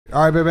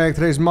All right, baby.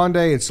 Today's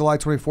Monday. It's July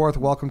 24th.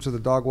 Welcome to the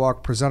Dog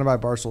Walk presented by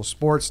Barstool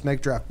Sports.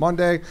 Snake Draft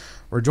Monday.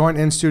 We're joined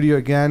in studio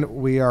again.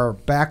 We are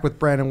back with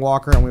Brandon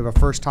Walker, and we have a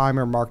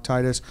first-timer, Mark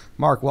Titus.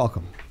 Mark,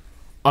 welcome.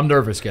 I'm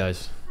nervous,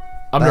 guys.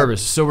 I'm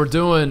nervous. So we're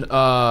doing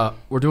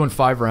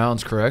 5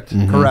 rounds, correct?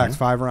 Mm-hmm. Correct.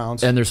 5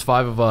 rounds. And there's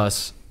 5 of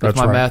us. That's if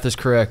my right. math is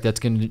correct, that's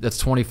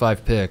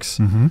 25 picks.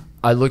 Mm-hmm.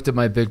 I looked at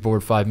my big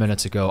board 5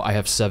 minutes ago. I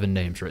have 7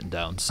 names written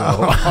down.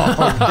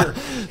 So,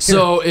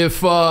 so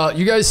if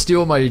you guys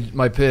steal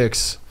my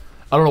picks,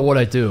 I don't know what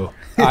I do.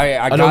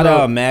 I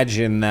gotta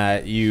imagine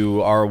that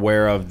you are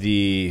aware of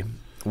the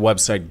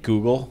website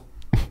Google,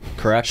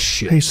 correct?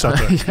 Shit. He's such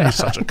a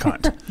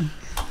cunt.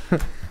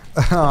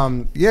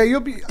 Yeah,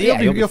 you'll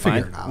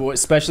figure it out. Well,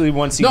 especially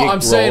once you get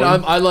I'm saying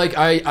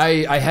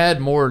I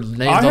had more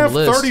names on the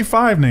list. I have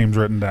 35 names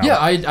written down. Yeah,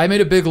 I made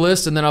a big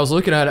list, and then I was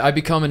looking at it. I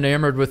become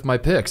enamored with my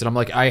picks, and I'm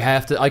like, I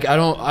have to. Like, I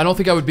don't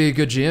think I would be a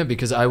good GM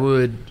because I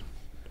would.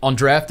 On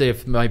draft day,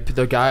 if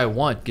the guy I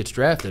want gets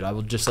drafted, I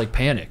would just like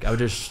panic. I would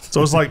just.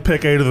 So it's like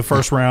pick 8 of the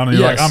first round, and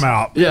you're like, I'm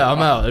out. Yeah, I'm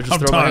out. I just I'm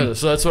throw my done. hand.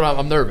 So that's what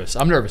I'm nervous.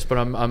 I'm nervous, but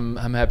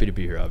I'm happy to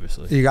be here.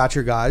 Obviously, You got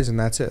your guys, and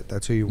that's it.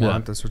 That's who you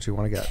want. Yeah. That's what you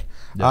want to get.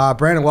 Yeah.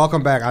 Brandon,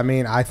 welcome back. I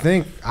mean, I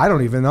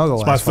don't even know the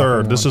last. My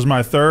third. one. This is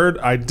my third.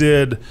 I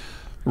did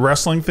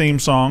wrestling theme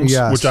songs,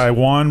 Yes. which I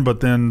won,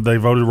 but then they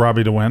voted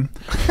Robbie to win.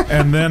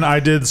 And then I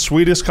did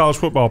Swedish college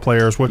football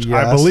players, which I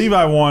Yes. believe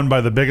I won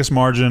by the biggest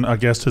margin a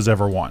guest has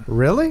ever won.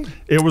 Really?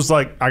 It was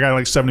like I got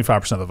like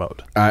 75% of the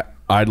vote.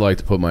 I'd like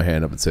to put my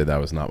hand up and say that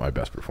was not my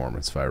best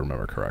performance, if I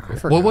remember correctly.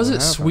 what was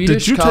it?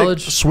 Swedish Did you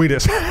college? take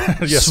Swedish?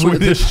 Yeah,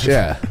 Swedish.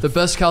 Yeah. The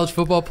best college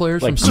football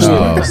players Like from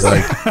No,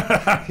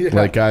 Sweden.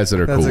 like guys that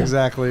are That's cool.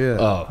 exactly it.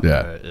 Oh, Yeah.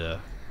 all right, yeah.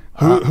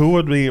 Who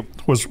would be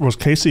was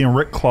Casey and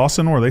Rick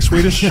Clausen? Were they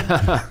Swedish?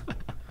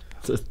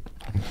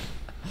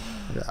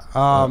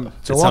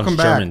 So welcome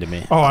back. German to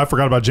me. Oh, I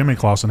forgot about Jimmy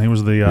Clausen. He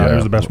was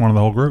the best one of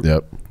the whole group.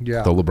 Yep.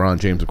 Yeah. The LeBron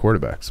James of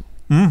quarterbacks.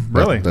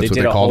 Really? That's what did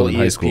they a called whole him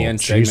in high school. ESPN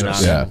segment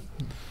on Yeah. him.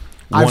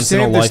 I've Once in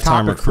a saved this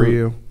lifetime topic for recruit.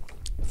 you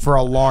for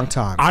a long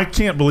time. I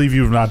can't believe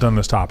you've not done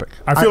this topic.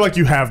 I feel like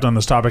you have done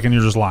this topic and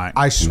you're just lying.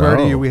 I swear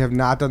to No. you, we have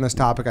not done this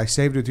topic. I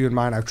saved it with you in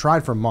mind. I've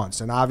tried for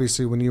months, and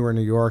obviously, when you were in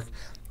New York,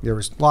 there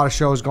was a lot of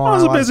shows going on. I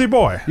was a lot of- busy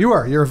boy. You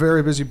were. You're a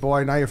very busy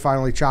boy. Now you're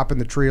finally chopping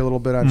the tree a little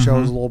bit on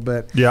shows a little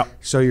bit. Yeah.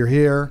 So you're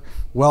here.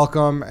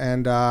 Welcome,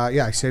 and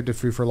yeah, I saved it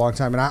for you for a long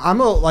time. And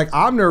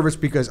I'm nervous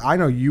because I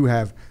know you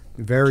have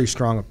very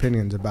strong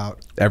opinions about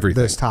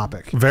Everything. this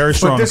topic. Very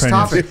strong But this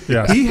opinions. topic,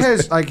 Yes. he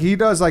has he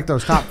does like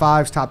those top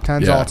 5s, top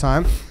 10s Yeah. all the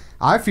time.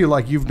 I feel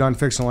like you've done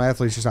fictional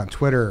athletes just on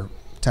Twitter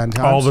 10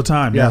 times All the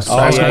time, yes. Oh,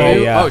 Basketball.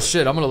 yeah. Oh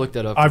shit! I'm gonna look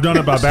that up. I've done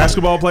it by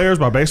basketball players,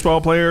 by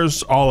baseball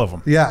players, all of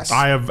them. Yes.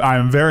 I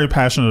am very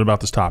passionate about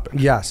this topic.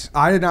 Yes,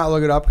 I did not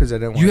look it up because I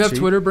didn't want You to have cheat.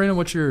 Twitter, Brandon?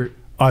 What's your?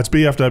 It's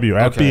BFW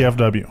at Okay.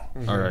 BFW.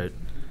 All right.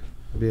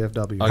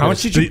 BFW. How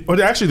much did you?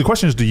 Actually, the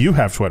question is, do you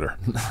have Twitter?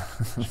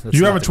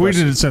 You haven't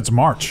tweeted it since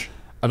March.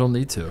 I don't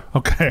need to.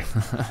 Okay.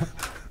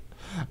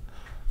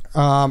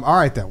 All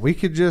right, then we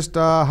could just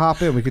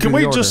hop in. We could. Can do the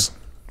we order. just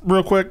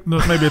real quick,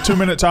 maybe a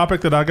 2-minute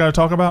topic that I got to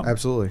talk about?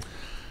 Absolutely.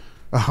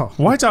 Oh,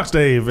 White Sox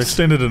Dave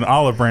extended an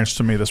olive branch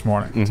to me this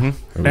morning,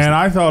 and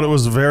I thought it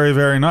was very,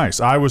 very nice.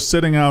 I was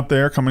sitting out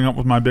there coming up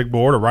with my big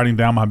board or writing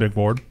down my big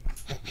board,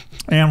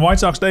 and White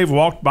Sox Dave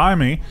walked by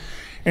me,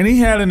 and he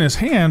had in his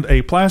hand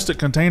a plastic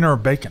container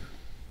of bacon.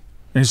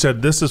 And he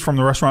said, "This is from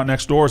the restaurant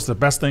next door. It's the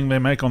best thing they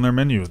make on their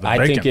menu. The I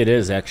bacon." think it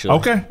is actually.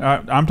 Okay,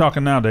 I'm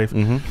talking now, Dave.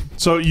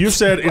 So you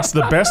said it's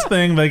the best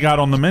thing they got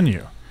on the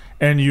menu,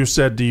 and you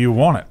said, "Do you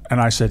want it?"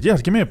 And I said,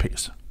 "Yes, give me a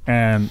piece."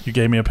 And you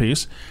gave me a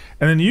piece,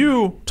 and then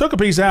you took a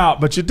piece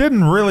out, but you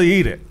didn't really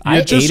eat it. You I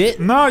ate it?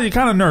 No, you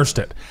kind of nursed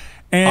it.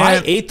 And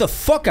I ate the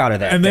fuck out of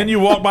that. and then thing. you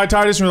walked by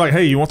Titus, and you're like,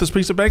 "Hey, you want this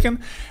piece of bacon?"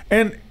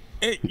 And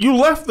you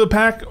left the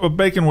pack of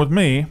bacon with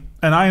me,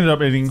 and I ended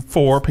up eating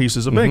 4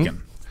 pieces of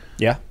bacon.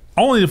 Yeah.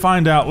 Only to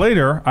find out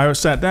later, I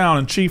sat down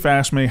and Chief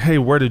asked me, "Hey,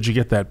 where did you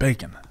get that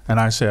bacon?" And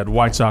I said,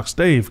 "White Sox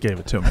Dave gave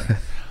it to me."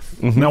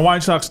 Now,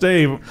 White Sox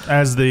Dave,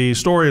 as the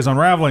story is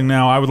unraveling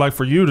now, I would like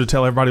for you to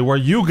tell everybody where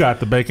you got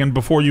the bacon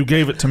before you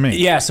gave it to me.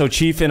 Yeah, so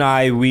Chief and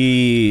I,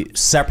 we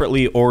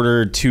separately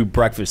ordered 2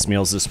 breakfast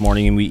meals this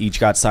morning, and we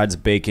each got sides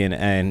of bacon.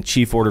 And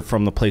Chief ordered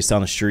from the place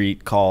down the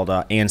street called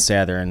Ann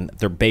Sather, and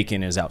their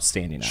bacon is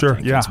outstanding. I Sure,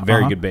 think. yeah. It's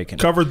very good bacon.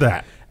 Covered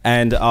that.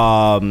 And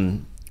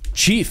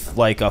Chief,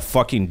 like a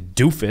fucking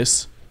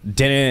doofus,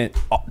 didn't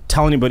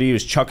tell anybody he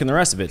was chucking the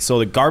rest of it. So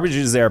the garbage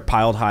is there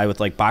piled high with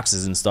like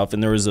boxes and stuff,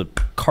 and there was a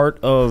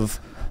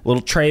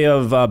little tray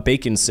of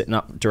bacon sitting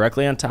up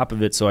directly on top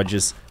of it. So I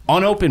just,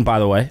 unopened by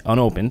the way,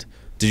 unopened.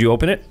 Did you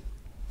open it?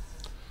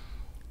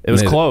 It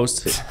was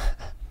closed.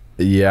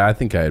 Yeah, I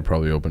think I had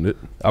probably opened it.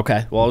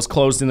 Okay. Well, it was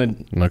closed in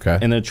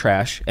the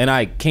trash, and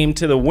I came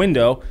to the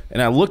window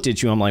and I looked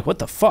at you. I'm like, "What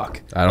the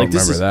fuck?" I don't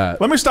remember that.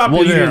 Let me stop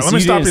you there. Let me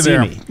stop you there.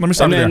 Let me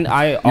stop you there.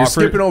 I You're offered.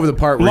 skipping over the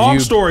part where Long you...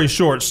 story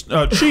short,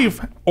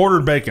 Chief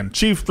ordered bacon.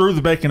 Chief threw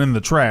the bacon in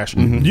the trash.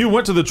 You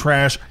went to the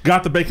trash,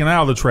 got the bacon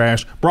out of the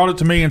trash, brought it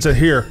to me and said,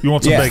 "Here, you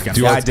want some bacon?"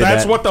 I did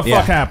That's that. what the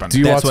fuck happened. Do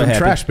you That's want what some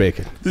happened. trash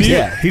bacon?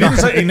 Yeah, he didn't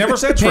say. He never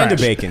said trash Panda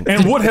bacon.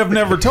 and would have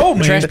never told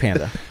me. Trash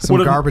panda. Some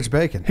Would've- garbage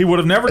bacon. He would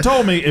have never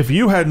told me if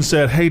you hadn't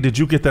said, "Hey, did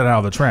you get that out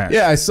of the trash?"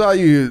 Yeah, I saw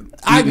you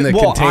eating the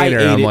well, I container.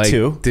 ate I'm it like,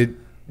 too.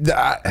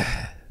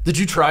 Did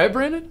you try it,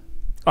 Brandon?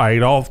 I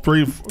ate all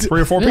three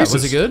or four Yeah, pieces.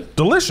 was it good?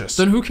 Delicious.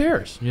 Then who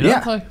cares? You know?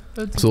 Yeah. Like,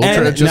 it's- so we'll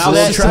And try just now a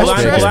little that- trash hold on,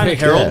 bacon. hold on, Yeah.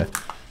 Harold.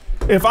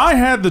 If I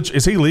had the,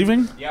 is he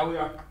leaving? Yeah, we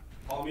are.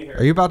 Call me here.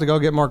 Are you about to go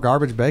get more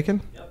garbage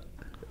bacon?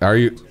 Are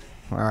you?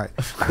 All right.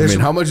 I mean,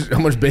 how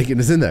much bacon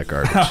is in that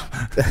garbage?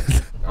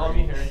 Call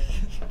me here.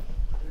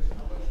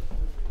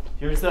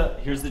 Here's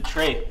the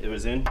tray it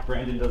was in.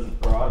 Brandon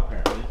doesn't throw out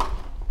apparently.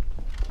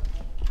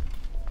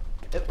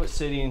 It was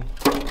sitting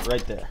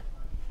right there.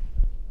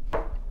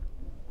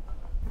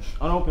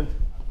 Unopened.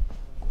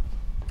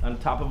 On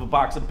top of a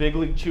box of Big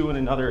League Chew and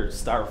another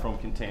styrofoam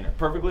container.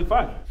 Perfectly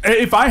fine.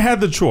 If I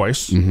had the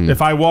choice,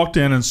 if I walked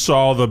in and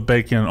saw the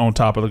bacon on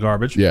top of the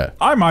garbage, Yeah.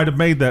 I might have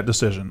made that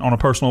decision on a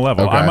personal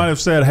level. Okay. I might have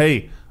said,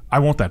 "Hey, I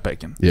want that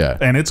bacon." Yeah.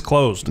 And it's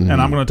closed, and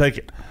I'm going to take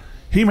it.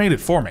 He made it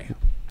for me.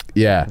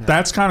 Yeah,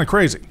 That's kind of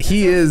crazy.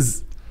 he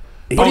is.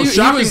 But Oh,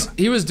 shocking.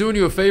 he was doing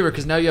you a favor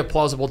because now you have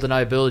plausible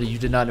deniability. You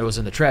did not know it was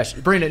in the trash.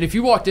 Brandon, if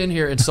you walked in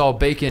here and saw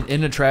bacon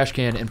in a trash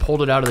can and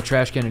pulled it out of the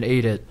trash can and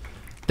ate it,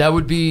 that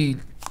would be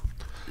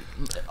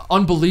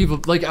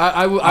unbelievable. Like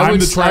I'm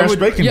would, the trash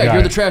bacon yeah, guy.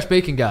 you're the trash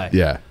bacon guy.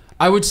 Yeah,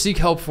 I would seek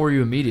help for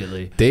you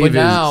immediately. Dave but is-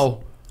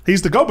 now,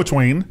 He's the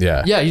go-between.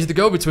 yeah, yeah, he's the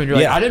go-between. You're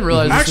like, Yeah. I didn't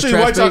realize this Actually, was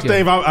trash White Sox bacon.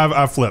 Dave,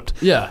 I flipped.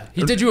 Yeah,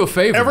 he did you a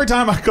favor. Every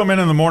time I come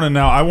in the morning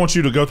now, I want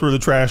you to go through the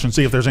trash and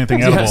see if there's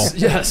anything edible.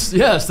 yes,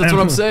 that's what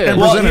I'm saying.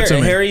 and Well, present it here,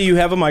 to me. Harry, you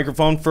have a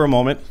microphone for a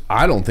moment.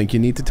 I don't think you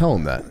need to tell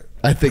him that.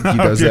 I think he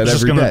does You're that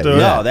just every gonna day. do it?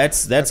 Yeah. No,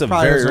 that's a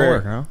Probably very doesn't rare.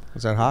 work, huh?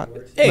 Is that hot?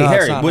 Hey, No, it's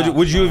Harry, not would, hot.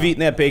 would you have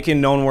eaten that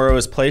bacon knowing where it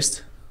was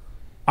placed?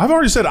 I've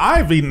already said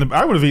I would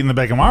have eaten the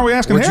bacon. Why are we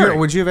asking Harry?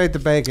 Would you have ate the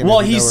bacon?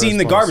 Well, if you know he's where seen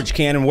the it's placed? garbage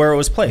can and where it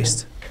was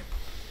placed.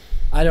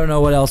 I don't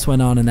know what else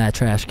went on in that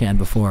trash can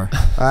before.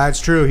 That's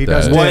true. He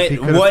does. That- dip. He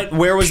could've-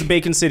 Where was the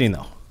bacon sitting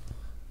though?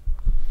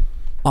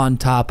 On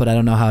top, but I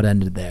don't know how it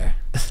ended there.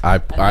 I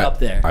up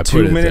there. I put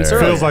 2 it minutes there.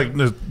 earlier. Feels like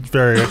there's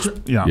very,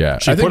 Yeah,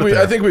 she I think put it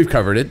there. I think we've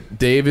covered it.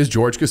 Dave is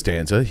George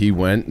Costanza. He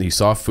went. He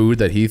saw food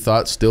that he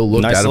thought still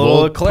looked Nice edible,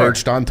 little eclair.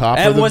 perched on top.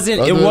 It of the, wasn't.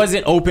 of It the-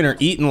 wasn't open or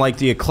eaten like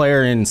the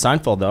eclair in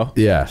Seinfeld though.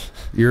 Yeah,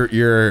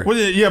 you're Well,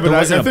 yeah, but There I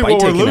wasn't a think bite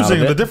what we're taken out of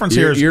losing, it. the difference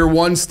here is you're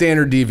one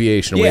standard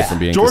deviation away Yeah. from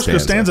being George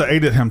Costanza. Costanza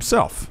ate it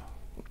himself.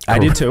 I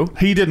did too.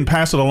 He didn't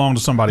pass it along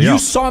to somebody You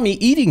else. saw me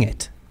eating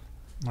it,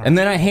 and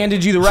then I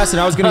handed you the rest, and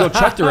I was going to go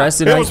check the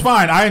rest. And It was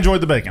fine. I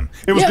enjoyed the bacon.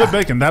 It was Yeah. good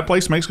bacon. That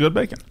place makes good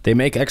bacon. They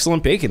make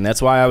excellent bacon.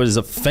 That's why I was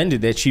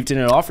offended that Chief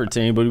didn't offer it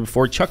to anybody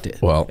before he chucked it.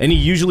 Well- and he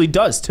usually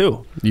does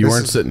too. You This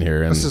weren't is- sitting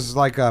here, and This is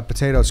like a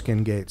potato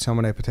skin gate.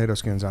 Someone ate potato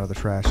skins out of the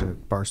trash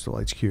at Barstool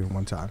HQ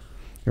one time.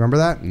 You remember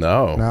that?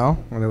 no. No?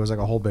 And it was like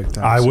a whole big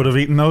thing. I would have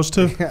eaten those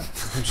too. Yeah,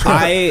 I'm sure.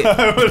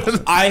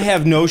 I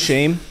have no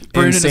shame in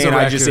Brandon is a saying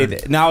I just ate raccoon.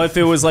 that. Now, if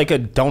it was like a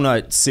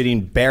donut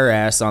sitting bare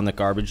ass on the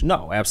garbage,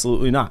 no,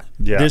 absolutely not.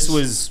 Yes. This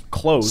was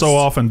closed. So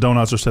often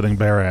donuts are sitting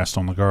bare ass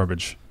on the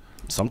garbage.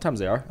 Sometimes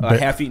they are. Ba- A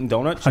half-eaten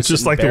donut. I just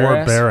sitting like the word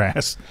ass. bare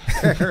ass.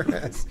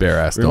 bare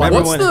ass.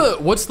 Remember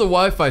dog. What's the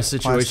Wi-Fi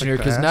situation Plastic here?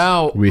 Because bass?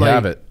 now We like,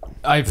 have it.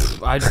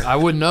 I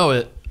wouldn't know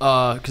it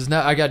because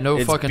now I got no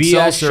It's fucking BS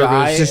cell shy.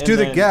 service. Just do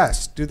and the then-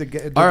 guess. Do the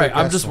guess. All right,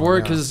 I'm just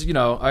worried because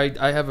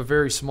I have a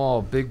very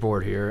small big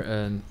board here,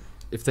 and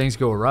if things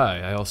go awry,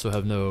 I also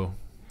have no.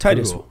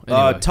 Titus, Google.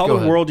 Anyway, tell go the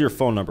ahead. world your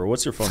phone number.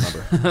 What's your phone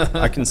number?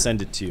 I can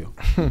send it to you.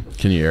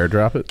 Can you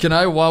airdrop it? Can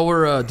I, while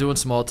we're doing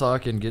small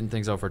talk and getting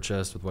things off our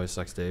chest with White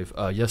Sox Dave?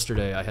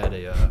 Yesterday, I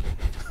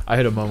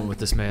had a moment with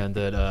this man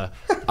that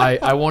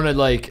I want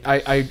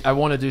to I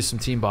want to do some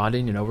team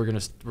bonding. You know,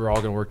 we're all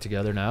gonna work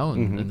together now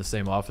in the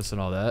same office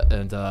and all that.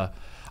 And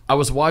I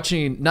was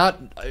watching.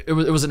 It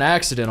was an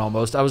accident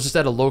almost. I was just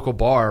at a local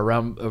bar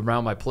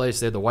around my place.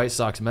 They had the White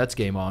Sox Mets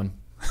game on,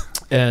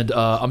 and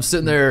I'm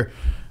sitting there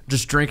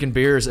just drinking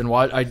beers, and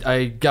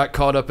I got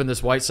caught up in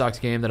this White Sox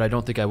game that I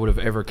don't think I would have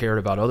ever cared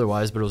about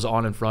otherwise, but it was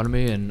on in front of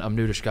me, and I'm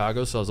new to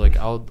Chicago, so I was like,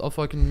 I'll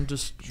fucking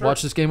just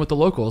watch this game with the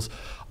locals.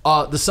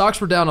 The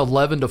Sox were down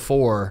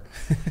 11-4.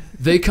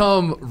 They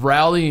come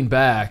rallying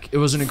back. It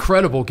was an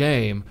incredible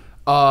game.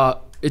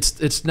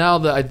 It's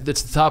now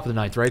it's the top of the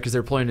ninth, right? Because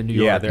they're playing in New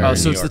York. Yeah, they're in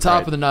so New it's York, the top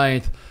right. of the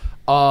ninth.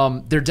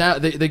 They're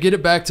down. They get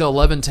it back to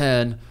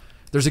 11-10.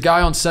 There's a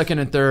guy on second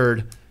and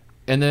third.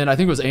 And then I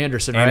think it was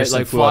Anderson, right? Anderson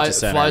like flew out to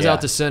center, flies yeah.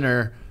 out to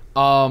center.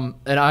 And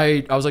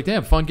I was like,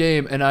 damn, fun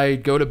game. And I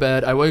go to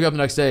bed. I wake up the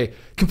next day,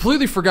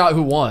 completely forgot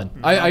who won.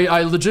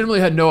 I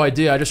legitimately had no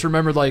idea. I just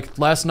remembered like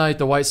last night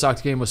the White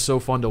Sox game was so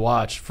fun to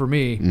watch for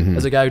me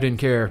as a guy who didn't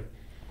care.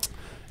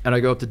 And I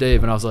go up to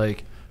Dave and I was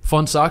like,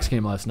 fun Sox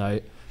game last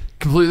night.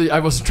 Completely, I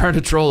wasn't trying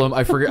to troll him.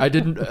 I forget. I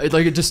didn't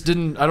it just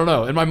didn't. I don't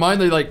know. In my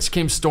mind, they like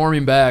came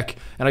storming back,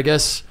 and I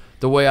guess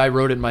the way I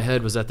wrote it in my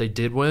head was that they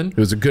did win. It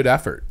was a good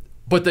effort.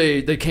 But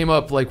they came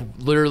up like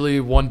literally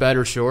one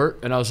batter short,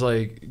 and I was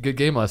like, "Good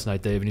game last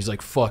night, Dave." And he's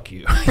like, "Fuck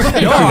you."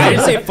 No, I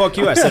didn't say fuck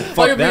you. I said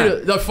fuck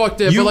them. No, fuck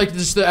them. But like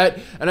just that,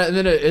 and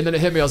then it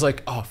hit me. I was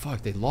like, "Oh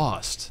fuck, they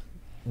lost.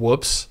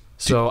 Whoops."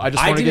 So I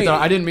just want to get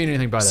that. I didn't mean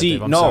anything by that. See,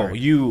 Dave. I'm no,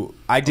 sorry.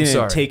 I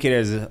didn't take it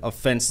as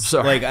offense.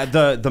 Sorry. Like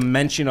the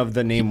mention of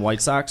the name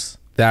White Sox.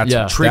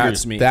 That's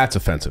triggers me. That's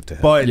offensive to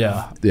him. But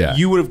yeah.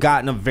 you would have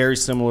gotten a very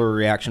similar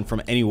reaction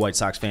from any White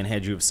Sox fan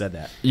had you have said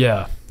that.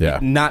 Yeah.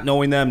 Not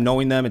knowing them,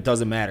 it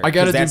doesn't matter.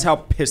 Because that's how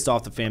pissed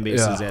off the fan base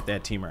is at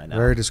that team right now.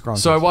 Very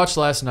disgruntled. So I watched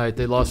last night.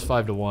 They lost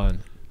 5-1.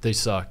 They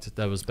sucked.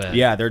 That was bad.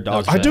 Yeah, they're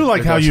dogs. I do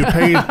like how you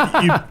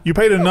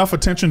paid enough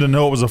attention to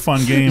know it was a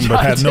fun game, but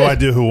had no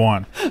idea who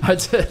won. I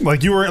did.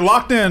 Like you were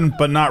locked in,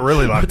 but not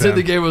really locked Until in.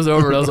 the game was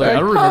over, and I was like, I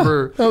don't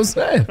remember.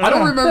 I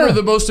don't remember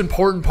the most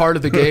important part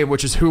of the game,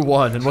 which is who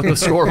won and what the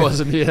score was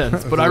in the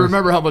end. But I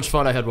remember how much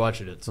fun I had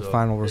watching it. So, the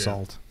final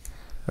result.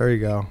 There you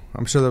go.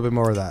 I'm sure there'll be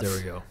more of that. There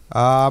we go.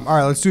 All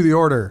right, let's do the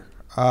order.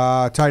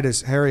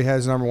 Titus, Harry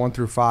has number 1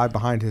 through 5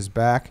 behind his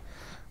back.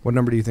 What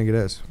number do you think it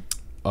is?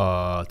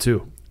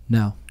 2.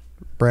 No.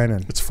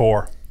 Brandon. It's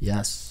 4.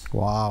 Yes.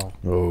 Wow.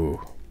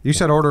 Oh. You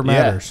said order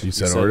matters. You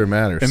said order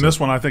matters. In this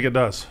one, I think it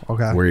does.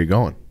 Okay. Where are you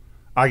going?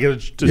 I get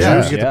to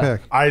choose. You get the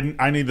pick.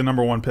 I need the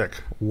number 1 pick.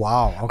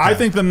 Wow. Okay. I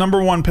think the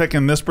number 1 pick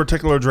in this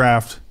particular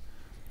draft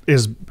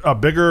is a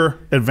bigger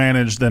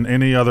advantage than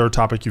any other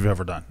topic you've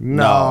ever done.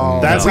 No.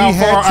 That's we how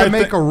had far to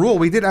make a rule.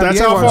 We did NBA That's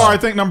how once. far I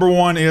think number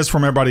 1 is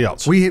from everybody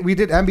else. We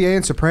did NBA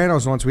and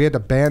Sopranos once. We had to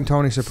ban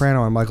Tony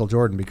Soprano and Michael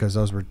Jordan because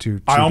those were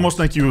two. I almost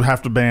think you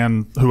have to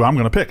ban who I'm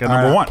going to pick at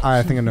number 1.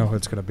 I think I know who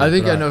it's going to be. I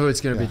think I know who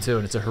it's going to be too,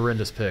 and it's a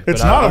horrendous pick.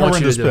 It's but not I a want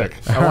you to horrendous do it.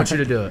 pick. I want you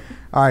to do it.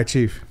 All right,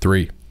 Chief.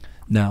 3.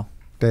 No.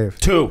 Dave.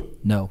 2.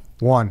 No.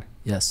 1.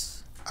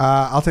 Yes.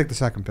 I'll take the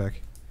second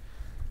pick.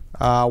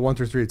 1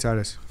 through 3,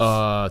 Titus.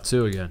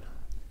 2 again.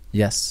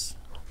 Yes.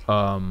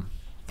 I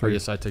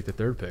guess I take the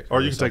third pick.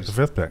 Or you can take the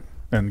 5th pick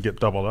and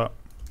get doubled up.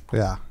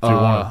 Yeah. If you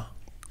want.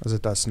 As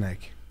it does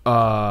Snake.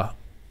 No,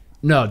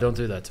 don't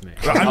do that to me.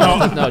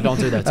 No, don't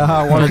do that to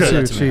me. 1 Don't do or 2,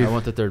 that to me. Chief. I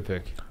want the third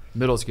pick.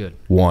 Middle's good.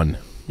 1.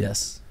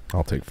 Yes.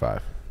 I'll take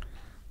 5.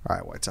 All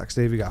right, White Sox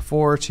Dave, you got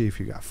 4. Chief,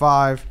 you got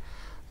 5.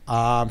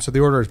 So the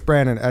order is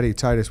Brandon, Eddie,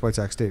 Titus, White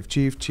Sox Dave,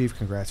 Chief. Chief,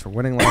 congrats for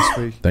winning last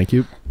week. Thank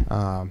you.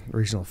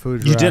 Regional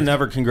food draft. You didn't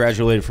ever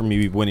congratulate for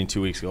me winning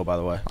 2 weeks ago, by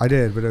the way. I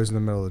did, but it was in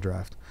the middle of the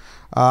draft.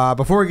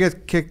 Before we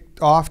get kicked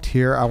off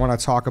here, I want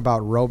to talk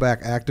about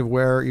RHOBACK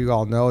activewear. You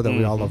all know that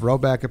we all love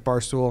RHOBACK at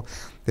Barstool.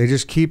 They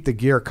just keep the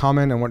gear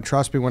coming, and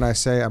trust me when I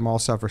say I'm all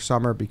set for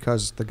summer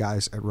because the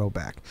guys at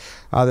RHOBACK.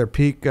 Their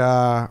peak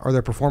or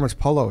their performance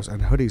polos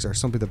and hoodies are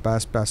simply the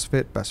best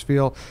fit, best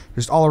feel,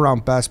 just all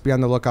around best. Be on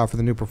the lookout for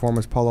the new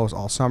performance polos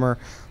all summer.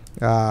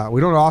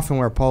 We don't often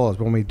wear polos,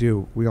 but when we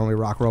do, we only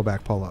rock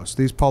RHOBACK polos.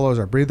 These polos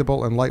are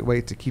breathable and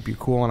lightweight to keep you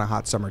cool on a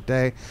hot summer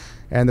day.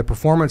 And the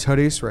performance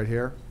hoodies right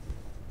here.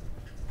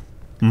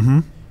 Mm-hmm.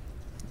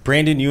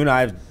 Brandon, you and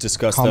I have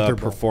discussed the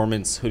Comfortable.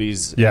 performance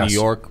hoodies Yes. in New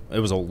York. It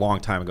was a long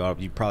time ago.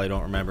 You probably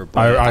don't remember.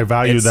 But I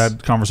value it's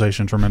that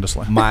conversation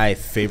tremendously. my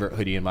favorite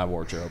hoodie in my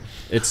wardrobe.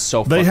 It's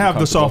so They fucking have the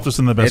comfortable. softest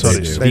and the best It's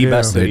hoodies. the They do.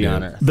 best They hoodie do.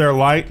 on earth. They're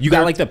light. You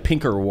got like the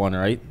pinker one,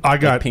 right? I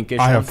The got. pinkish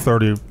I have one?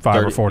 35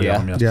 or 30, 40 yeah.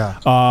 of them.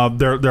 Yes. Yeah.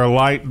 They're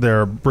light.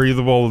 They're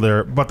breathable.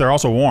 But they're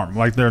also warm.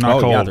 Like they're not Oh,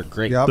 cold. yeah, they're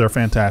great. Yep. They're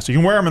fantastic. You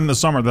can wear them in the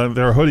summer.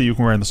 They're a hoodie you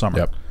can wear in the summer,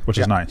 Yep. which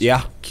is nice.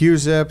 Yeah.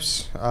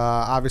 Q-zips.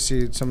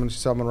 Obviously,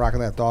 someone rocking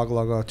that dog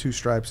logo. 2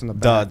 stripes in the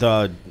back.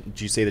 Did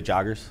you say the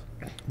joggers?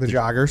 The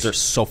joggers. They're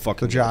so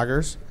fucking The good.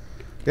 joggers.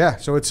 Yeah,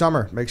 so it's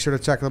summer. Make sure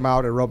to check them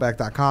out at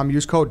RHOBACK.com.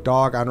 Use code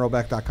DOG on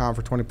RHOBACK.com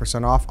for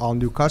 20% off all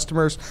new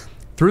customers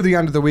through the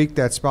end of the week.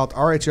 That's spelled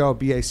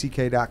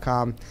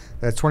RHOBACK.com.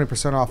 That's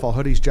 20% off all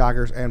hoodies,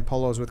 joggers, and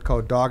polos with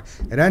code DOG.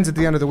 It ends at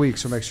the end of the week,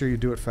 so make sure you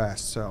do it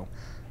fast. So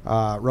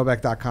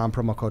RHOBACK.com,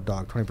 promo code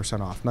DOG, 20%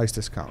 off. Nice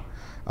discount.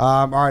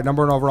 All right,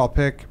 number 1 overall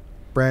pick.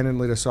 Brandon,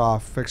 lead us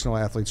off. Fictional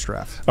Athletes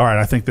Draft. All right,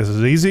 I think this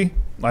is easy.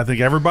 I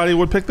think everybody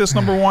would pick this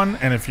number 1.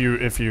 And if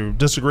you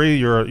disagree,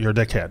 you're a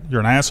dickhead.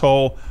 You're an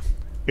asshole.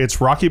 It's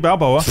Rocky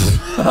Balboa.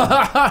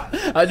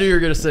 I knew you were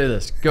going to say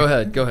this. Go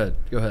ahead.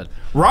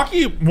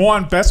 Rocky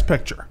won Best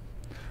Picture.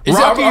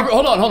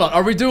 Hold on.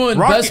 Are we doing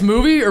best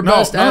movie or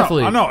best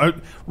athlete? No.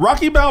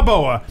 Rocky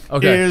Balboa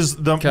is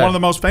one Okay. of the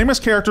most famous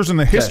characters in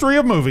the history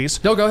of movies.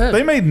 No, go ahead.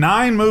 They made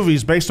 9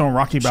 movies based on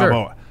Rocky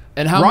Balboa.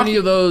 And how Rocky- many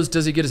of those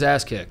does he get his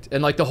ass kicked?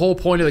 And like the whole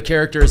point of the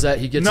character is that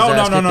he gets his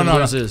ass kicked and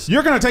loses.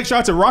 You're going to take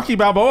shots at Rocky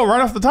Balboa right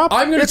off the top?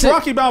 It's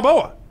Rocky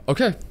Balboa.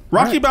 Okay.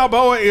 Rocky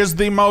Balboa is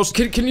the most...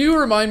 Can you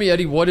remind me,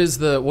 Eddie, what is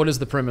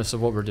the premise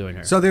of what we're doing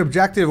here? So the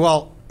objective,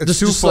 well, it's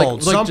Just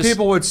twofold. like Some just-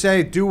 people would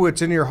say do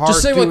what's in your heart.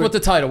 Just say do what the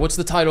title. What's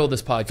the title of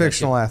this podcast?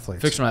 Fictional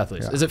Athletes. Fictional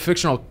athletes. Yeah. Is it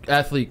fictional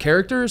athlete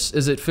characters?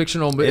 Is it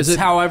fictional? It's is it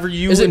however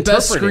you Is it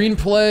best interpret it.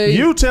 screenplay?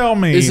 You tell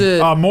me Is it-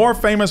 a more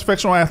famous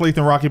fictional athlete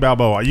than Rocky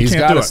Balboa. You He's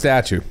can't got do a it.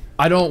 statue.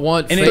 I don't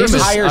want An famous.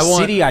 entire I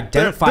want, city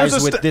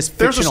identifies with this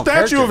There's a fictional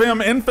statue character. of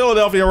him in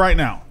Philadelphia right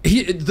now.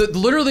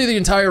 Literally the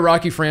entire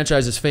Rocky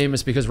franchise is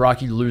famous because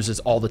Rocky loses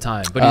all the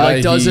time, but he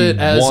like does he it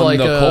as won like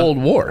the a Cold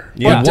War.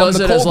 Yeah, He does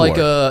won it the as Cold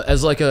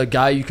like War. a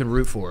guy you can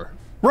root for.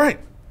 Right.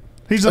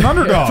 He's an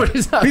underdog. But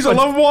he's He's not- a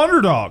lovable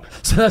underdog.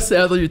 So that's the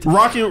athlete.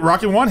 Rocky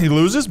 1, he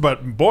loses,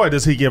 but boy,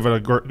 does he give it a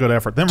good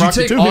effort. Then Did you Rocky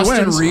take 2, he Austin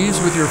wins.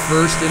 Reeves with your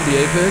first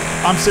NBA pick?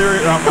 I'm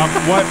serious.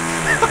 What?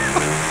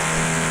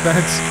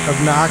 That's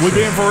obnoxious. We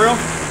being for real?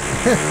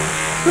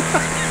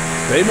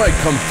 They might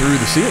come through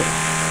the ceiling.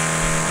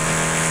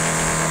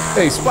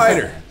 Hey,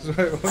 Spider.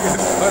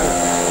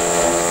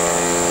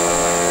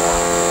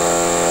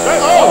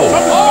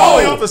 Something's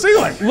falling off the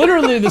ceiling.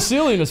 Literally, the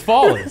ceiling is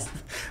falling.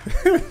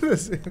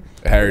 Harry's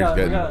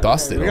getting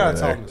dusted We over gotta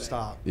tell there. him to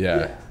stop.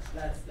 Yeah,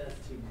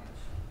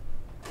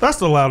 That's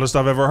the loudest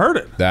I've ever heard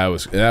it. that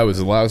was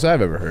the loudest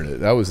I've ever heard it.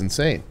 That was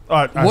insane.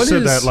 I What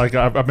said is- that like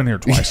I've been here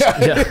twice.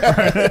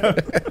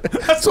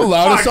 That's the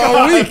loudest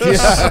all week.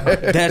 Yeah.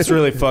 That's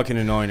really fucking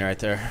annoying right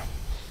there.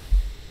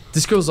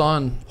 This goes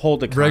on Hold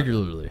the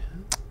regularly.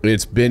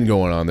 It's been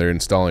going on. They're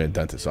installing a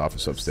dentist's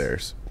office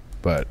upstairs,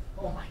 but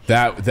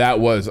that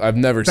was I've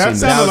never That seen.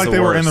 sounded was like the they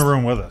were in worst. the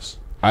room with us.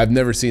 I've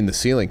never seen the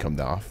ceiling come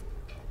off.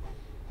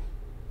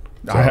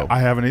 I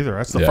haven't either.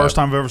 That's the Yeah. first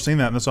time I've ever seen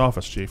that in this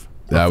office, Chief.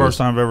 The That first was-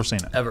 time I've ever seen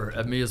it. Ever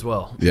at me as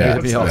well. Yeah,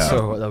 At me yeah.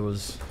 also. That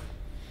was.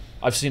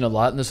 I've seen a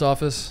lot in this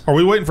office. Are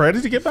we waiting for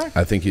Eddie to get back?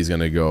 I think he's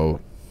gonna go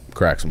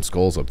crack some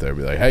skulls up there.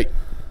 Be like, hey,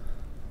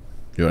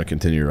 you want to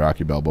continue your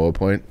Rocky Balboa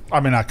point? I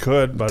mean, I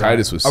could, but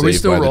Titus was Are we saved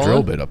still by the rolling?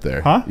 drill bit up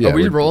there. Huh? Yeah, Are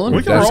we we're- rolling? We're,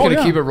 We can We're just roll,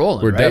 gonna yeah. keep it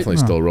rolling. we're right? definitely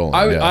still rolling.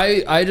 yeah.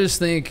 I just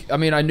think. I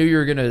mean, I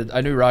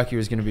knew Rocky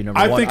was going to be number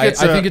I one. think I it's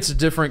think it's a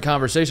different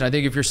conversation. I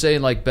think if you're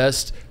saying like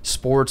best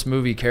sports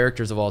movie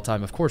characters of all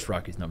time, of course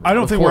Rocky's number one. I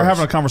don't Of think we're course.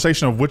 having a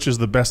conversation of which is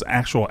the best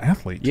actual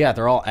athlete. Yeah,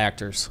 they're all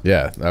actors.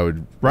 Yeah, I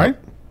would. Right?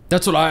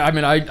 That's what I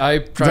mean. I tried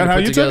that to how put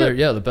you took together. it?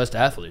 Yeah, the best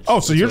athletes.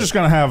 Oh, so you're just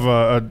going to have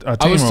a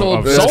team was told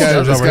of This, Soldiers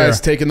soldiers this over here. guy's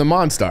taking the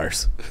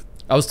Monstars.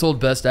 I was told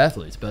best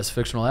athletes, best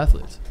fictional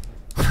athletes.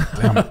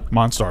 Damn,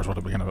 Monstars would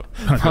have been a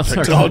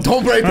Monstars. Oh,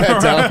 don't break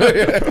that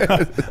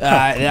down.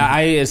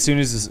 As soon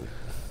as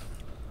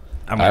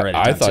I'm not ready.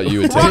 I thought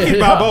you would take. Rocky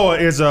Yeah. Balboa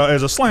is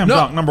a slam No.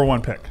 dunk number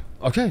one pick.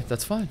 Okay,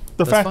 that's fine.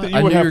 The That's fact fine. that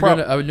you would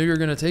have I knew you were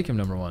gonna take him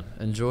number one.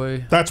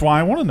 Enjoy That's why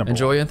I wanted number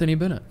enjoy one. Anthony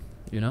Bennett.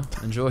 You know,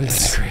 enjoy.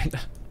 That's great.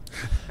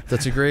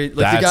 That's a great.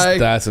 Like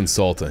That's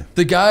insulting.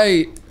 the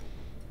guy.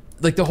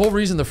 Like the whole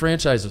reason the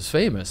franchise was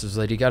famous is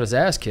that he got his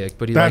ass kicked,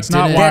 but he That's like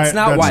not didn't. why. That's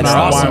not why That's it's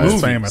not awesome why it was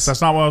movies. famous.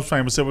 That's not why it was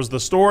famous. It was the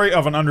story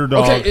of an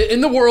underdog. Okay,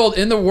 in the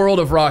world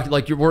of Rock,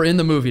 like we're in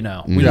the movie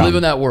now. We Yeah. live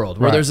in that world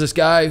where Right. there's this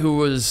guy who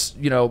was,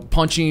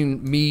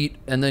 punching meat,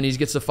 and then he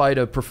gets to fight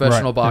a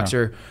professional Right, yeah.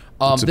 boxer.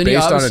 It's Then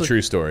based on a obviously-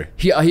 true story.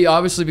 He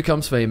obviously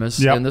becomes famous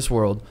Yep. in this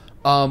world.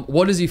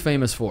 What is he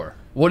famous for?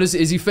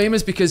 Is he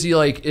famous because he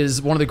like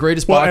is one of the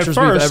greatest Well, at boxers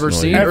first- we've ever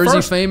seen, at or is he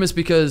first- famous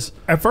because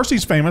At first,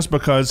 he's famous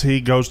because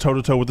he goes toe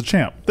to toe with the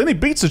champ. Then he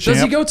beats the champ.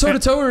 does he go toe to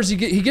toe, or is he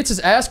gets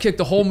his ass kicked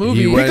the whole movie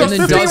He and went He goes then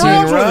 15 doesn't?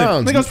 rounds with him.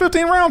 rounds. He goes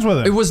 15 rounds with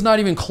him. It was not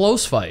even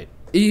close fight.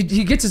 He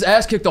gets his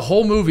ass kicked the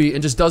whole movie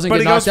and just doesn't But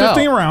get he goes knocked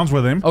 15 out. rounds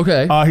with him.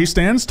 Okay. He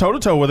stands toe to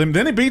toe with him.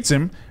 Then he beats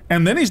him,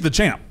 and then he's the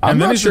champ. I'm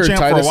and then not he's sure the champ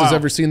Titus for a while. has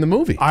ever seen the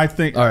movie. I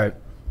think. All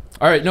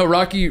right. No,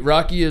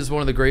 Rocky is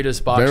one of the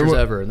greatest boxers There wa-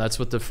 ever, and that's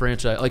what the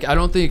franchise. Like, I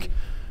don't think.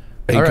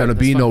 Ain't All right, gonna that's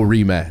be fine. no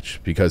rematch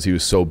because he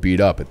was so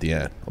beat up at the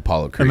end.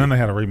 Apollo Creed. And then they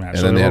had a rematch. And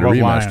so then they had a were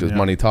both rematch lying, because yeah.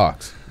 money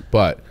talks.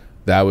 But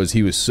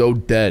he was so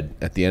dead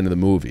at the end of the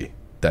movie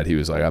that he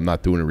was like, I'm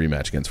not doing a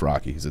rematch against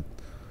Rocky. He's a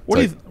What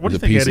do you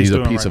think Eddie's he's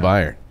doing a piece right of now?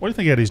 iron. What do you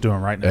think Eddie's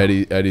doing right now?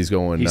 Eddie's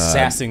going He's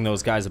sassing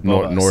those guys above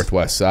nor- us.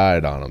 northwest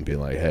side on him, being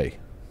like, hey,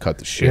 cut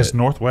the shit. Is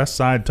Northwest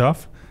side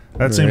tough?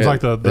 That seems Yeah,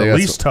 like the they got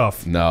least some-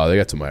 tough. No, they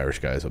got some Irish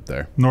guys up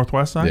there.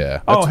 Northwest side? Yeah.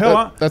 Oh,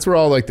 hell, That's where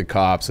all like the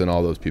cops and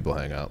all those people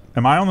hang out.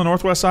 am I on the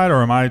Northwest side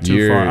or am I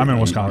too far? I'm in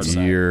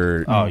Wisconsin.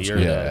 You're You're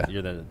yeah,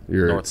 the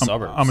You're- north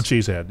suburbs. I'm a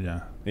cheesehead,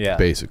 yeah. yeah.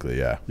 basically,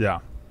 yeah. Yeah.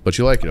 But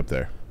you like it up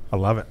there. I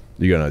love it.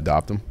 You gonna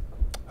adopt them?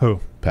 Who?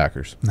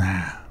 Packers.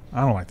 I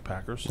don't like the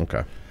Packers.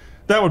 Okay.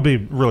 That would be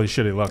really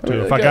shitty luck,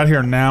 too. If I Okay. got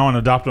here now and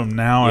adopted them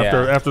now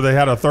Yeah. after they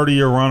had a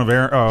 30-year run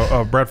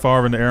of Brett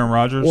Favre into Aaron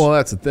Rodgers. Well,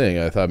 that's the thing.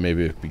 I thought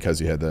maybe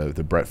because you had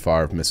the Brett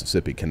Favre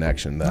Mississippi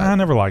connection that. I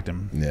never liked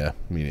him. Yeah,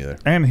 me neither.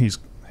 And he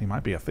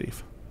might be a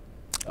thief.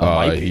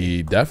 might be.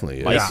 He definitely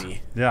is. Might Yeah.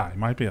 be. Yeah, he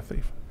might be a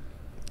thief.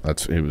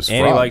 He was. And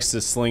he fraud. likes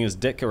to sling his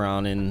dick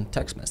around in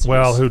text messages.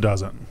 Well, who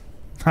doesn't?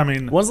 I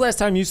mean, When's the last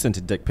time you sent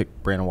a dick pic,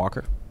 Brandon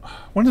Walker?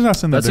 when did I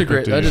send that That's a dick pic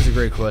great. to That you? is a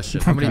great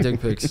question. How many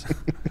dick pics?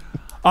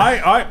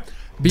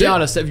 Be Dick-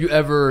 honest. Have you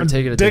ever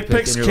taken a dick pic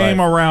pics in your came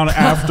life? around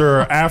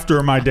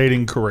after my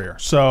dating career,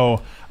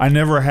 so I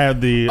never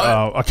had the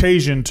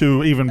occasion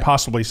to even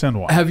possibly send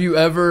one. Have you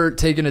ever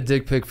taken a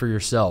dick pic for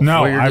yourself?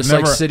 No, where you're I've just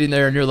like never- sitting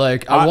there and you're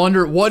like, I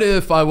wonder, what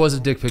if I was a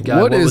dick pic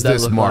guy? What is would that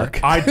this, look Mark?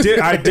 like?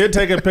 I did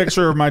take a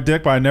picture of my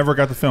dick, but I never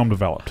got the film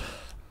developed.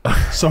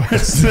 So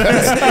it's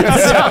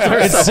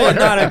It's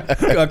sitting on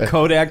a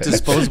Kodak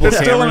disposable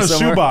still in camera a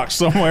somewhere. shoebox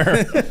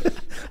somewhere.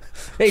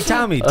 Hey,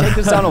 Tommy, take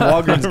this down to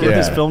Walgreens. Get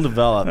this film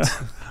developed.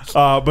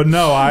 But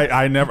no,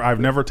 I've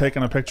never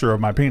taken a picture of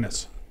my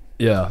penis.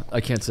 Yeah, I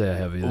can't say I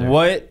have either.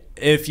 What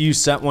if you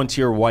sent one to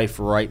your wife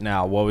right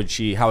now? How would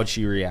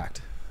she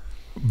react?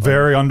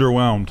 Very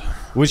underwhelmed.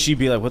 Would she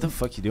be like, "What the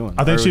fuck you doing?"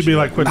 I think she'd be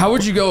like, "Quit." How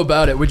would you go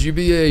about it? Would you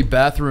be a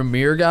bathroom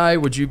mirror guy?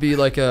 Would you be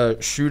like a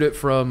shoot it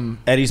from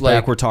Eddie's like,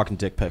 back. We're talking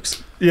dick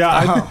pics.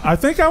 Yeah, I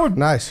think I would.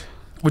 Nice.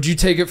 Would you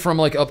take it from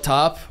like up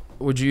top?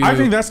 Would you? I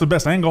think that's the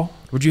best angle.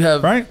 Would you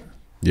have right?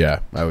 Yeah,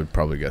 I would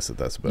probably guess that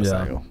that's the best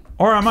angle.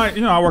 Or I might,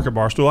 I work at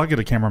Barstool. I get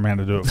a cameraman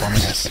to do it for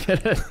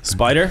me.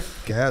 Spider,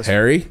 Gaz.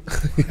 Harry,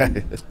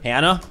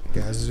 Hannah.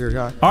 Gaz is your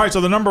guy. All right,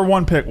 so the number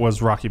 1 pick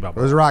was Rocky It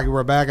Balboa. was Rocky.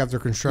 We're back after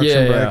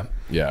construction break.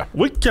 Yeah.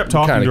 We kept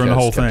talking Kinda during the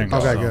whole kept thing. it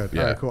Okay, going. good.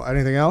 Yeah. All right, cool.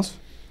 Anything else?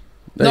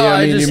 No, Yeah,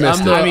 I you just,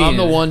 missed I'm it.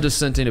 the one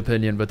dissenting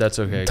opinion, but that's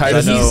okay. 'cause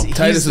Titus, I know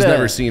Titus has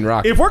never seen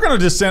Rocky. If we're going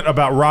to dissent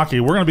about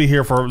Rocky, we're going to be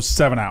here for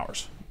 7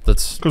 hours.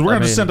 that's Because we're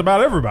going to dissent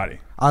about everybody.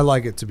 I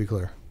like it, to be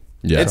clear.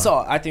 Yeah.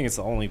 I think it's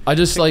the only. I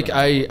just like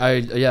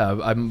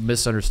I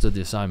misunderstood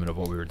the assignment of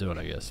what we were doing.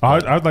 I guess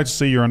I'd like to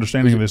see your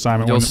understanding of the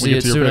assignment you'll when see we get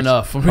it to your soon picks.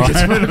 enough when we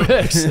get to the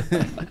picks.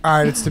 All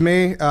right, it's to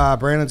me.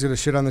 Brandon's going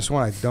to shit on this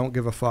one. I don't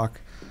give a fuck.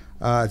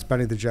 It's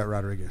Benny the Jet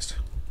Rodriguez.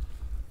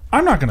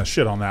 I'm not going to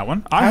shit on that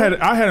one. I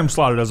had him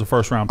slotted as a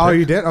first round pick. Oh,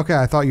 you did? Okay,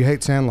 I thought you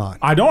hate Sandlot.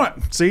 I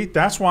don't. See,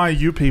 that's why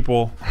you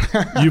people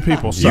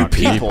suck.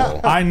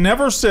 I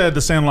never said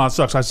the Sandlot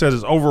sucks. I said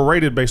it's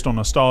overrated based on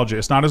nostalgia.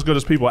 It's not as good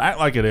as people act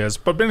like it is.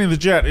 But Benny the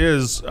Jet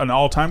is an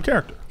all-time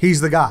character. He's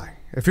the guy.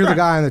 If you're the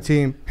guy on the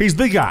team, He's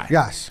the guy.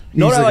 yes.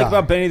 You know he's what I the like guy.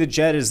 about Benny the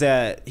Jet is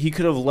that he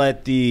could have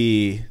let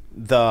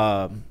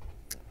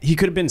he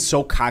could have been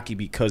so cocky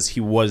because he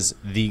was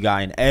the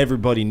guy and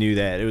everybody knew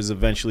that it was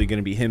eventually going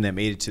to be him that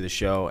made it to the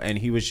show, and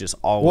he was just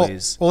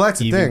always Well, that's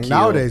the even thing. keeled.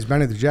 Nowadays,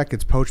 Benny the Jet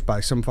gets poached by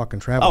some fucking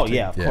travel team.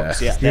 Yeah, of Yeah.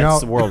 course. Yeah, that's You know,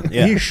 the world.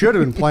 Yeah. He should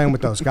have been playing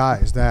with those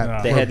guys.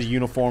 That They had the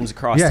uniforms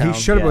across yeah, town. he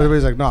should have. But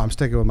everybody's like, no, I'm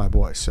sticking with my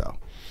boys. So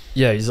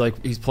Yeah,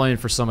 he's playing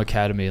for some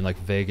academy in like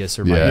Vegas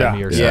or Yeah.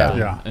 Miami or Yeah. something.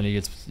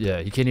 Yeah.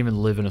 And he can't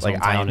even live in his Like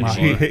hometown Iron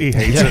anymore. He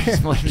hates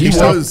it. He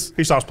was.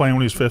 He stops playing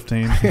when he's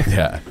 15.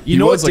 Yeah. You He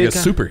know was what like a did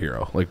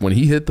superhero. Like when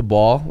he hit the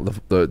ball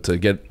to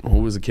get,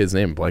 what was the kid's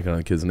name? I'm blanking on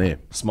the kid's name.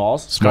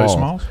 Smalls.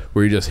 Smalls?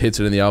 Where he just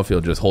hits it in the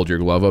outfield, just hold your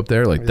glove up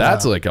there. Like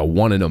that's like a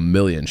 1 in a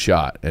million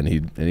shot, and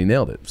he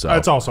nailed it. So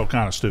That's also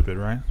kind of stupid,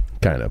 right?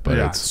 kind of, but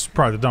Yeah, it's it's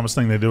probably the dumbest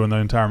thing they do in the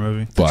entire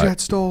movie. the but Jet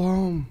stole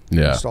home.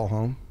 Yeah. Stole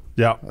home.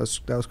 Yeah.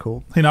 That was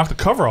cool. He knocked the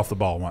cover off the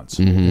ball once.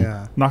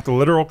 Yeah. Knocked the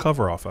literal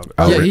cover off of it.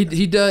 Yeah,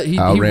 he does. He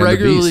outran the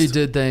regularly beast.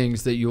 did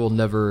things that you could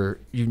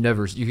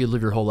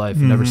live your whole life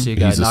and never see a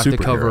guy He's a knock the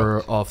superhero.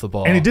 cover off the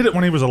ball. And he did it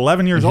when he was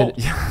 11 years old,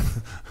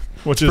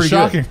 which is Pretty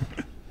shocking.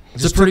 good.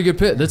 It's a pretty good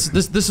pick. This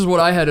is what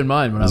I had in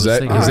mind when I was his,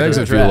 thinking. his about the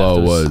exit draft.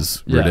 velo It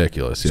was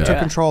ridiculous. To Yeah.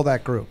 control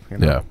that group. You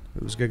know? Yeah.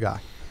 It was a good guy.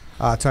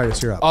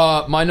 Titus, you're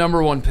up. My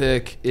number 1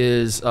 pick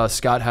is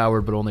Scott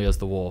Howard, but only as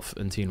the Wolf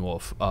in Teen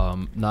Wolf.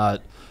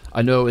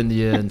 I know in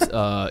the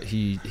end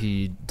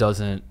he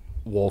doesn't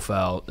wolf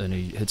out and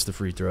he hits the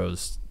free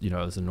throws,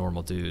 as a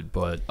normal dude.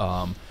 But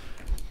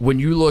when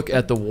you look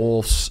at the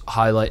Wolves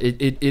highlight,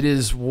 it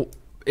is.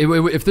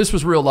 If this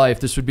was real life,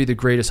 this would be the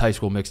greatest high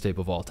school mixtape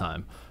of all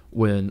time.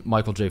 When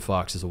Michael J.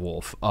 Fox is a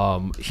Wolf,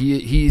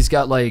 he's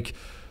got like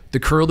the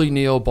Curly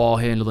Neal ball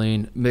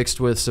handling mixed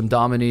with some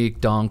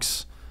Dominique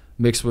dunks,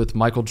 mixed with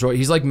Michael Jordan.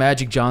 He's like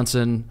Magic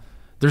Johnson.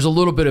 There's a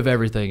little bit of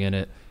everything in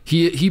it.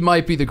 He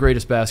might be the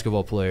greatest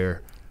basketball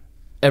player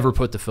ever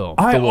put to film.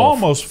 I The Wolf.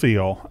 almost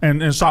feel,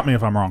 and stop me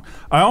if I'm wrong,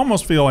 I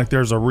almost feel like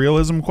there's a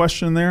realism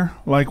question there.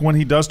 Like when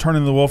he does turn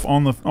into the Wolf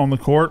on the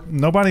court,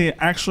 nobody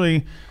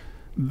actually,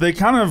 they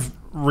kind of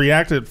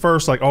react at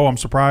first like, oh, I'm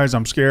surprised,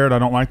 I'm scared, I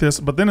don't like this.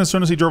 But then as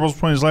soon as he dribbles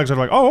between his legs, they're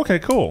like, oh, okay,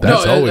 cool.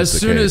 That's No, always as the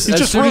soon case. as He's as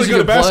just soon really as you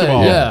good can at basketball.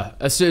 play, yeah,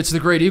 it's the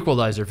great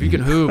equalizer. If you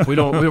can hoop, we're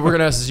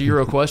gonna ask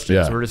 0 questions.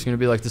 Yeah. We're just gonna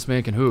be like, this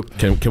man can hoop.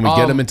 Can we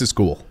get him into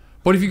school?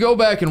 But if you go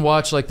back and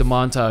watch like the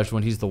montage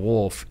when he's the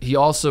Wolf, he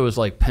also is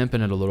like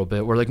pimping it a little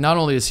bit. Where like not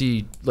only is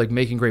he like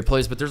making great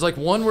plays, but there's like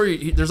one where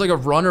there's like a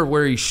runner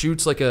where he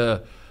shoots like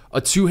a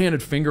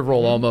 2-handed finger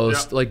roll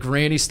almost, like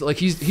granny. Like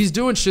he's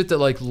doing shit that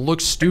like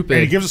looks stupid.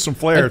 And he gives us some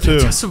flair And too.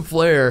 just some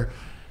flair,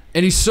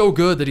 and he's so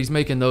good that he's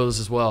making those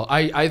as well.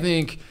 I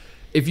think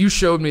if you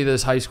showed me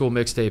this high school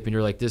mixtape and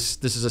you're like, this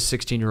is a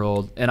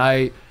 16-year-old, and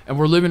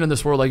we're living in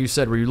this world, like you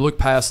said, where you look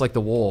past like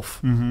the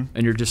Wolf and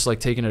you're just like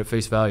taking it at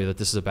face value that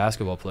this is a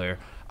basketball player,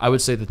 I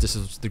would say that this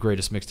is the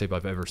greatest mixtape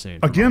I've ever seen.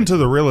 Again, to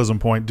the realism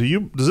point,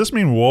 does this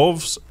mean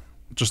wolves,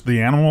 just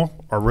the animal,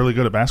 are really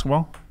good at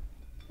basketball?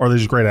 Or are they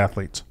just great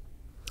athletes?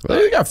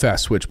 They got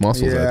fast switch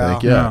muscles, I Yeah.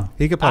 think. Yeah.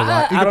 He could play.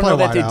 I He could don't play know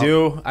that wide they out.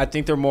 do. I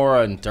think they're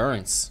more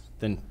endurance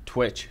than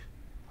twitch.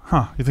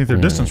 Huh. You think they're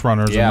distance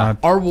runners Yeah. and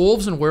not Are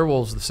wolves and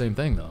werewolves the same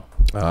thing though?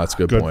 That's a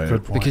good, good point.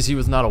 point. Because he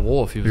was not a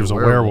wolf, he was, he was a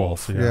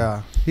werewolf.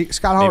 Yeah. Yeah.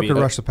 Scott Howard Maybe.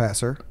 could rush the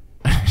passer.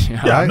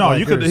 Yeah, Right? no, Like,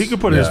 he could there's-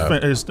 put Yeah.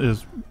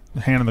 his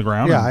hand in the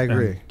ground. Yeah, and, I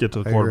agree. and get to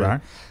the I agree.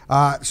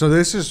 quarterback. So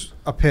this is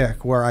a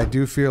pick where I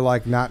do feel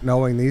like not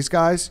knowing these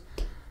guys,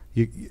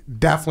 you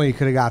definitely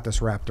could have got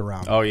this wrapped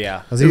around. Oh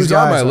yeah, It was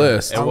on my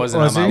list. it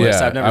wasn't on my he? list.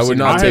 Yeah, I've never I would seen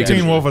not I it. had take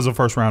Teen it. Wolf as a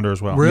first rounder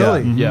as well.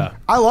 Really? Yeah.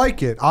 I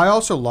like it. I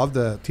also love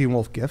the Teen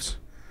Wolf gifts.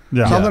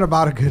 Yeah. Something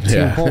about a good Teen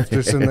Yeah. Wolf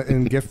just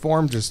in gift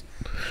form. Just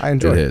I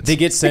enjoy It it. hits. They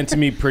get sent to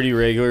me pretty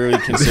regularly,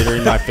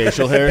 considering my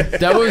facial hair.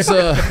 That was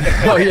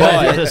oh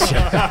yeah.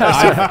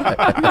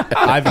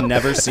 I've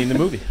never seen the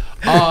movie.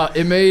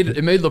 It made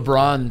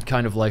LeBron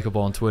kind of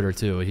likable on Twitter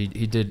too. He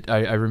did.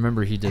 I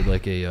remember he did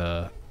like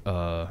a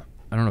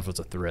I don't know if it's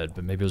a thread,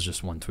 but maybe it was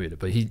just one tweet.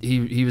 But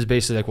he was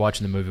basically like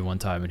watching the movie one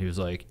time, and he was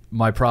like,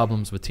 "My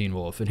problems with Teen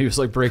Wolf," and he was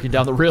like breaking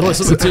down the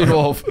realism of Teen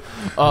Wolf,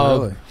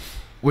 Really?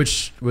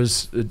 which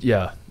was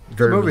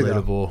very movie,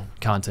 though. relatable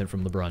content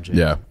from LeBron James.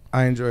 Yeah.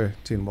 I enjoy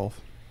Teen Wolf.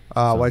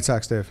 White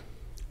Sox, Dave.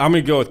 I'm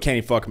gonna go with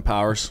Kenny fucking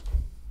Powers.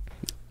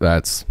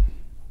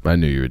 I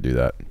knew you would do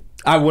that.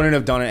 I wouldn't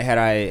have done it had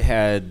I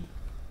had.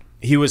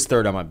 He was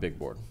third on my big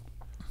board.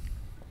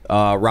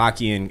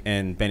 Rocky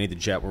and Benny the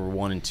Jet were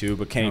 1 and 2,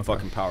 but Kenny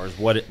fucking Powers.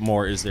 What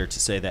more is there to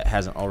say that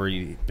hasn't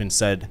already been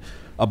said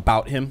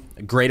about him?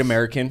 A great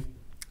American.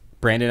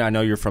 Brandon, I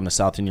know you're from the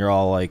South and you're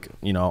all like,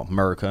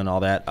 America and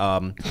all that.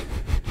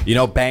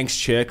 Banks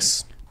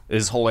Chicks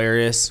is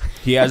hilarious.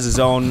 He has his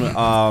own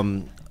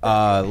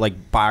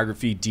like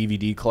biography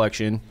DVD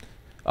collection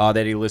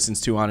that he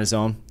listens to on his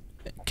own.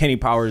 Kenny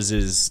Powers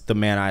is the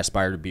man I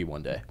aspire to be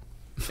one day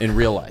in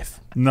real life.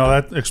 No,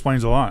 that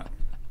explains a lot.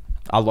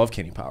 I love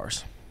Kenny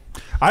Powers.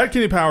 I had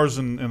Kenny Powers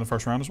in the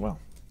first round as well.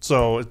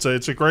 So it's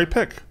a great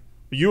pick.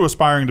 You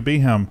aspiring to be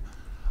him.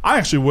 I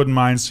actually wouldn't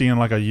mind seeing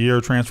like a year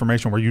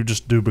transformation where you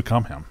just do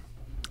become him.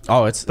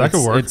 Oh, That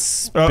could work.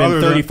 It's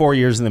been 34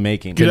 years in the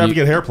making. You'd have to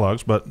get hair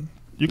plugs, but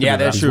you can Yeah,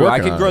 do that's that. true. I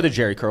working could on grow it. the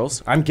Jerry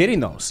curls. I'm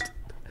getting those.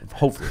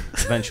 Hopefully,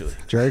 eventually.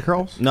 Jerry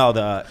curls? No,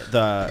 the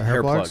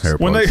hair plugs? plugs. Hair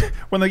When plugs.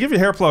 they give you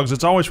hair plugs,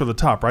 it's always for the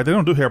top, right? They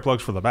don't do hair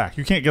plugs for the back.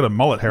 You can't get a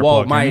mullet hair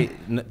Well, plug.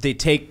 can you? they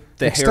take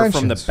the hair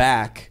from the Extensions.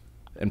 back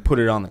and put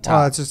it on the Oh,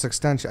 top. it's just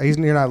extension.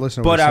 You're not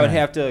listening. To But what I we're would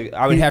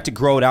saying. have to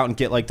grow it out and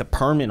get like the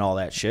perm and all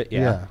that shit.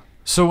 Yeah.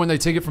 So when they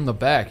take it from the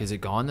back, is it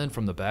gone then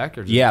from the back,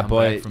 or does Yeah, it come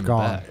but back from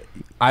gone. the back?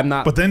 I'm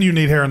not. But then you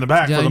need hair in the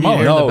back Yeah, for you the need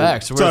hair mullet. in the No.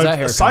 back. So So where does it's that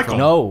hair a come cycle. from?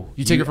 no,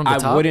 You take it from the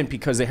top? I wouldn't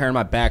because the hair on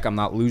my back, I'm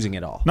not losing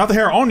it all. Not the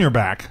hair on your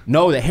back.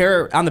 No, the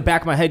hair on the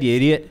back of my head, you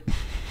idiot.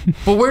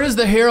 But where does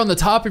the hair on the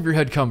top of your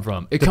head come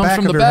from? It comes back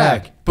from of the your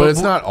back. head. But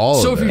it's not all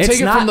So of if you it. take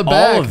It's it from not the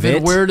all back, of then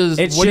it. where does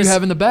It's what do you just-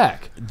 have in the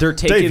back? They're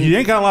taking Dave, you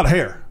ain't got a lot of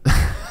hair.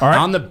 All right.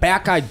 on the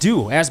back. I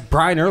do. Ask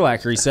Brian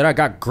Urlacher. He said I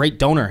got great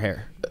donor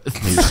hair.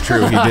 It's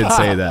true. He did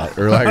say that.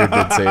 Urlacher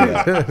did say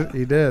that.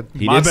 He did.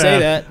 He My did say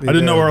bad. that. I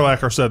didn't know did.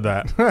 Urlacher said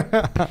that.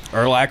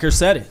 Urlacher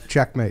said it.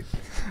 Checkmate.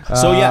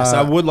 So yes,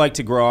 I would like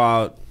to grow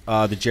out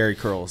the Jerry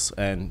curls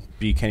and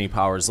be Kenny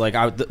Powers. Like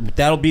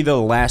that'll be the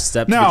last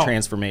step to Now- the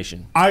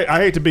transformation. I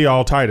hate to be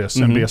all Titus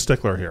and be a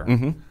stickler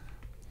here.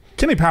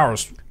 Kenny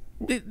Powers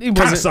It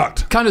kind of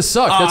sucked. Kind of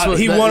sucked. That's what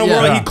he that- won a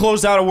yeah. world. He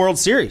closed out a World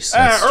Series.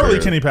 Early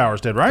true. Kenny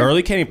Powers did, right?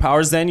 Early Kenny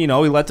Powers. Then he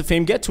let the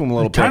fame get to him a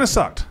little bit. Kind of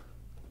sucked.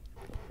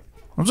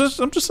 I'm just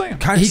saying.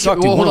 Kind He of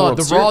sucked. well, He hold won a on. World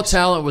The raw Series.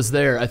 talent was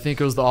there. I think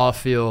it was the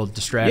off-field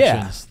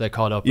distractions that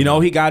caught up. with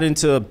him. He got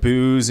into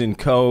booze and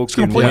coke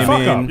and Complete fuck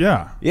women. up.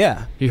 Yeah.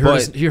 Yeah. he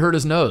hurt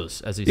his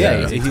nose, as he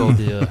Yeah, said. he- He told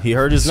the, He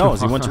hurt his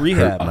nose. He went to Hurt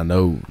rehab. my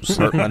nose.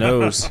 Hurt my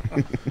nose.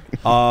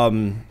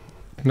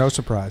 No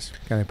surprise.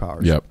 Kenny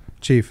Powers. Yep.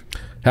 Chief.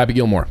 Happy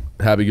Gilmore.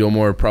 Happy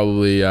Gilmore,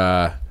 probably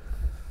the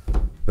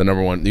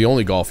number one, the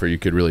only golfer you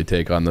could really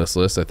take on this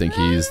list. I think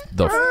he's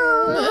the.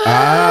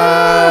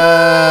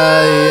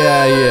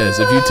 Yeah, he is.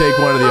 If you take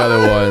one of the other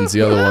ones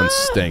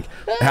stink.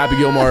 Happy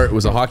Gilmore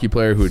was a hockey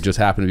player who just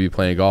happened to be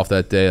playing golf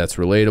that day. That's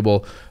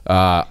relatable.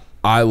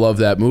 I love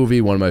that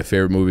movie. One of my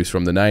favorite movies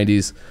from the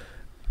 90s.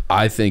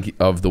 I think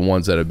of the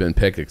ones that have been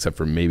picked, except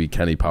for maybe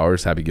Kenny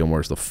Powers, Happy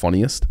Gilmore is the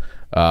funniest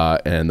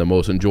and the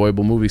most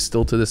enjoyable movie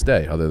still to this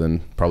day, other than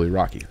probably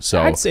Rocky.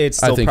 So I'd say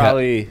it's I still think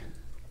probably,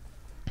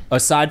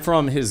 aside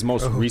from his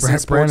most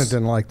recent Brandon sports.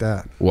 didn't like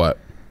that. what?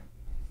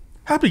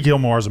 Happy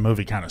Gilmore as a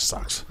movie kind of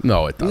sucks.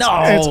 No, it doesn't.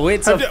 No, it's a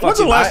When's the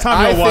fucking. last time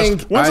I you watched?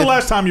 think When's the I-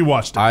 last time you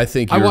watched it? I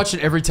think I you're, watch it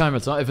every time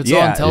it's on. If it's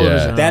Yeah. on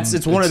television, Yeah.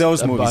 It's one of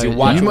those movies. You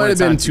watch You it might when have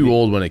it's on been TV. too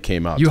old when it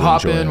came out. You to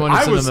hop enjoy in it. when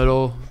it's I in was- the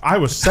middle. I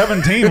was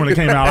 17 when it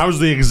came out. I was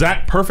the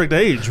exact perfect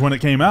age when it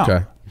came out.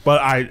 Okay.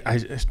 But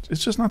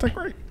it's just not that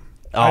great.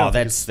 Oh,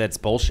 that's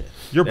bullshit.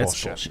 You're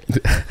That's bullshit.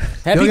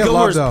 Happy You'll get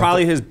Gilmore is loved, though.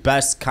 probably his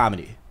best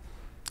comedy.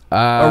 No.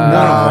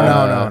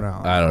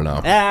 I don't know.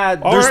 All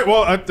right.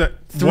 Well,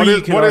 three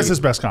you can what is argue. his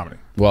best comedy?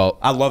 Well,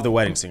 I love The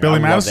Wedding Singer. Billy I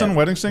love Madison, that.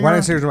 Wedding Singer.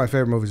 Wedding Singer's one of my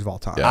favorite movies of all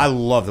time. Yeah. I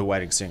love The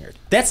Wedding Singer.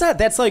 That's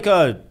like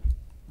a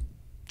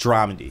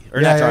dramedy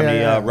or Yeah, not yeah, dramedy,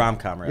 yeah, yeah.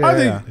 rom-com, right? I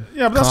think,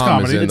 yeah, but that's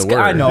Calm is comedy. in It's the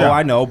word. I know, Yeah.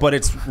 I know, but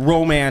it's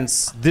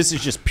romance. This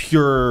is just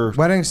pure.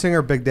 Wedding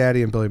Singer, Big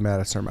Daddy, and Billy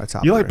Madison are my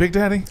top. You like three. Big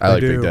Daddy? I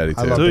like do. Big Daddy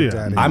I too. love Do Big you?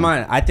 Daddy.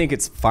 I think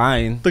it's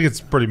fine. I think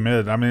it's pretty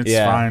mid. I mean, it's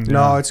Yeah. fine.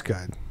 No, yeah. it's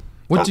good.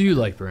 What do you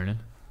like, Brandon?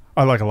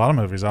 I like a lot of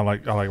movies. I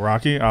like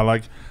Rocky. I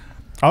like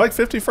I like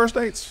 50 First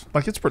Dates.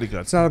 Like, it's pretty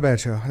good. It's not a bad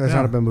show. That's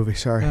not a bad movie.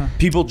 Sorry. Yeah.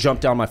 People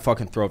jump down my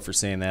fucking throat for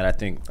saying that. I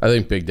think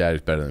Big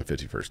Daddy's better than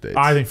 50 First Dates.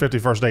 I think 50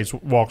 First Dates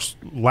walks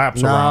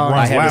laps No, around, I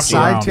runs haven't laps seen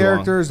side around.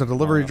 characters, the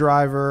delivery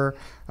driver.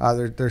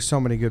 There's so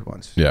many good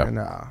ones. Yeah. And,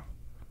 I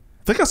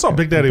think I saw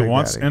Big Daddy Big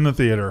once Daddy. in the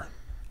theater,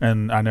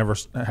 and I never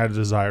had a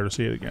desire to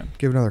see it again.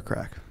 give another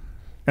crack.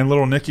 And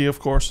Little Nicky, of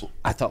course.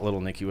 I thought Little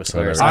Nicky was I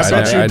hilarious. never- I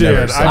bet I you never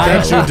did. saw I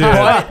that bet you one.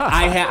 did. But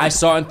I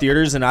saw it in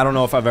theaters, and I don't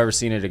know if I've ever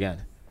seen it again.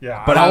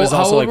 Yeah. But I was How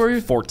also old like were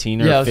you?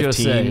 14 or Yeah, I was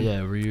 15. gonna say.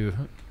 Yeah, were you?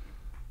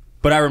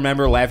 But I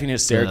remember laughing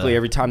hysterically Yeah.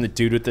 every time the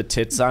dude with the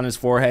tits on his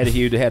forehead,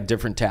 he would have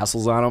different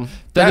tassels on him.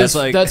 That's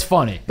like that's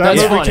funny. that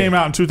That's movie funny. came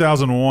out in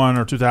 2001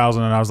 or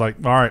 2000, and I was like,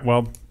 all right,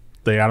 well,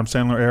 the Adam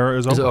Sandler era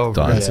is It's over. over.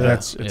 Done. Yeah.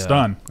 It's Yeah.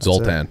 done.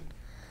 Zoltan.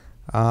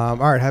 All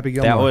right, Happy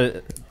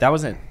Gilmore. that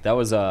was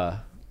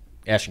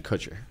Ashton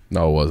Kutcher.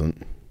 No, it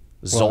wasn't.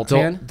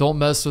 Zoltan. Don't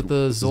mess with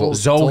the Zohan.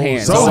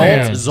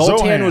 Zohan.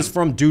 Zoltan Zohan. was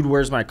from Dude,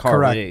 Where's My Car?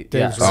 Correct.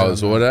 Yes. Dave's Oh,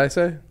 so what did I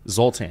say?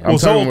 Zoltan. Well,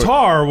 talking about-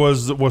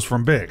 Zoltar was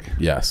from Big.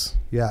 Yes.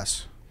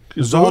 Yes.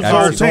 Zoltan.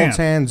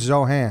 Zoltan,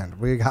 Zohan.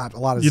 We got a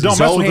lot of You don't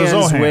mess with the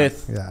Zohan's Zohan.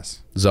 with Yes.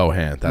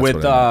 Zohan. That's with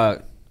what I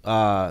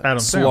meant. Adam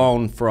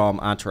Sloan from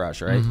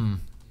Entourage, right?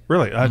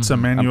 Really? That's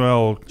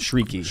Emmanuel.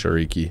 Shrieky.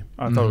 Shariki.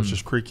 I thought it was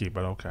just Creaky,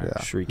 but okay. Yeah.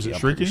 Shrieky. Is it I'm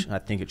pretty Shrieky? sure- I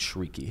think it's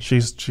Shrieky.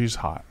 She's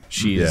hot.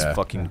 She Yeah. is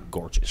fucking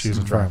gorgeous. She's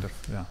attractive.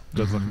 Yeah.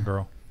 Good looking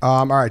girl.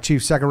 All right,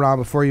 Chief, second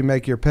round. Before you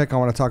make your pick, I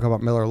want to talk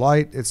about Miller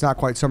Lite. It's not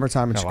quite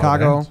summertime in Got a lot of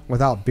Chicago names.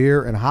 without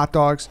beer and hot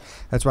dogs.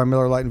 That's why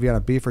Miller Lite and Vienna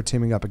Beef are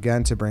teaming up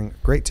again to bring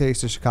great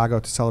taste to Chicago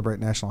to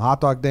celebrate National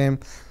Hot Dog Day.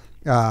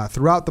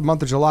 Throughout the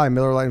month of July,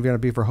 Miller Lite and Vienna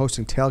Beef are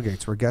hosting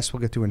tailgates where guests will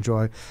get to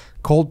enjoy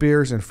cold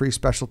beers and free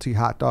specialty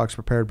hot dogs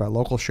prepared by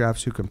local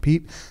chefs who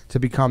compete to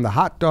become the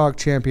hot dog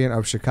champion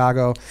of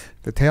Chicago.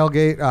 The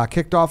tailgate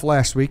kicked off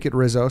last week at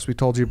Rizzo's. We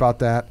told you about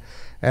that.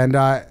 And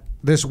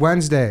this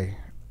Wednesday,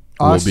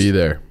 We'll us, be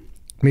there.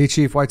 me,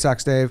 Chief, White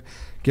Sox Dave,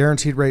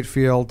 guaranteed rate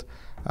field,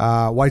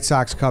 White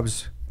Sox,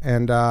 Cubs,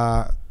 and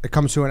it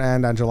comes to an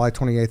end on July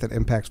 28th at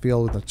Impact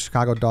Field. The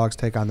Chicago Dogs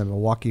take on the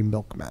Milwaukee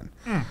Milkmen.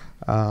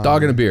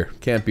 Dog and a beer.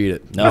 Can't beat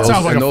it. No. That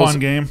sounds like and a fun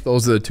game.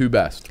 Those are the two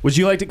best. Would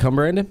you like to come,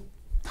 Brandon,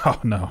 Oh,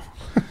 no.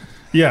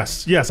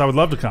 Yes, I would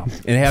love to come.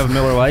 and have a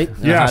Miller Lite?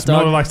 And a Yes, hot dog?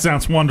 Miller Lite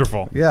sounds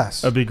wonderful.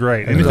 Yes. That'd be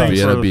great. And The Anything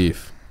Vienna for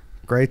beef.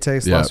 Great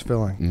taste, Yeah. less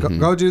filling.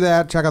 Go do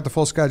that. Check out the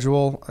full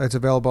schedule. It's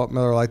available at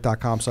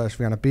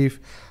MillerLite.com/Vienna Beef.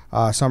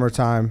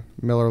 Summertime,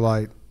 Miller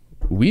Lite.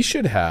 We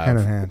should have Hand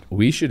in hand.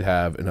 We should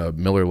have a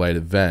Miller Lite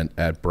event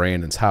at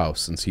Brandon's house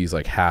since he's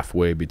like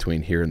halfway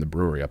between here and the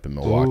brewery up in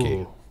Milwaukee.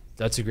 Ooh,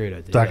 that's a great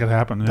idea. that could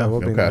happen. Yeah. That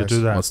would be Okay, nice.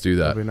 do that. Let's do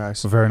that. That'd be nice.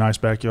 It's a very nice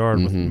backyard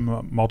with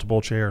multiple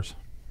chairs.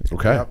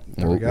 Okay, Yep,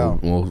 there we go.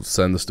 We'll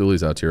send the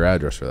stoolies out to your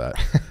address for that.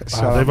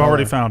 They've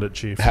already found it,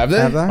 Chief. Have they?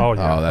 Have they? Oh,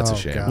 yeah. Oh, that's Oh, a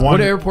shame. God. One-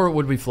 What airport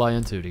would we fly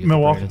into to get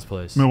Milwaukee. to Brandon's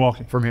place?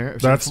 Milwaukee. From here?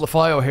 That's-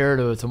 Fly O'Hare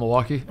to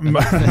Milwaukee?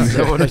 Is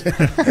that what is that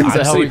how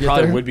Honestly, we get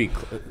probably there? would be.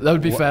 That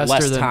would be faster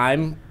less than-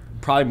 time.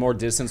 Probably more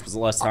distance, but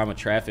less time with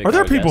traffic. Are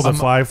there I would people guess. that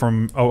fly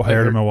from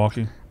O'Hare to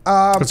Milwaukee?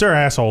 Because they're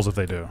assholes if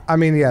they do. I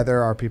mean, yeah,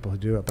 there are people who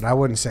do it, but I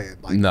wouldn't say it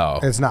like No.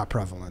 it's not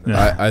prevalent.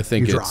 Yeah. I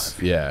think You it's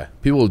drive. yeah.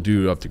 People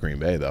do up to Green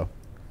Bay though.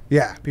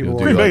 Yeah, people. You'll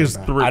do Green that. Bay is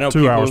I know 2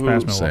 people hours who-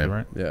 past Milwaukee, Same.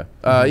 right?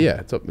 Yeah. Yeah.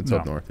 It's up. It's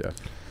up No. north.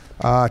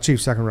 Yeah.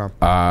 Chief, second round.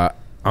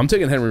 I'm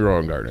taking Henry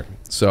Rowengartner.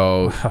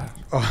 So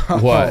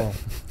what?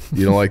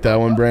 You don't like that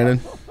one, Brandon?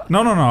 No.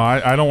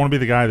 I don't want to be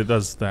the guy that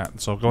does that.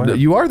 So go ahead.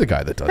 You are the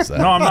guy that does that.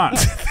 No, I'm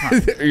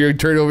not. You're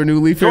turning over a new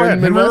leaf Go here ahead,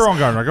 in the Henry Midwest?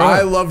 Rowengartner, go I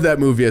ahead. loved that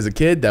movie as a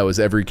kid. That was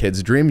every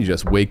kid's dream. You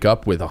just wake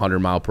up with a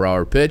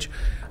 100-mile-per-hour pitch,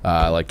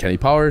 like Kenny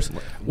Powers.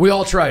 We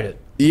all tried it.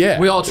 Yeah,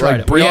 We all tried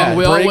like, it. We all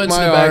break went to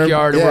my the arm.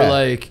 backyard and Yeah. we're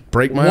like,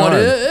 break my what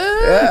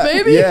arm.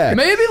 maybe? Yeah.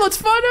 Maybe? Let's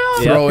find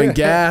out. Throwing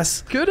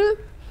gas. Could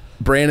it?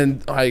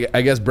 Brandon, I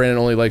guess Brandon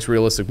only likes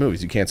realistic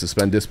movies. You can't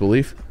suspend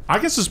disbelief. I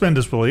can suspend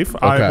disbelief.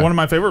 Okay. One of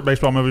my favorite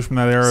baseball movies from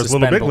that era is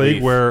Suspend Little Big belief.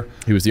 League, where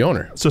He was the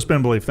owner.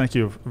 suspend belief. Thank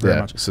you very Yeah,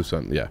 much.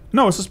 suspend. Yeah,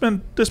 No, it's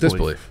suspend disbelief.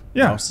 disbelief.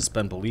 Yeah. No,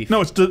 suspend belief.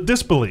 No, it's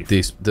disbelief.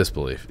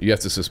 Disbelief. You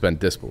have to suspend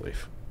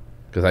disbelief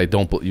because I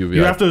don't.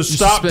 You have to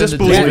stop suspended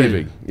disbelieving.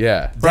 disbelieving.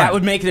 Yeah. That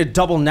would make it a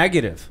double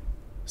negative.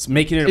 It's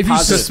making it a If you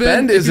positive.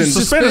 Suspend If you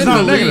isn't suspend is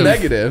not believe-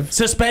 negative.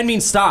 Suspend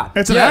means stop.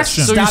 It's an Yes,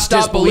 action. so you Stop stop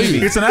disbelieving.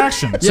 believing. It's an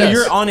action. So Yes.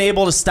 you're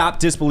unable to stop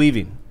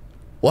disbelieving.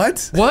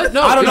 What? What?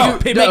 No, I don't if know.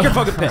 you- Make no. your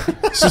fucking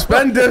pick.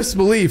 Suspend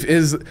disbelief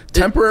is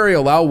temporary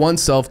allow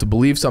oneself to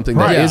believe something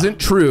that Right. Yeah. not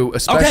true,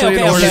 especially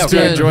in okay, order okay, to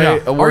okay. enjoy Yeah.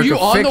 a work Are you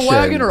of on fiction. the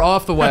wagon or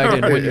off the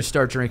wagon when you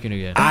start drinking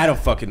again? I don't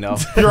fucking know.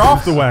 You're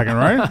off the wagon,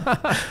 right?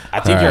 I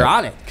think you're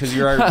on it because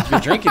you're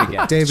drinking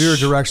again. Dave, you were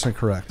directionally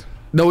correct.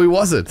 No, he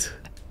wasn't.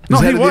 No,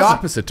 He's he headed the wasn't.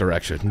 opposite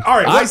direction. All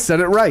right, I what- said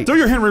it right. Do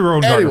your Henry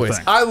Rowengartner Anyways,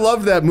 thing. I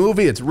love that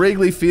movie. It's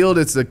Wrigley Field.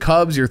 It's the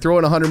Cubs. You're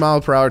throwing 100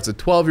 miles per hour. It's a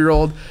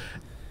 12-year-old.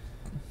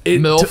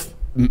 MILF.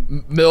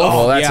 MILF.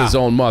 Well, that's yeah. his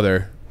own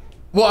mother.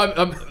 Well,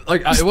 I'm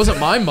like, it wasn't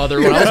my mother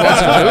when I was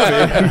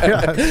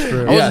watching the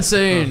movie. I wasn't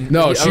saying.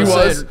 No, I she was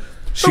was. saying-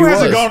 She Who was.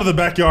 hasn't gone to the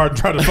backyard and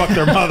tried to fuck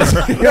their mother?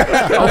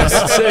 I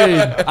wasn't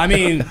saying. I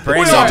mean, We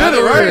Brandon, all did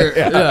it, right?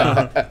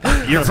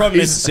 Yeah. You're from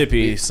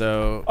Mississippi,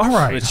 so All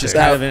right. it's just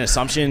kind of an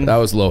assumption. That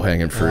was low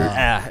hanging fruit.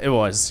 Yeah, it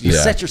was. You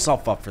Yeah. set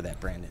yourself up for that,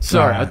 Brandon.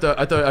 Sorry, Alright.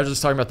 I thought I was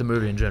just talking about the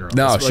movie in general.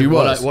 No, It's she like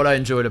was. what I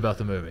enjoyed about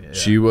the movie. Yeah.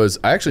 She was.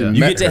 I actually You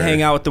met get to her.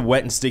 hang out with the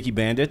wet and sticky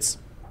bandits.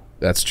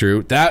 That's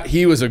true. That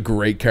he was a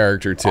great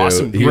character too.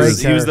 Awesome. He He was, was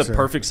the character.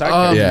 perfect side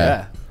character.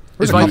 Yeah.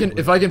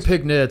 If I can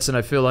pick nits, and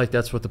I feel like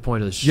that's what the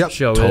point of this Yep,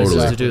 show totally.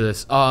 is to do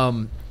this.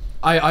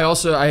 I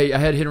also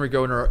had Henry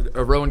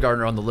Rowan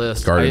Gardner on the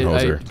list.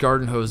 Gardenhoser.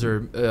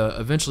 Gardenhoser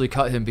eventually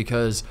cut him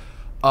because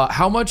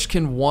how much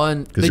can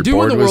one? They your do win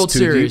board the was World too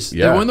deep? Series.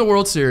 Yeah. They win the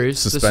World Series.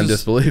 Suspend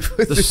disbelief.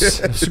 This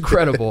is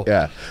incredible.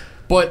 Yeah.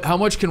 But how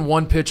much can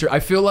one pitcher? I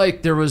feel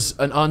like there was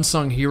an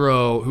unsung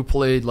hero who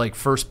played like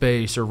first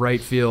base or right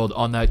field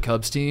on that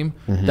Cubs team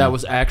that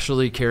was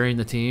actually carrying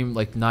the team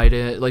like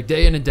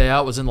day in and day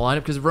out was in the lineup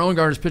because Rowan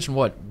Gardner's pitching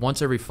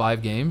once every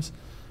 5 games.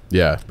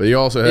 Yeah, but you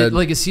also had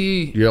Is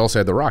he? you also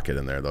had the Rocket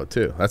in there though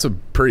too. That's a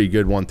pretty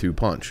good 1-2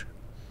 punch.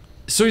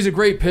 So he's a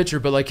great pitcher,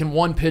 but like can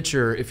one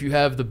pitcher, if you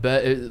have the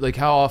bet, like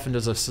how often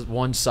does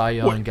one Cy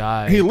Young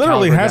guy? He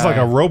literally caliber has guy- like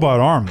a robot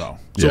arm though.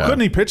 So Yeah.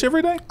 couldn't he pitch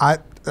every day?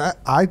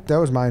 That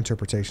was my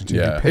interpretation too.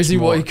 Yeah. He pitched Is he?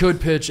 more. Well, he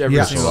could pitch every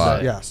Yes. single a lot.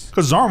 day. Yes.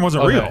 Because his arm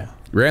wasn't Okay. real.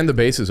 Ran the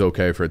bases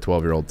okay for a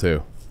 12-year-old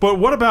too. But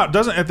what about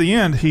doesn't at the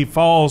end he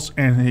falls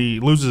and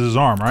he loses his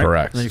arm, right?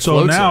 Correct. Then he So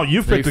floats now it.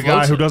 you've Then he picked a guy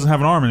floats who it. doesn't have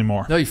an arm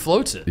anymore. No, he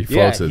floats it. He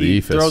floats to the he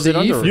ephus. throws it The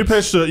under. ephus. You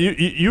pitched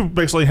you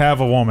basically have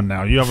a woman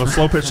now. You have a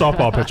slow pitch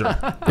softball pitcher.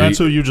 That's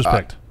who you just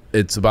picked.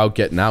 It's about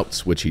getting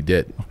outs, which he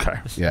did. Okay.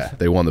 Yeah,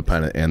 they won the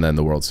pennant and then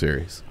the World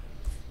Series.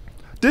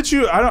 Did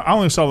you? I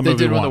only saw the They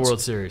movie did win once. the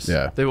World Series.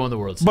 Yeah. They won the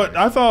World Series. But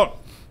I thought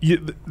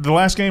the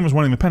last game was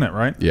winning the pennant,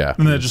 right? Yeah.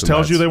 And then it It's just the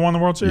tells you Mets. they won the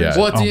World Series. Yeah.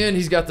 well, at Oh. the end,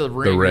 he's got the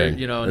ring. The ring.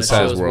 You know, and it it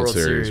says shows World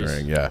Series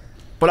ring. Yeah.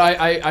 But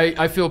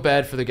I feel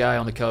bad for the guy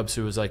on the Cubs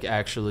who was like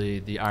actually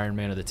the Iron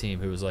Man of the team,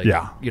 who was like,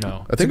 Yeah. you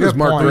know, I think a it was good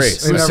Mark point.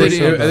 Grace. They never I showed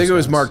think those it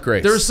was guys. Mark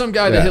Grace. there was some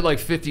guy Yeah. that hit like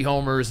 50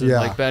 homers and Yeah.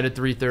 like batted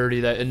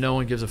 330 that, and no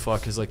one gives a fuck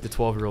because like the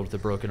 12-year-old with the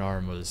broken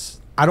arm was.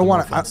 I don't the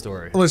want more fun to.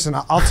 story. Listen,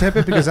 I'll tip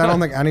it because I don't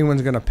think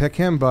anyone's going to pick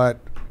him. But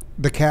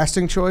the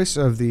casting choice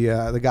of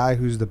the guy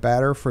who's the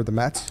batter for the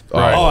Mets,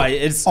 Oh,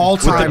 it's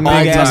All-time with the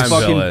big ass all-time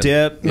fucking villain.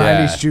 dip.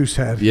 Yeah. 90s juice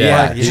head.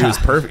 Yeah, Yeah. he was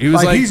perfect. He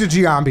was like he's a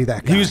Giambi.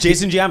 That guy. He was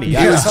Jason Giambi. he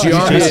was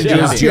Giambi, Jason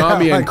it was Giambi.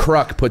 Giambi Yeah, and like-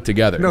 Kruk put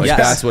together. No, Like yes.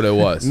 that's what it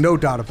was. no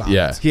doubt about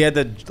Yeah. it. He had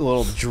the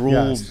little drool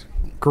Yes.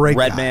 Great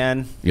red guy.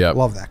 man. Yep.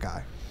 Love that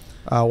guy.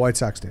 White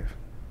Sox, Dave.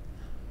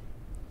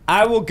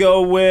 I will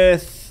go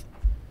with.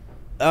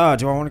 Do I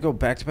want to go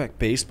back to back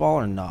baseball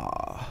or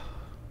nah?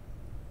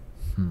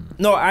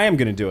 No, I am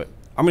gonna do it.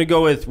 I'm gonna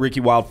go with Ricky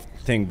Wild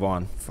Thing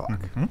Vaughn. Fuck.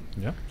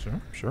 Yeah,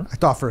 sure. I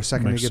thought for a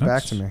second Makes he'd get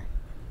back to sense. me.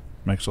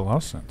 Makes a lot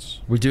of sense.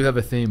 We do have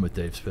a theme with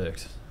Dave's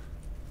picks.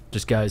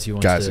 Just guys he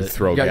wants Guys to who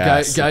throw guy-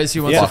 gas. guys he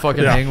wants Yeah. to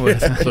fucking Yeah. hang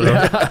with.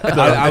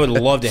 I would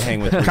love to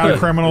hang with Kind of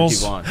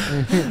criminals. Ricky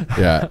Vaughn.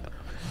 Yeah.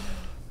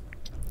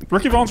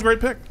 Ricky Vaughn's a great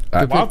pick.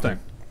 Wild Thing.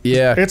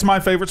 Yeah. It's my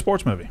favorite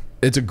sports movie.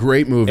 It's a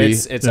great movie.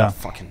 It's Yeah. a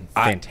fucking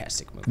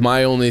fantastic movie.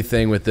 My only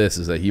thing with this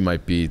is that he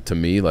might be, to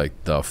me, like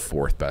the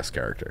 4th best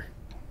character.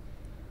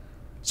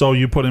 So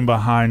you put him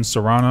behind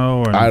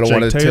Serrano and I don't Jake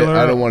want to. Taylor.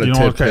 I don't want to You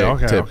tip, know,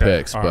 tip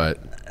picks, All right.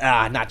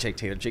 but Not Jake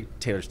Taylor. Jake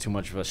Taylor's too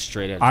much of a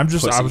straight edge. I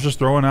pussy. was just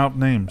throwing out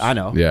names. I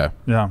know. yeah.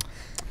 Yeah,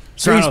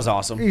 Serrano's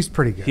awesome. He's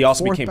pretty good. He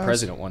also Fourth became best?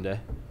 president one day,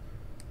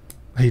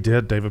 he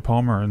did. David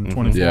Palmer in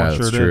 24. Yeah, sure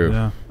that's did. true.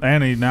 Yeah,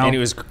 and he now and he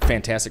was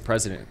fantastic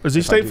president. is he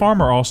If I State do-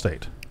 Farm or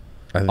Allstate?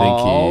 I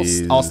think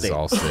he's Allstate.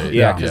 Allstate.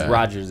 Yeah, because Yeah.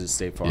 Rogers is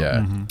State Farm.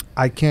 Yeah.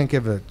 I can't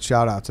give a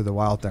shout out to the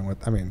Wild Thing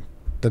with. I mean,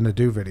 the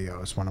Nadeau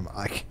video is one of my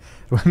like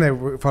when they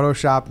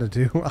photoshopped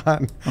Nadeau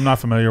on. I'm not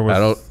familiar with I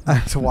don't.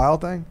 It's a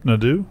Wild Thing.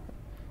 Nadeau.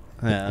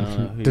 Yeah, I don't know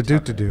who you're Nadeau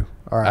talking to do.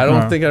 All right. I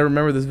don't Uh, think I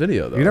remember this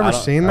video though. You never I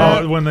don't- seen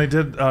that? Oh, when they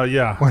did,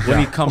 yeah. about. When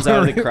he comes out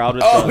of the crowd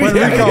with Oh,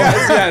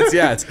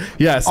 the-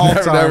 yes. All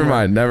Never time.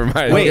 mind. Never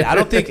mind. Wait, I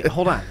don't think.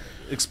 Hold on.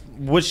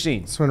 Which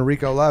scene? It's when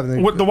Rico left.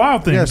 And What the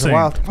Wild Thing Yeah, it's a scene.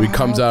 Wild. He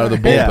comes out of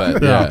the Yeah.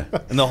 bullpen. Yeah. Yeah.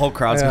 And the whole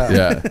crowd's Yeah.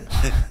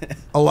 Yeah.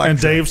 Electric. And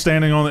Dave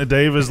standing on it.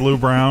 Dave is Lou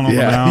Brown on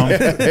Yeah.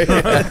 the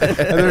mound.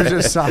 And there's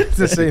just signs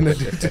to say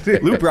Nadeau to do.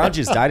 Lou Brown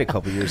just died a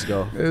couple years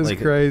ago. It was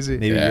crazy.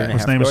 Maybe a Yeah. year and a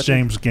His half name ago, is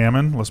James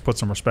Gammon. Let's put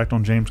some respect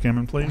on James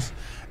Gammon, please.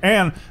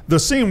 And the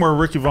scene where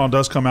Ricky Vaughn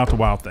does come out to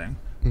Wild Thing,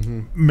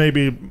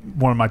 maybe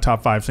one of my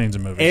top 5 scenes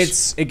in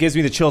movies. It gives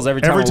me the chills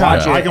every time Every I time.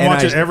 watch it. I can and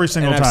watch it every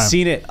single and time. I've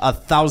seen it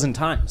 1,000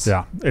 times.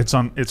 Yeah,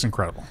 it's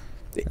incredible.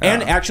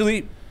 And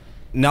actually,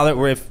 now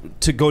that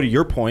to go to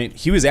your point,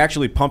 he was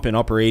actually pumping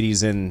upper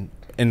 80s and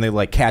they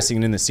like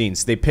casting in the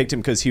scenes. They picked him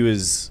because he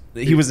was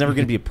never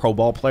going to be a pro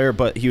ball player,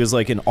 but he was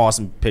like an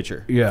awesome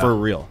pitcher for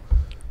real.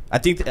 I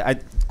think I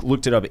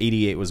looked it up.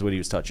 88 was what he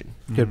was touching.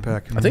 Good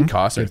pick. I think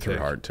Costner threw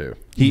hard too.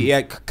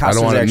 I I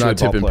don't want to actually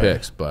not a ball tipping player.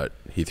 picks, but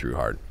he threw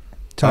hard.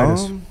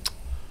 Titus.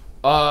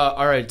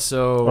 All right,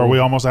 so Are we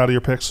almost out of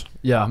your picks?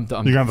 yeah, I'm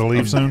done. You're going to have to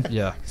leave soon?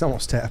 Yeah. He's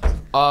almost tapped.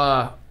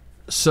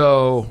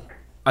 So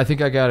I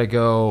think I gotta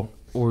go.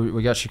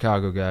 We got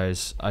Chicago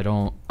guys. I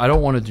don't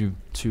want to do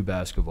 2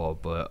 basketball,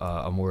 but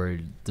I'm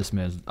worried this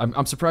man's.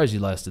 I'm surprised he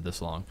lasted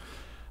this long.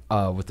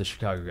 with the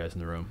Chicago guys in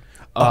the room.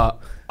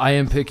 I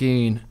am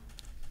picking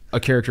a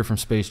character from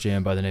Space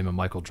Jam by the name of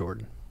Michael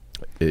Jordan.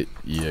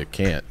 You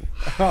can't.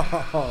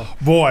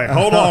 Boy,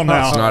 hold on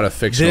now. It's not a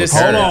fictional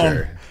Hold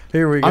character. on.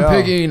 Here we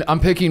go. I'm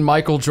picking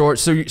Michael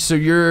Jordan. So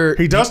you're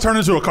He does turn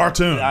into a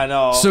cartoon. I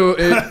know. so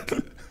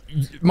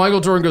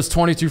Michael Jordan goes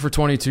 22 for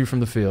 22 from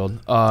the field.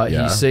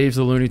 Yeah. He saves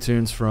the Looney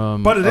Tunes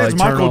from. But it is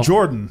Michael Eternal.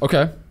 Jordan.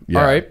 Okay. Yeah.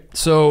 All right.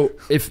 So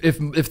if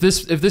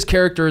this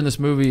character in this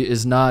movie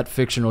is not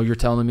fictional, you're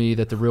telling me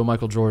that the real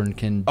Michael Jordan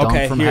can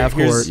dunk from half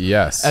court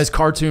Yes. as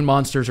cartoon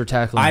monsters are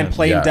tackling I'm him.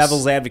 playing Yes.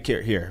 devil's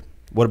advocate here.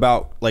 What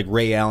about like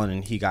Ray Allen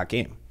and He Got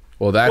Game?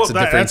 Well, that's a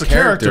different that's a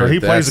character.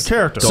 He plays a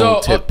character.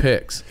 Don't So, tip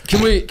picks.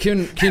 Can we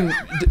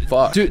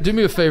Fuck. do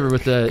me a favor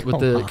with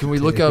the can we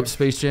look up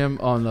Space Jam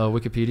on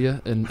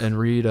Wikipedia and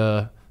read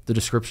the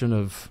description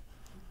of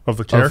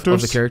the characters?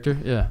 of the character?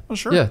 Yeah. Oh,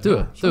 sure. Yeah, do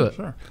it. Sure, do it.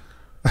 Sure.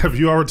 Have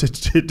you already?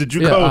 Did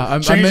you Yeah, go? I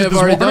change may it have this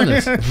already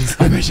morning? done this.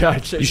 I may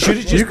have changed You should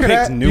have it. just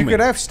picked you Newman. could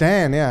have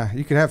Stan. Yeah,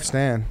 you could have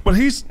Stan. But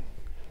he's.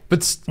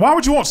 But Why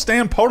would you want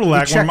Stan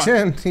Podolak? He checks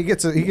in. He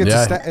gets a. He gets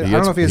Yeah, a stat. he I don't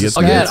gets- know if he has he a gets-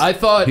 stat. again, I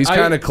thought He's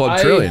kind of Club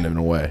Trillion in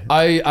a way.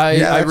 Yeah, I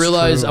that's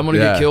realize true. I'm gonna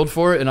Yeah. get killed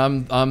for it, and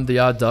I'm the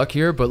odd duck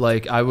here. But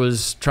like, I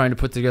was trying to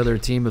put together a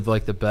team of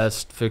like the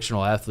best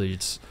fictional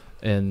athletes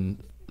and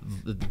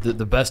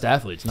the best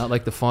athletes, not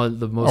like the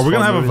most. Are we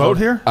gonna have a vote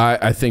here?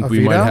 I think A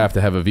we might veto? have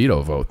to have a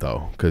veto vote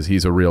though, because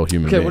he's a real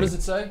human Okay, being. what does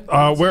it say?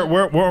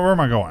 Where am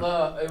I going?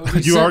 It would be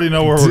You already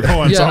know where we're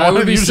going. Yeah, so why it would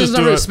don't be you just Citizen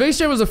do Number. it? Space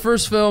Jam was the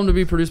first film to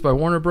be produced by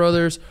Warner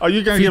Brothers. Are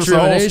you gonna give us Feature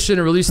the whole? animation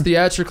and released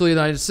theatrically in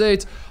the United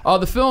States.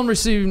 The film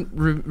received.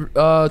 Where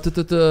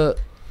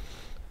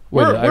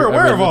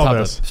read of the all top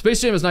this? up.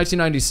 Space Jam is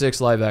 1996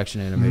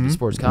 live-action animated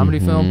sports comedy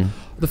film.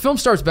 The film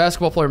stars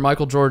basketball player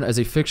Michael Jordan as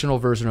a fictional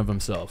version of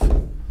himself.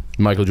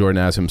 Michael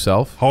Jordan as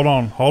himself. Hold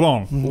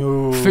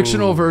on.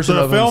 Fictional version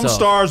So of the film himself.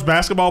 stars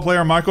basketball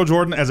player Michael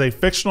Jordan as a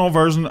fictional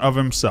version of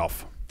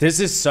himself. This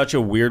is such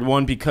a weird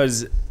one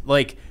because,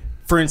 like,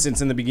 for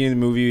instance, in the beginning of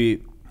the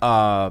movie,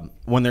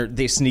 when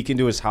they sneak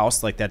into his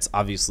house, like that's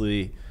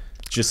obviously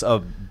just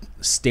a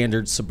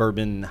standard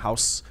suburban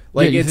house.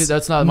 Like you it's think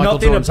that's not Michael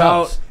nothing Jordan's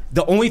about. house?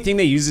 The only thing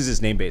they use is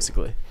his name,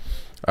 basically.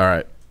 All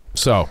right.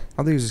 So I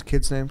don't think it's his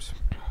kids' names.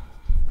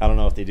 I don't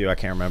know if they do. I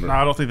can't remember. No,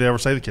 I don't think they ever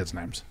say the kids'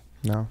 names.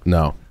 No.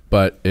 no,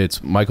 but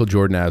it's Michael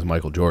Jordan as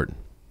Michael Jordan.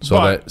 So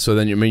But-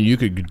 then you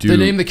could do. They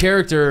named the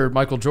character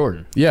Michael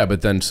Jordan. Yeah,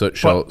 but then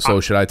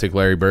should I take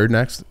Larry Bird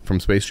next from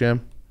Space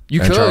Jam?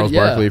 You And could, Charles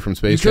yeah. Barkley from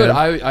Space you could.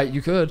 Jam?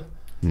 You could.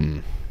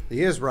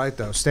 He is right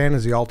though. Stan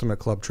is the ultimate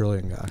Club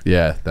Trillion guy.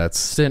 Yeah, that's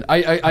Stan,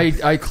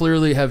 I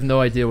clearly have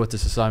no idea what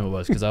this assignment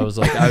was because I was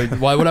like,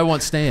 why would I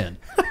want Stan?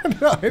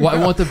 Why,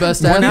 I want the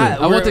best athlete.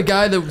 I want the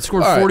guy that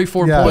scored All right.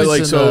 44 Yeah. points. But like,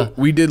 in so the,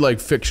 we did like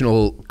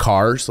fictional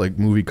cars, like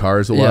movie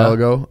cars a while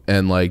ago,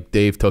 and like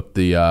Dave took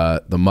the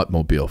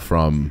Muttmobile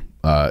from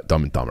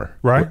Dumb and Dumber.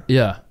 Right?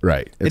 yeah.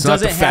 Right. It's It not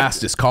the doesn't have-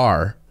 fastest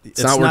car.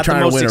 It's not It's we're not the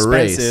trying most to win a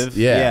race. expensive.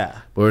 Yeah. Yeah.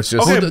 But it's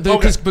just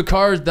Okay. But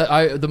cars that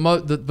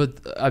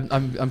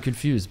I'm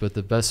confused. But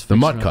the best the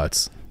fictional- Mutt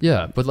Cuts.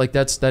 Yeah, but like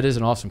that is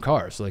an awesome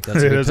car. So like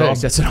that's a It good is pick.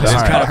 awesome. That's an This awesome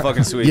is kind car. of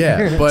fucking sweet.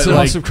 Yeah, but It's an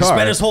like, awesome car.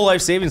 Spent his whole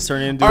life savings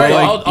turning into. All right,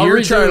 like, I'll you're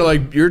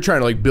redo- trying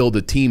to like build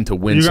a team to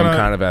win You some gonna-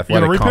 kind of you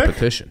athletic gonna repick?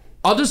 competition.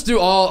 I'll do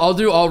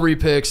all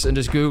repics and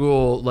just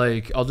Google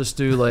like I'll just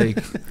do like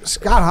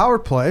Scott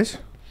Howard plays.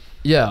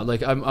 yeah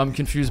like I'm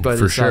confused by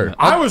the For sure. assignment.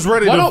 I was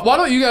ready Why to.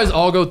 don't you guys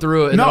all go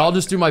through it and No. then I'll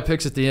just do my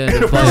picks at the end.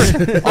 Like,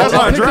 That's I'll not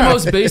a pick the draft.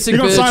 most basic You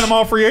gonna bitch. sign them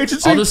all free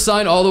agency? I'll just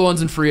sign all the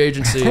ones in free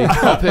agency.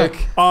 I'll pick.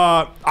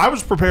 I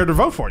was prepared to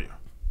vote for you.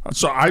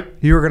 So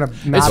You were gonna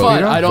not It's beat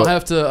fine. him? I don't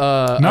have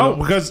to. no,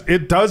 because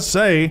it does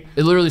say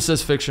It literally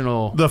says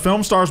fictional. the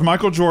film stars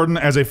Michael Jordan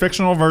as a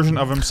fictional version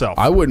of himself.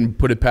 I wouldn't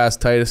put it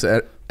past Titus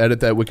to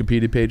edit that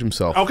Wikipedia page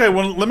himself. Okay,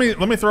 well let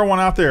me throw one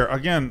out there.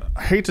 Again,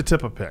 I hate to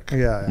tip a pick.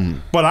 Yeah.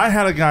 But I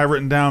had a guy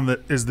written down that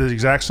is the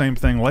exact same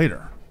thing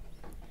later.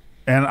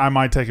 And I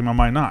might take him, I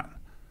might not.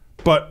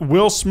 But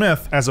Will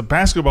Smith as a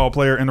basketball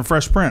player in The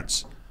Fresh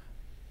Prince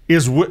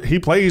he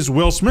plays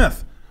Will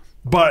Smith,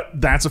 but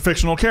that's a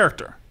fictional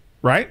character,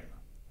 right?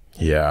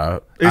 Yeah,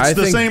 It's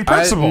the same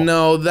principle.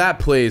 No, that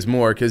plays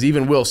more because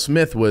even Will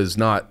Smith was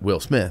not Will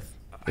Smith.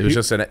 It was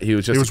just It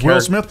was a Will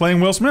character, Smith playing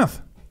Will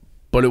Smith.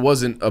 but it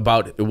wasn't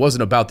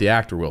about the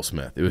actor Will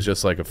Smith. It was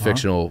just like a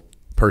fictional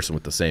person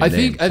with the same I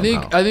name.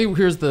 think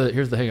here's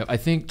the hang up. I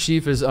think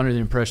Chief is under the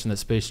impression that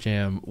Space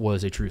Jam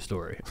was a true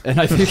story, and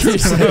I think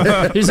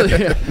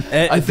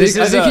I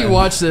think he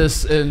watched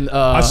this and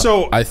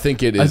So I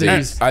think it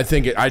is.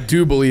 I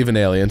do believe in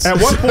aliens. at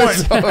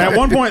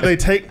one point they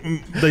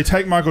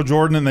take Michael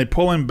Jordan and they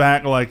pull him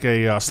back like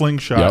a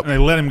slingshot Yep. and they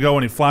let him go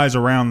and he flies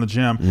around the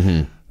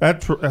gym.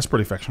 That's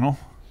pretty fictional.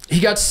 he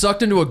got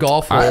sucked into a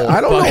golf hole.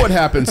 I don't by- know what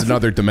happens in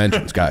other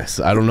dimensions, guys.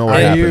 I don't know what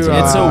Are happens. you, in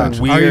it's other a are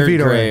dimensions. you weird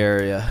vetoing? gray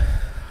area.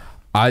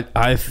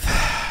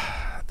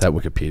 That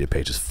Wikipedia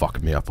page is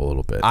fucking me up a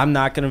little bit. I'm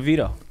not gonna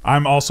veto.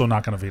 I'm also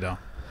not going to veto.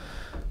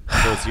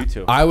 So it's you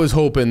two. I was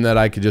hoping that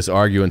I could just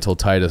argue until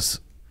Titus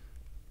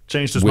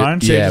Changed his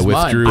mind? his mind.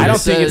 withdrew. I don't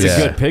his- think it's yeah.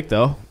 a good pick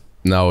though.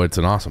 No, it's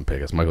an awesome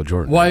pick. It's Michael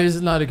Jordan. Why is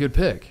it not a good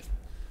pick?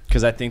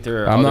 Because I think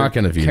there are I'm other not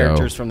gonna veto.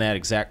 characters from that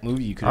exact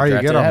movie you could have you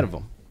drafted get 'em. ahead of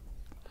him.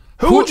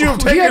 Who would you have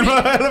taken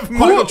ahead of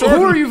Michael Jordan?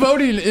 Who are you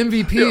voting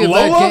MVP of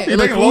Lola? that game? You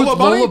Like, taking Lola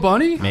Bunny? Lola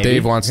Bunny? Maybe.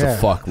 Dave wants to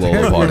fuck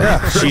Lola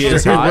Bunny. She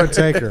is He hot. would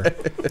take her.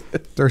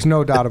 There's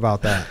no doubt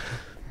about that.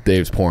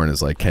 Dave's porn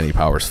is like Kenny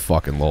Powers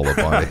fucking Lola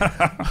Bunny.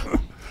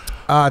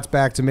 It's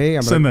back to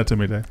me. Send that to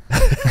me, Dave.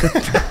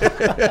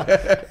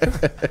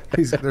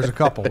 There's a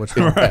couple. Which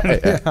one?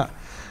 Yeah.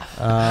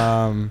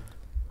 I'm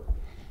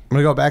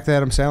gonna go back to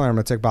Adam Sandler. I'm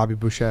gonna take Bobby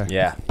Boucher.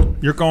 Yeah.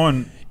 You're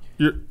going.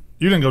 You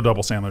didn't go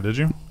double Sandler, did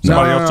you?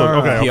 Somebody else took.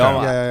 Okay. He Okay.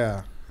 almost-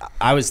 Yeah.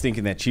 I was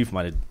thinking that Chief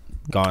might have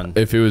gone.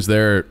 If it was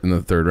there in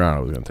the third round,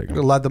 I was going to take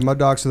him. Led the Mud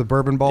Dogs to the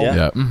Bourbon Bowl. Yeah.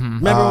 Yeah. Remember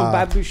when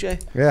Bob Boucher?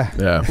 Yeah.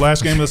 Yeah.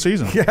 Last game of the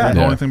season. Yeah. Can't hold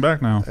Yeah. anything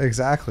back now.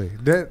 Exactly.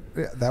 That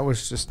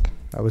was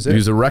it. He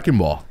was a wrecking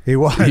ball. He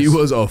was. He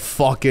was a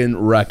fucking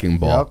wrecking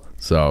ball. Yep.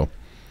 So,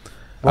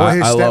 Well,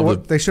 I love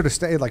it. they should have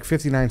stayed like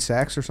 59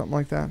 sacks or something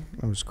like that.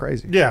 It was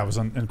crazy. Yeah, it was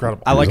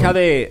incredible. I like how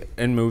they,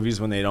 in movies,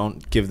 when they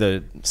don't give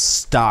the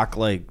stock,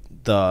 like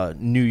the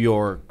New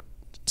York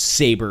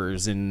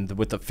Sabres and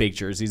with the fake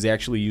jerseys, they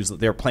actually use,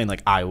 they're playing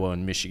like Iowa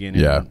and Michigan.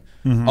 Yeah.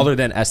 And, other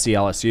than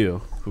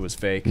SCLSU, who was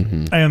fake.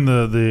 And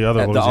the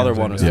other The other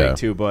one was Yeah. fake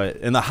too, but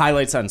in the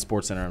highlights on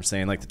SportsCenter, I'm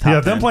saying like the top. Yeah,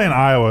 them 10. playing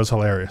Iowa is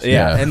hilarious.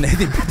 Yeah, Yeah. and they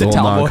put the Little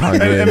towel.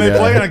 non-congregated. And they Yeah.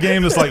 play in a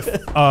game that's like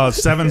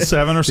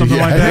 7-7 or something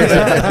like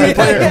that. They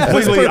play a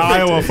completely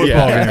Iowa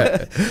football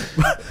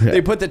game.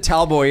 They put the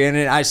towel boy in,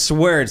 and I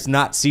swear it's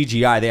not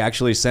CGI. They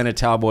actually sent a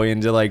towel boy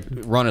in to like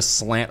run a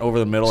slant over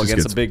the middle Just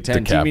against gets a Big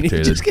Ten team, and he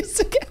decapitated. just gets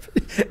decapitated.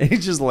 And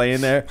he's just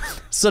laying there.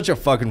 Such a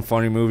fucking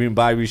funny movie. And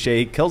Bobby Boucher,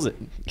 he kills it.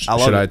 I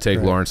love should it. I take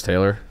Lawrence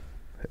Taylor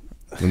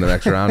in the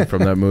next round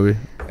from that movie?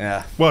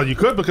 Yeah. Well, you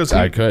could because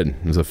I could. It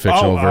was a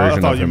fictional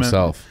version of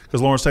himself.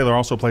 Because Lawrence Taylor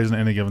also plays in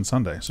Any Given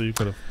Sunday, so you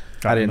could have.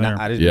 I did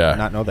there.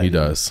 not know that. he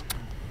does.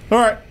 All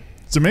right,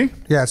 is it me?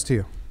 Yeah, it's to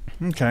you.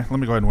 Okay, let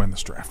me go ahead and win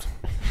this draft.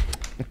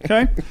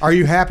 Okay. Are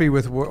you happy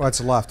with what's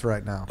left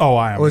right now? Oh,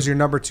 I am. Or is your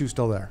number 2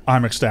 still there?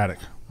 I'm ecstatic.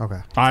 Okay.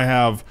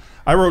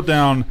 I wrote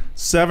down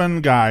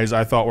 7 guys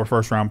I thought were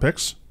first round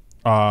picks.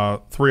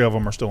 3 of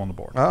them are still on the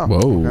board. Oh.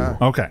 Whoa.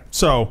 Okay. Okay,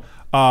 so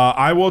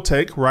I will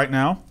take right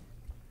now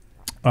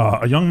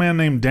a young man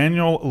named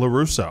Daniel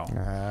LaRusso,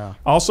 Yeah.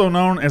 also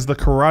known as the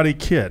Karate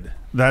Kid.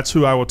 That's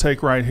who I will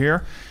take right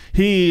here.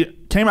 He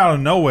came out of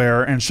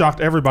nowhere and shocked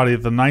everybody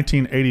at the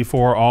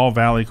 1984 All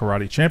Valley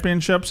Karate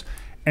Championships,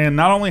 and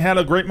not only had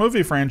a great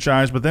movie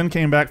franchise, but then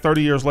came back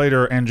 30 years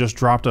later and just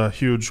dropped a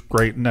huge,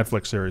 great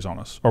Netflix series on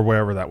us, or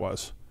wherever that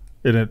was.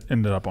 It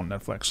ended up on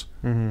Netflix.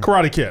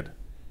 Karate Kid.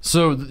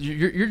 So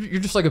you're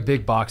just like a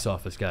big box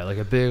office guy, like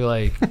a big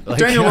like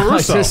Daniel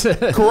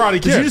LaRusso, Karate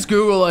Kid. Did you just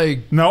Google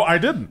like No, I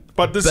didn't.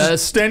 But this is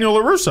Best- Daniel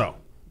LaRusso.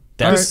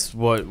 That's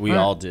what we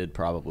all did,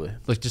 probably.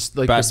 just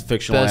like Best the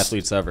fictional best-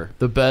 athletes ever.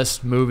 The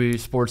best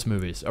sports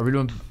movies. Are we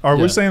doing? Are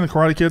yeah. we saying the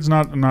Karate Kid's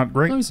not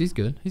great? No, he's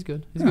good. He's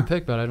good. He's a good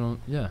pick, but I don't.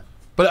 Yeah.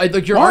 But I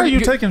like your. Why are you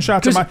taking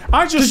shots at my?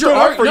 I just 'cause stood your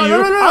up for no, you.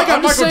 No, no, no, I got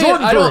I'm just Michael saying,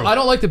 Jordan I through.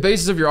 don't like the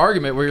basis of your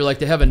argument where you're like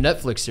they have a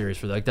Netflix series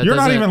for that. That You're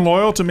not doesn't- even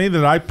loyal to me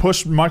that I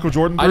pushed Michael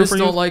Jordan through I just for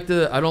don't you. like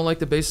the. I don't like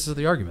the basis of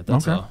the argument.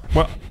 That's Okay. all.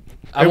 Well,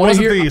 I it wanna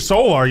wasn't hear- the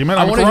sole argument.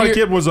 I I mean, wanna Karate hear-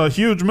 Kid was a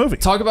huge movie.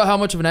 Talk about how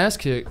much of an ass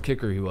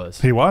kicker he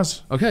was. He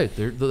was. Okay,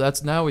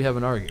 that's now we have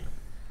an argument.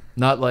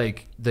 Not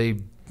like they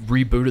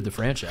rebooted the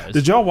franchise.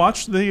 Did y'all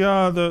watch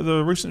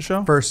the recent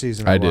show? First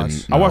season. I watched.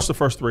 didn't. I watched the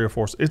first 3 or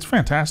 4. It's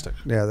fantastic.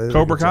 Yeah, they did a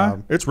Cobra good Kai.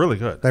 job. It's really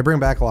good. They bring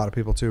back a lot of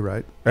people too,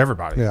 right?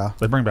 Everybody. Yeah.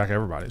 They bring back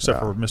everybody except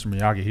Yeah. for Mr.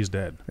 Miyagi. He's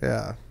dead.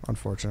 Yeah,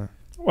 unfortunate.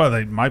 Well,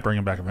 they might bring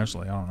him back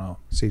eventually. I don't know.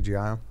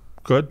 CGI,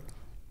 Good.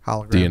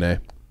 hologram. DNA.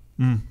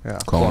 Yeah.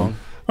 Clone.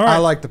 All right. I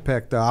like the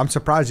pick though. I'm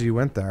surprised you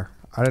went there.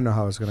 I didn't know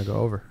how it was going to go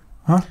over.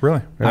 Huh?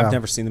 Really? Yeah. I've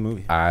never seen the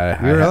movie. I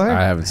really?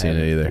 haven't seen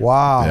it either.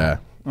 Wow. Yeah.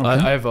 I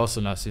have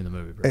also not seen the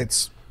movie, bro.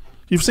 It's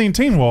You've seen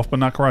Teen Wolf, but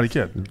not Karate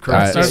Kid.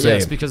 Correct. Same.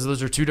 Yes, because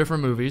those are two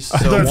different movies. So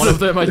That's- one of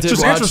them I it's did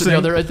just watch, and interesting. the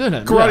other I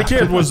didn't. Karate Yeah.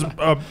 Kid was,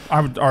 I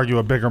would argue,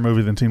 a bigger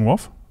movie than Teen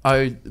Wolf.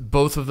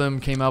 Both of them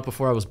came out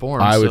before I was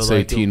born. I would so, say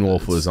like, Teen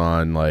Wolf it's- was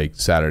on like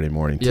Saturday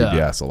morning Yeah.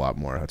 TBS a lot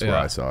more. That's where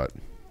Yeah. I saw it.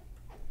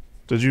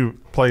 Did you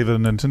play the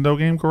Nintendo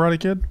game Karate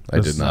Kid? I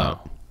did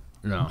not.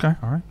 No. Okay,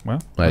 all right.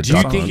 Well, I had Do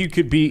you Doc think on. you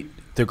could beat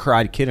the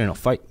Karate Kid in a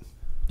fight?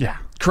 yeah.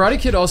 Karate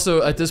Kid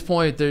also at this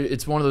point,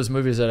 it's one of those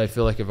movies that I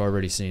feel like I've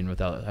already seen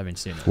without having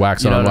seen it.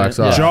 Wax You know on, what I wax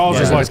mean? off. Jaws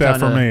is Yeah, like it's that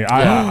for kinda- me.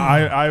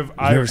 yeah. I've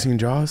never seen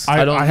Jaws?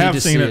 I don't I need have to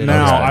seen see it it.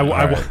 now. Okay,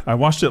 all right. I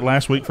watched it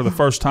last week for the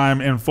first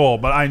time in full,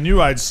 but I knew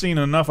I'd seen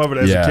enough of it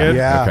as Yeah, a kid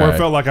yeah. where okay. it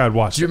felt like I'd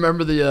watched Do you it.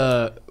 remember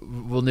the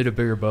 "We'll need a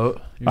bigger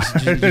boat"? You I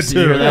hear do,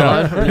 that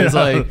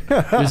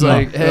yeah. line? He's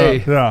like,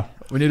 "Hey, Yeah.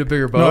 we need a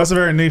bigger boat." No, that's a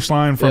very niche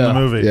line from the Yeah.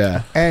 movie.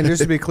 Yeah. and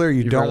just to be clear,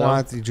 you You've don't heard that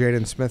want the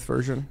Jaden Smith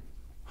version.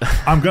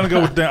 I'm going to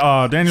go with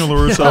Daniel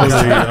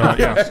LaRusso.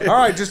 Yes. All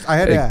right, just I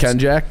had to Hey, ask. Ken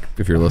Jack,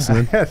 if you're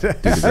listening, do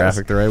the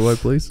graphic the right way,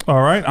 please.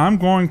 All right, I'm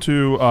going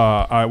to.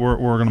 We're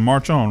going to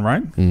march on,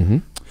 right? Mm-hmm.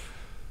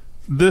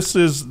 This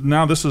is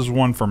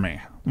one for me.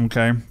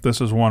 Okay,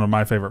 this is one of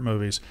my favorite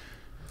movies.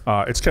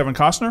 It's Kevin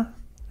Costner,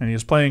 and he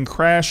is playing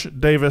Crash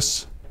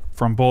Davis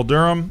from Bull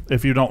Durham.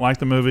 If you don't like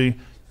the movie,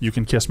 you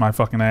can kiss my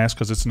fucking ass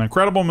because it's an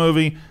incredible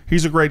movie.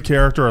 He's a great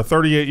character, a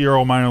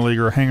 38-year-old minor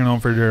leaguer hanging on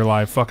for dear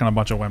life, fucking a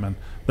bunch of women.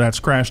 That's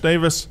Crash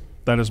Davis.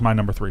 That is my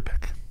number 3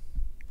 pick.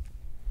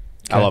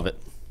 I love it.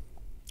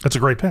 That's a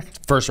great pick.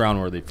 First round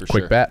worthy for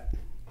Quick sure. bat.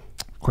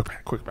 Quick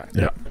back.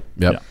 Yeah.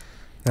 Yep.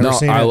 Never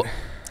seen it.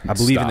 I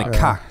believe in the Stop.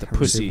 cock, the Never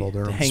pussy, seen Bull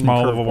Durham. the hanging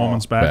Small of a curveball.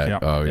 woman's back. Bat. Yeah.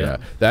 Oh yeah.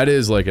 That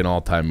is like an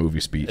all-time movie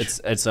speech.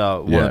 It's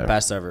one of the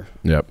best ever.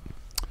 Yep.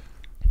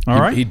 All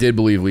right. He did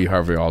believe Lee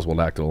Harvey Oswald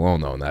acted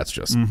alone though, and that's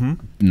just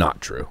not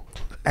true.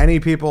 Any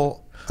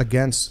people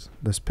against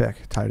this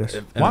pick, Titus?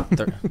 What?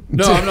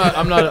 No,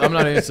 I'm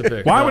not against the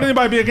pick. Why no. would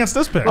anybody be against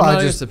this pick? I'm not I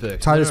against just the pick.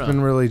 Titus No.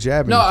 been really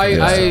jabbing. No,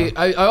 you.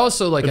 I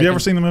also like. Have you ever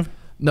seen the movie?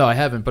 No, I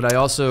haven't. But I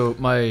also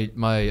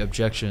my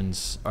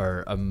objections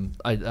are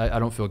I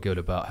don't feel good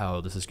about how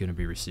this is going to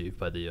be received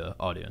by the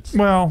audience.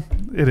 Well,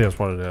 it is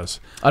what it is.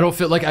 I don't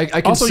feel like I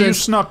can. Also,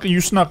 sense,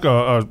 you snuck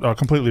a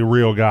completely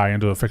real guy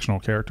into a fictional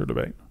character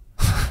debate.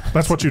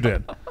 That's what you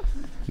did.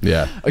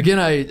 Yeah. Again,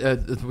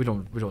 we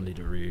don't need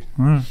to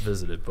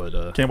revisit it,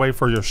 but Can't wait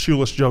for your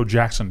shoeless Joe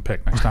Jackson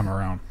pick next time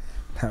around.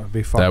 That would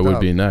be fucked That would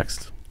up. be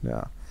next.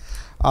 Yeah.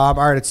 All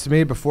right, it's to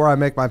me. Before I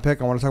make my pick,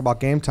 I want to talk about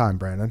Game Time,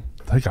 Brandon.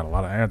 They got a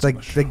lot of ads.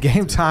 Like the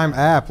Game Time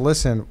app.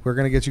 Listen, we're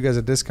going to get you guys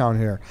a discount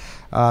here.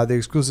 The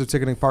exclusive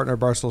ticketing partner of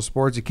Barstool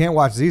Sports. You can't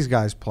watch these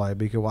guys play,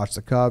 but you can watch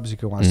the Cubs. You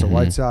can watch the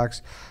White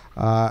Sox.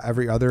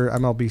 Every other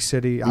MLB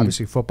city.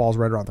 Obviously, football's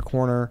right around the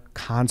corner.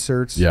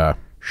 Concerts. Yeah.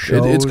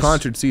 Shows. It's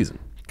concert season.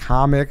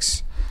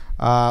 Comics.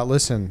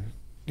 Listen,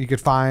 you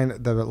could find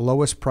the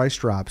lowest price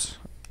drops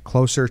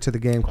closer to the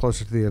game,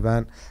 closer to the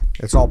event.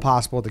 It's all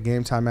possible with the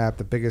Game Time app.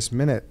 The biggest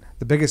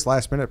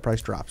last minute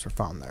price drops are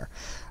found there.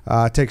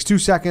 It takes 2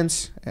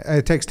 seconds.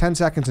 It takes 10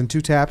 seconds and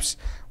 2 taps.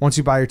 Once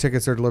you buy your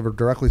tickets, they're delivered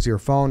directly to your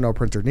phone. No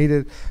printer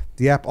needed.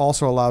 The app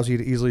also allows you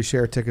to easily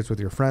share tickets with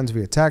your friends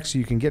via text, so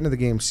you can get into the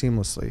game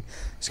seamlessly.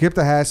 Skip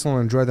the hassle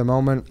and enjoy the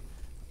moment.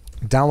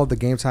 Download the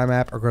Game Time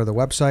app or go to the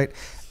website.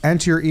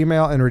 Enter your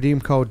email and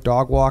redeem code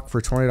DOGWALK for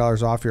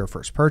 $20 off your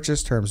first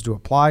purchase. Terms do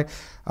apply.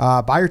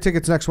 Buy your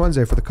tickets next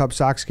Wednesday for the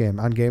Cubs-Sox game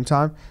on Game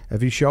Time.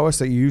 If you show us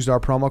that you used our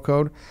promo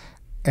code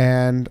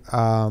and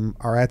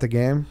are at the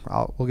game,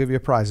 we'll give you a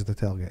prize at the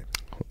tailgate.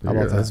 How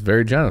about That's that?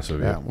 very generous of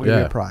you. Yeah, we'll give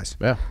you a prize.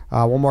 Yeah.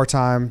 One more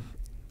time,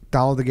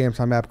 download the Game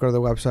Time app, go to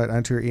the website,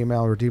 enter your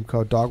email, redeem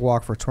code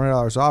DOGWALK for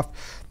 $20 off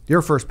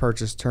your first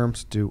purchase.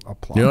 Terms do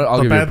apply. You know what?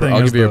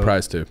 I'll give you a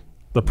prize too.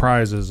 The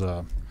prize is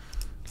a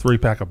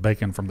 3-pack of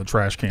bacon from the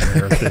trash can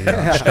here at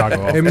the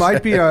Chicago office. It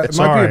might be a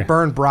Sorry.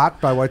 burned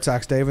brat by White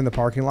Sox Dave in the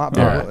parking lot,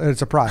 but Yeah.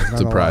 it's a prize. It's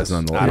a prize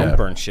nonetheless. I don't Yeah.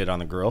 burn shit on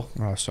the grill.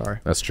 Oh, sorry.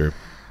 That's true.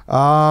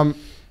 All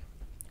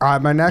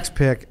right, my next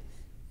pick,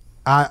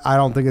 I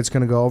don't think it's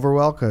going to go over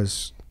well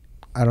because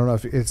I don't know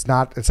if it's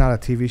not a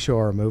TV show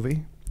or a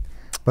movie,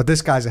 but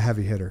this guy's a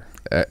heavy hitter.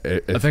 I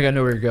think I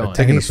know where you're going.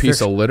 Taking a He's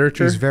piece of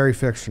literature. He's very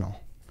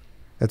fictional.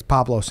 It's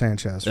Pablo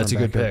Sanchez. That's a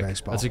from good Backyard pick.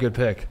 Baseball. That's a good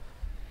pick.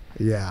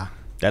 Yeah.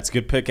 That's a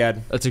good pick,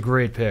 Ed. That's a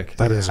great pick.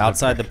 That is a good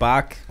Outside the pick.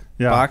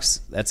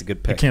 box, that's a good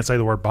I pick. can't say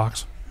the word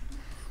box.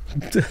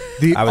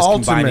 The I was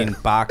combining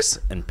ultimate, box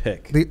and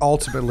pick. the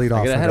ultimate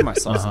leadoff. I get ahead of hitter.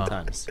 myself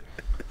sometimes.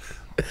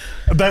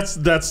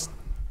 That's.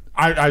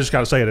 I just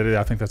got to say it.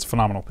 I think that's a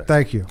phenomenal pick.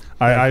 Thank you.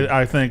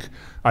 I think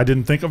I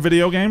didn't think of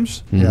video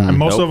games, Yeah. and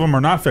most Nope. of them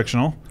are not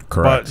fictional.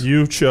 Correct. But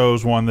you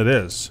chose one that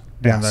is,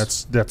 and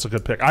Yes. that's a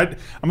good pick. I'm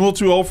a little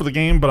too old for the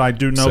game, but I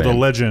do know the Same.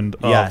 legend.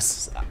 Of,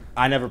 Yes.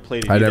 I never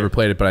played it I either. never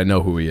played it, but I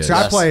know who he is. See,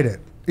 I played it.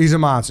 He's a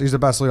monster. He's the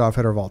best leadoff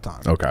hitter of all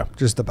time. Okay.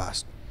 Just the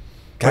best.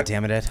 God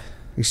damn it, Ed.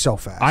 He's so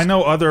fast. I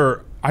know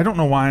other. I don't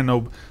know why I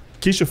know.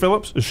 Keisha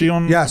Phillips, is she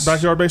on Yes.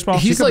 Backyard Baseball?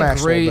 He's can like mash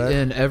a great little bit.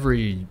 in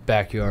every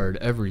backyard,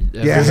 every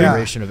Yeah.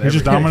 iteration of He just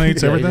everything.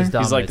 dominates Yeah, everything? just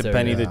He's like the dominates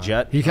Benny everything. the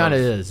Jet. He kind of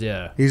is,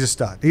 yeah. He's a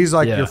stud. He's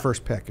like Yeah. your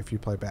first pick if you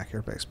play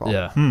Backyard Baseball.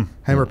 Yeah. Him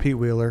or Pete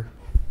Wheeler.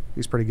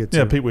 He's pretty good too.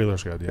 Yeah, Pete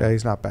Wheeler's good. Yeah,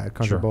 he's not bad.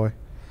 Country Sure. boy.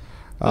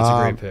 That's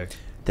a great pick.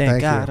 Thank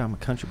Thank God you. I'm a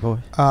country boy.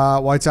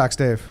 White Sox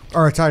Dave.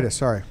 Or Titus,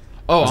 sorry.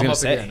 Oh, was I'm gonna up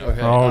say. again.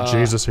 Okay. Oh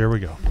Jesus, here we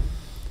go.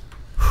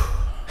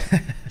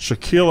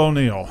 Shaquille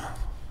O'Neal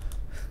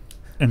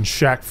and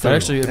Shaq Fu.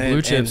 Actually, Blue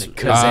And Chips.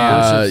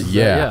 Kazam. Blue Chips,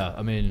 yeah.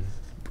 I mean,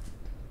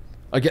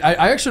 I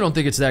actually don't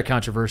think it's that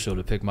controversial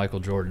to pick Michael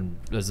Jordan,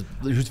 who's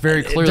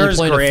very clearly There's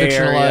playing a gray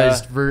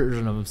fictionalized area.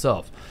 version of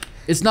himself.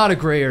 It's not a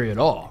gray area at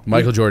all.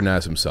 Michael Jordan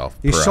as himself.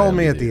 He per sold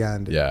me IMDb. at the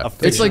end. Yeah.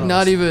 It's like Fictionalized.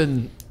 not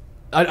even.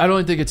 I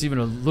don't think it's even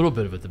a little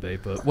bit of a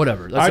debate, but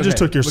whatever. That's I just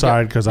okay. took your Okay.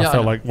 side because I Yeah,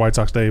 felt know. like White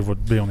Sox Dave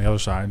would be on the other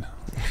side.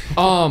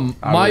 My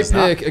was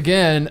not. pick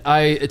again.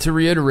 To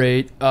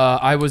reiterate,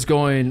 I was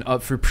going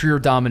up for pure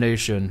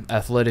domination,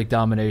 athletic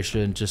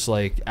domination, just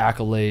like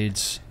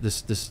accolades.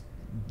 This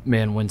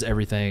man wins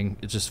everything.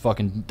 It just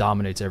fucking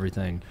dominates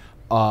everything.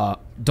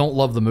 Don't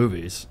love the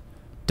movies.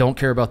 Don't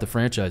care about the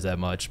franchise that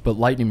much. But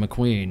Lightning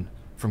McQueen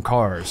from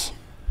Cars.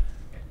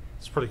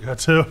 It's pretty good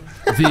too.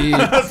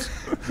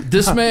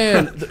 This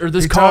man or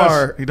this He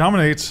car. does. He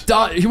dominates.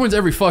 He wins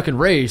every fucking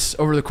race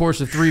over the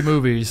course of 3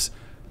 movies.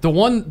 The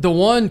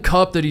one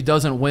cup that he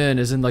doesn't win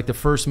is in like the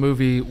first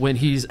movie when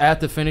he's at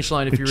the finish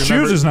line. If He you remember,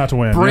 chooses not to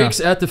win. breaks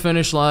at the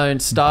finish line,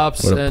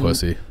 stops, What a and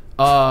pussy.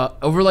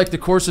 over like the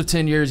course of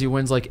 10 years, he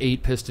wins like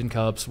 8 Piston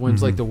Cups,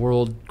 wins like the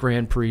World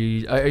Grand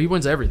Prix. He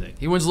wins everything.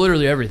 He wins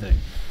literally everything,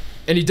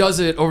 and he does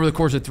it over the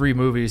course of 3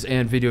 movies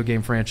and video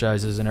game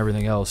franchises and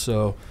everything else.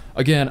 So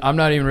again, I'm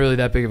not even really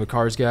that big of a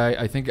Cars guy.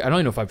 I don't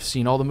even know if I've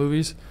seen all the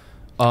movies.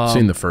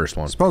 Seen the first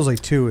one. Supposedly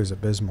 2 is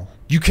abysmal.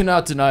 You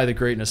cannot deny the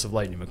greatness of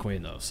Lightning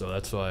McQueen, though. So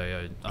that's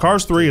why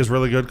Cars 3 is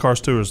really good.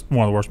 Cars 2 is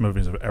one of the worst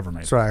movies I've ever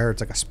made. That's what I heard.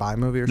 It's like a spy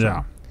movie or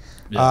something.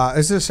 Yeah.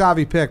 This is a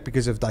savvy pick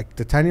because if like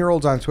the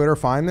 10-year-olds on Twitter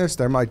find this,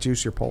 they might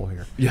juice your poll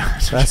here. Yeah,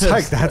 That's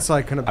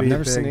like going to be. I've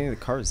never a big, seen any of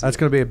the Cars. That's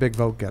going to be a big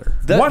vote getter.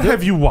 What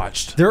have you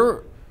watched? There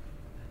are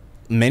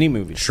many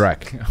movies.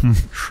 Shrek.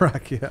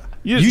 Shrek, yeah.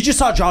 You just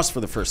saw Jaws for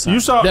the first time. You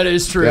saw. that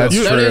is true. That's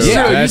That true. is true.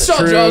 Yeah, You that's saw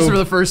true. Jaws for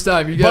the first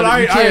time. You but gotta, I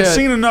you had can't-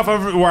 seen enough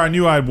of it where I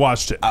knew I had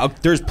watched it.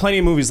 There's plenty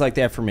of movies like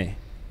that for me.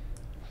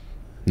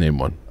 Name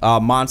one.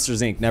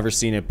 Monsters Inc. Never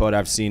seen it, but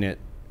I've seen it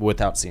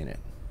without seeing it.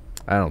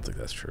 I don't think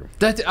that's true.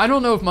 I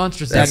don't know if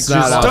Monsters That's Inc.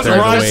 not out doesn't there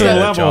the rise way to the that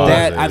level. Jaws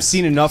That is. I've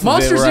seen enough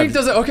Monsters of it. where Inc.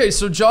 doesn't. Okay,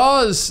 so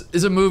Jaws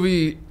is a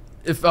movie.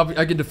 If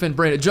I can defend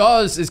Brandon,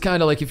 Jaws is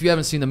kind of like if you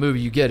haven't seen the movie,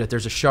 you get it.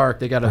 There's a shark.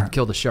 They got to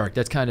kill the shark.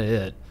 That's kind of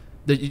it.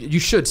 You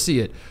should see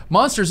it.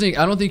 Monsters Inc.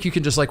 I don't think you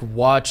can just like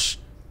watch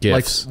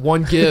GIFs. like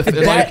one GIF and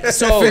like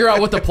so figure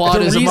out what the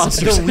plot is of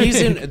Monsters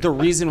Inc. The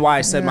reason why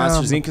I said Yeah,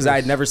 Monsters Inc. because I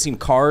had never seen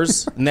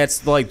Cars, and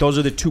that's like those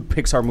are the 2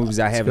 Pixar movies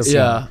I haven't seen.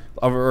 Yeah.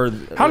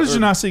 How did you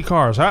not see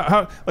Cars?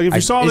 How like if you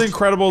saw The it's-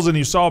 Incredibles and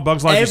you saw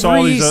Bugs Life, you saw all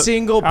Every these.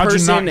 single how'd you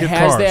not person get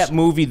has Cars? that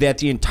movie that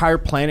the entire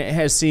planet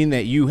has seen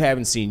that you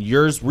haven't seen.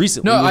 Yours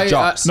recently No, with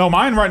Jaws. No,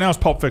 mine right now is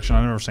Pulp Fiction.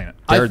 I've never seen it.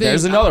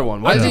 There's another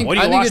one. What do you watch,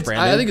 I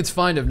Brandon? think it's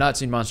fine to have not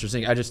seen Monsters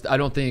Inc. I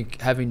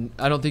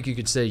don't think you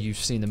could say you've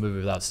seen the movie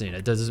without seeing it.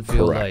 It doesn't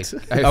feel Correct.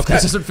 like it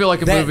doesn't feel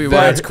like a movie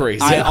where That's crazy.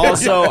 I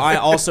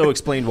also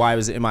explained why it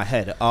was in my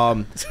head.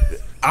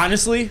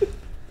 Honestly,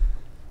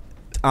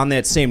 on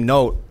that same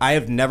note, I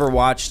have never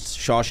watched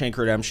Shawshank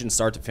Redemption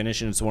start to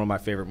finish, and it's one of my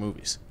favorite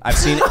movies. I've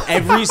seen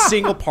every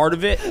single part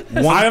of it.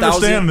 1,000 I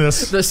understand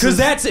this. because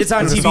it's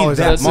on It's TV always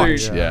that on much.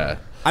 TV, Yeah.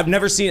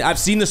 I've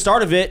seen the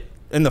start of it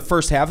in the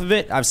first half of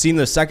it. I've seen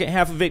the second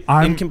half of it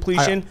in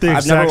completion. The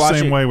I've never exact watched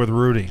same it. way with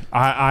Rudy.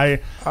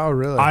 Oh,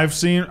 really? I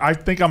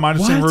think I might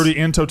have seen What? Rudy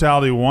in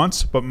totality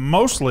once, but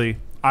mostly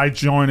I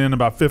join in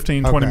about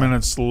 15, 20 Okay.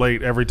 minutes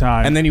late every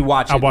time. And then you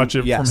watch it. I watch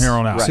it Yes. from here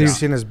on out. Right. So you've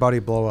seen his buddy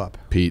blow up.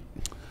 Pete.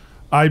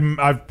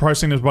 I've probably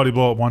seen his buddy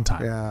blow up one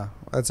time. Yeah,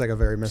 that's like a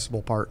very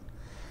missable part.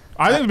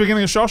 I think the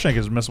beginning of Shawshank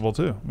is missable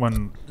too.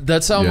 When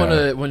That's how I'm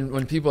Yeah. gonna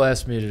when people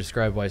ask me to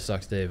describe White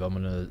Sox Dave, I'm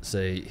gonna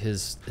say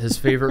his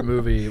favorite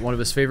movie, one of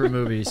his favorite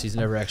movies he's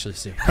never actually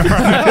seen.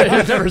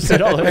 He's never seen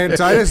all of And it.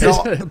 Titus,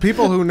 the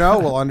people who know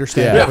will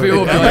understand. Yeah. Yeah, people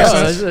will be like,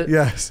 oh, that's it.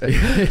 Yes,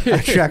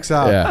 that checks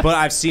out. Yeah. But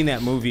I've seen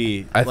that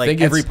movie I like think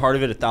every it's- part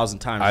of it 1,000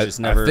 times. I just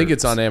never. think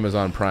it's on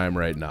Amazon Prime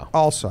right now.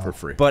 Also, For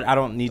free. But I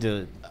don't need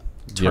to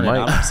turn it might.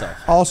 on myself.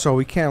 Also,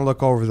 we can't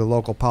look over the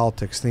local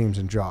politics themes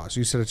in Jaws.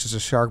 You said it's just a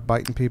shark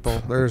biting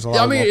people. There's a lot.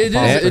 Yeah, I of mean, local it is-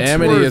 politics. it's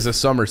Amity worth- is a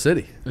summer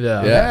city.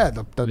 Yeah. Yeah,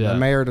 the Yeah.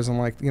 mayor doesn't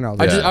like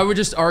the I would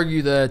just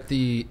argue that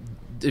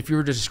if you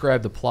were to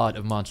describe the plot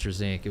of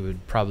Monsters Inc., it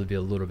would probably be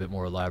a little bit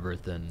more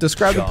elaborate than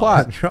Describe the Jaws.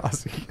 plot.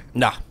 Jaws.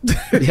 Nah,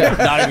 Yeah,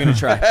 not even gonna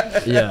try.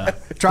 yeah.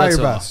 Try That's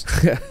your all.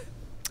 best.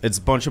 It's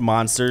a bunch of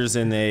monsters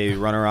and they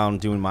run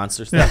around doing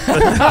monster stuff.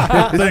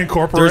 they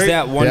incorporate. There's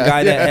that one Yeah.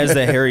 guy that has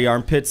the hairy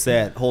armpits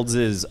that holds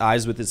his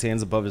eyes with his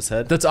hands above his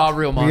head. That's all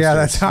real monsters. Yeah,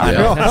 that's how.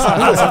 Yeah. I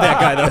love that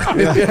guy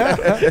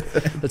though.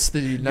 That's the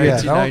Yeah,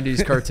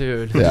 1990s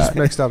cartoon. We Yeah. just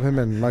mixed up him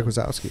and Mike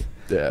Wazowski.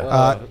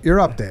 Yeah. You're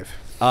up, Dave.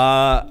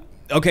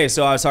 Okay,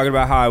 so I was talking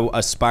about how I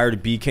aspire to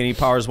be Kenny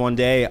Powers one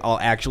day. I'll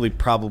actually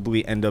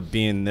probably end up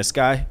being this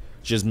guy.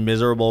 Just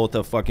miserable with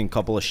a fucking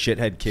couple of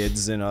shithead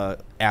kids and a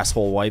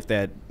asshole wife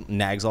that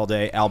nags all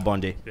day. Al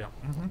Bundy. Yeah.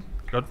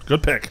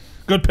 Good pick.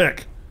 Good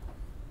pick.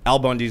 Al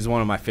Bundy is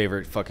one of my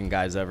favorite fucking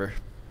guys ever.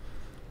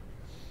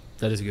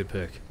 That is a good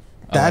pick.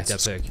 I That's-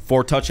 like that pick.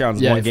 4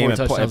 touchdowns, Yeah, one game 4 at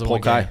touchdowns in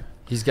one Polk High. game.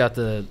 He's got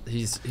the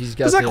he's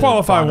got. Does that the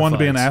qualify bona one to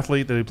be an fides.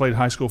 athlete that he played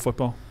high school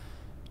football?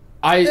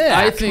 I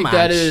think Come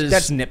that on, is.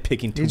 that's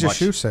nitpicking too He's a much.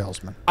 shoe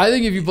salesman. I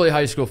think if you play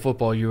high school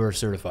football, you are a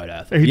certified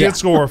athlete. He Yeah. did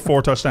score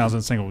 4 touchdowns in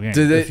a single game.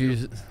 Did If it?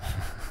 you,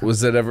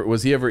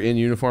 Was he ever in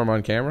uniform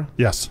on camera?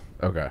 Yes.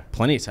 Okay.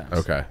 Plenty of times.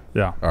 Okay.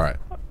 Yeah. All right.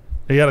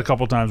 He had a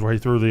couple times where he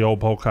threw the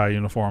old Polk High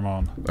uniform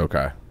on.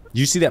 Okay.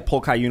 You see that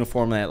Polk High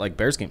uniform at like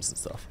Bears games and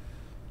stuff.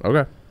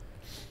 Okay.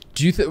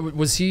 do you think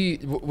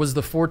was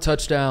the 4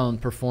 touchdown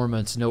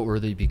performance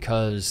noteworthy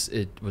because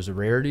it was a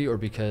rarity or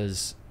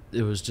because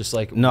it was just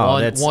like No,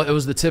 it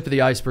was the tip of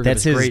the iceberg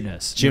That's of his his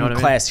greatness. gym You know what I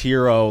mean? class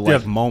hero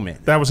like Yeah.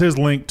 moment. That was his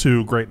link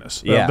to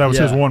greatness. Yeah. That was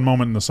his Yeah. one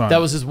moment in the sun. That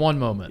was his one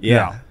moment.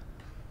 Yeah.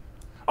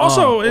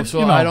 Also, it's, so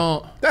you know, I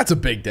don't. That's a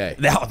big day.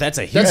 No, that's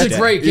a huge That's a day.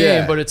 great game,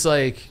 Yeah. but it's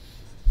like,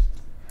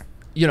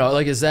 you know,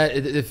 like is that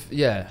if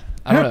yeah,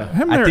 I don't know.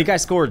 him I there- think I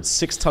scored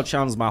 6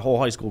 touchdowns my whole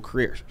high school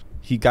career.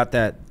 He got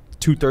that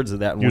 2/3 of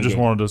that in you one just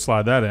game. wanted to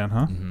slide that in,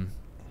 huh?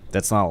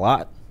 That's not a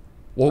lot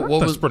What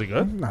That's was pretty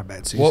good. Not a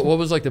bad season. what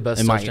was like the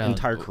best in my touchdown?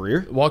 entire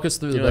career. Walk us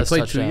through the You only best played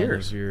 2 touchdown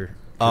years. of your.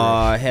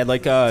 I had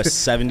like a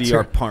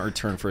 70-yard punt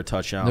return for a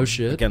touchdown. No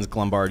shit. Against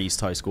Glenbard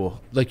East High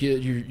School. Like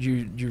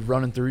you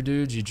running through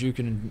dudes, you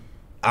juking.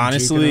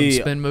 Honestly, juking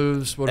them, spin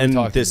moves. What are we and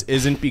talking? this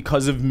isn't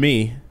because of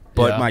me,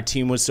 but Yeah. my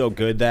team was so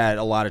good that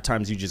a lot of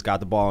times you just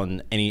got the ball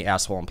and any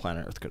asshole on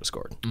planet Earth could have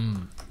scored.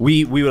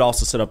 We would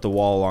also set up the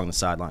wall along the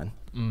sideline.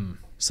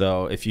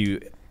 So if you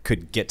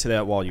could get to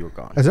that wall, you were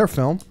gone. Is there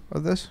film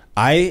of this?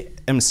 I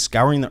am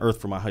scouring the earth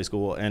for my high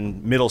school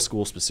and middle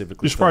school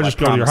specifically. You should probably just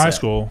go to your high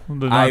school.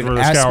 Not I've really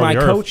asked scour my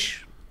the earth.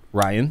 coach,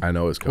 Ryan, I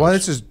know his coach. Well,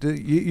 this is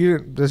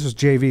this is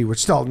JV, which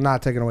still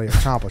not taking away the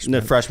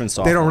accomplishment. freshman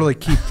sophomore. They don't really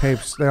keep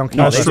tapes. They don't keep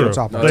No, That's they true. do.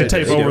 softball. No, They they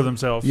tape do. over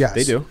themselves. Yes.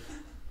 They do.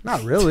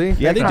 Not really.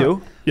 Yeah, they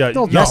do. Yeah.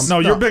 They'll- No, yes, no.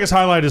 Your no. biggest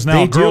highlight is now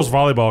They do. girls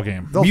volleyball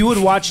game. They'll- We would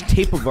watch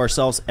tape of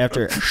ourselves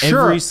after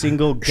Sure. every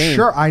single game.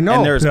 Sure, I know.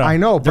 And there's, Yeah. I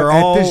know. But they're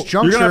at all- this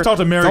juncture, You're gonna have to talk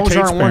to Mary those Kate's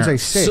aren't ones they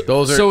parents. say.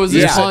 Those are. So is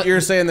this yeah. punt-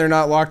 You're saying they're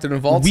not locked in a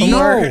vault We-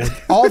 somewhere? No,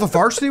 all the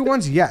varsity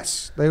ones,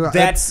 yes.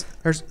 That's-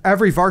 there's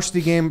every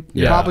varsity game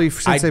Yeah. probably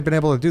since I- they've been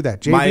able to do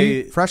that. JV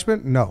My-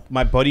 freshman, no.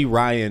 my buddy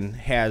Ryan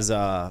has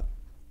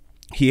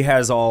he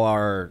has all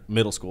our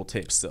middle school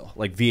tapes still,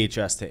 like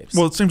VHS tapes.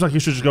 Well, it seems like you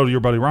should just go to your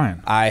buddy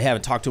Ryan. I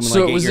haven't talked to him in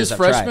So like 8 was years. this I've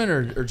tried. freshman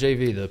or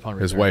JV the punt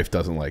return? His wife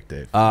doesn't like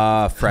Dave.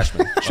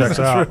 Freshman. Checks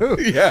out.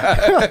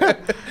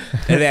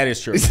 And that is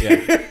true.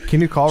 Yeah.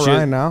 Can you call She-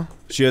 Ryan now?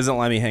 She doesn't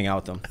let me hang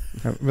out with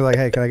them. Be like,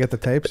 hey, can I get the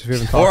tapes? If you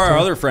haven't talked Or to our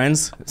him? other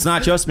friends. It's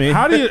not just me.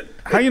 How do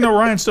you know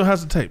Ryan still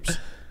has the tapes?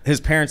 His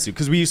parents do,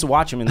 because we used to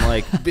watch him and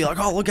like be like,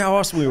 "Oh, look how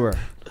awesome we were."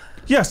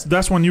 Yes,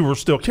 that's when you were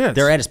still kids.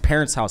 They're at his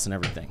parents' house and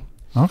everything.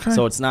 Okay.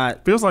 So it's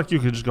not. Feels like you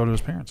could just go to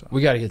his parents' house.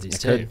 We got to get these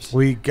tapes.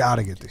 We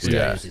gotta get these. We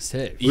gotta Yeah. get these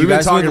tapes. We've been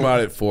guys talking would-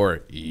 about it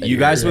for years. You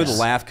guys would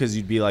laugh because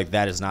you'd be like,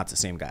 "That is not the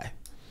same guy."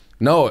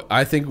 No,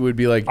 I think it would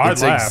be like I'd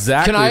it's laugh.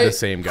 exactly Can I the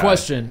same guy.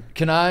 question?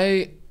 Can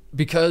I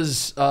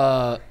because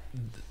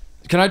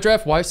can I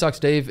draft White Sox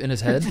Dave in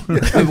his head as a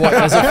fictional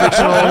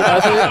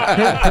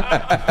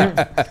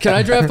athlete? Can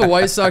I draft the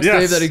White Sox Yes.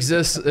 Dave that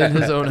exists in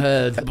his own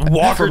head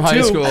Walker from high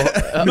too. school?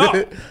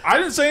 No, I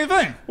didn't say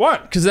anything.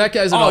 What? Because that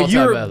guy's an Oh, all-time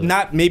you're athlete.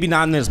 not. Maybe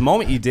not in this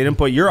moment you didn't,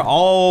 but you're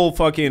all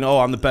fucking. Oh,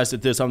 I'm the best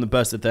at this. I'm the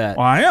best at that.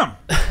 Well, I am.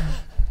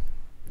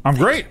 I'm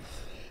great.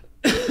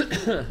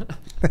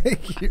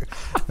 Thank you.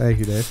 Thank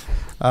you, Dave.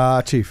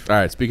 Chief. All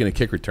right, speaking of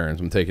kick returns,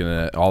 I'm taking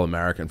an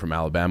All-American from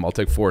Alabama. I'll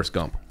take Forrest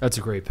Gump. That's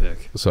a great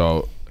pick.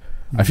 So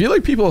I feel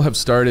like people have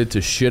started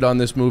to shit on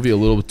this movie a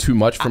little too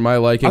much for my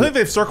liking. I think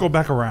they've circled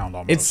back around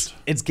almost.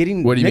 It's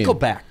getting What do you mean?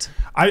 nickel-backed.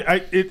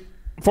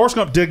 Forrest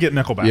Gump did get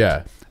nickelback.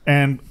 Yeah.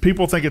 And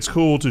people think it's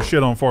cool to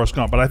shit on Forrest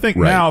Gump, but I think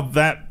Right. now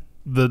that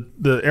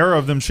the era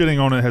of them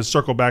shitting on it has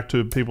circled back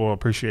to people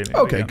appreciating it.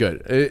 Okay,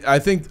 good. I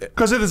think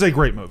Because it is a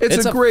great movie. it's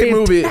It's a a great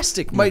movie.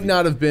 fantastic Might movie.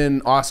 not have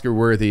been Oscar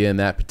worthy in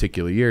that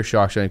particular year.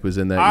 Shawshank was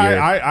in that year.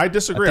 I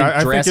disagree. I I think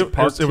think, Jurassic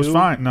Park it was 2.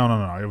 fine.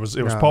 No. It was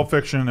Pulp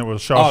Fiction. It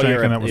was Shawshank,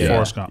 you're and right. it was Yeah.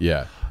 Forrest Gump.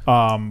 Yeah.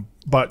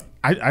 But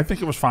I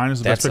think it was fine as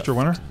the best That's picture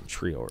winner.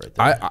 Trio right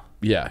there.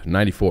 Yeah,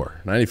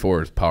 94.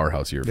 94 is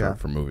powerhouse year Yeah.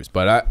 for movies.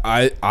 But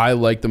I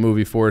like the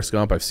movie Forrest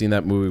Gump. I've seen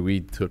that movie. We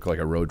took like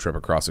a road trip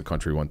across the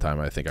country one time.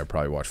 I think I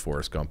probably watched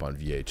Forrest Gump on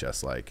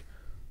VHS like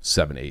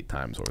 7-8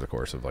 times over the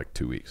course of like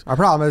 2 weeks. Our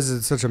problem is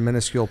it's such a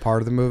minuscule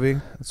part of the movie.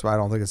 That's why I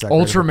don't think it's that great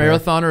of a Ultra pick.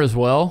 marathoner as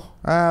well.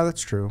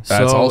 That's true.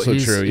 That's So also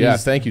he's- true. Yeah,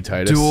 he's thank you,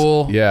 Titus.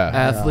 Dual yeah.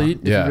 athlete.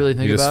 If Yeah. you really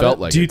think just about felt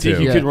it. like Do you it think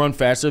too. you Yeah. could run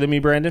faster than me,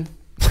 Brandon?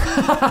 Do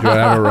you want to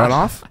have a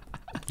runoff?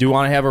 Do you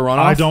want to have a runoff?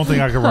 I don't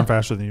think I could run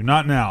faster than you.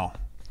 Not now.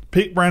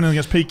 Peak Brandon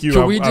against peak you.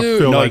 Can we I do?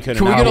 feel No, like you couldn't.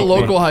 Can we get a No.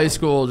 local high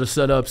school to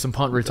set up some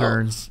punt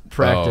returns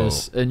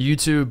practice, Oh. and you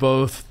two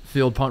both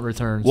field punt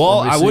returns?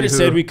 Well, and we I see would have who-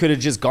 said we could have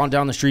just gone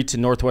down the street to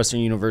Northwestern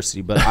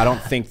University, but I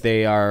don't think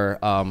they are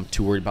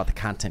too worried about the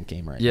content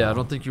game right now. Yeah, I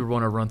don't think you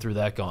want to run through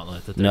that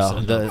gauntlet. That they're No,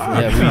 setting the,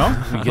 up.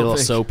 yeah, we get a little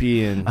think-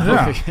 soapy and.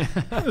 Yeah.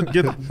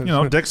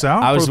 Get dicks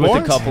out. I was for the with a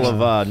boys. couple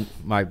of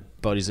my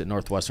buddies at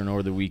Northwestern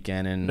over the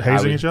weekend, and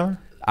hazing each other.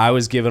 I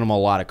was giving them a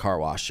lot of car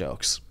wash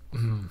jokes.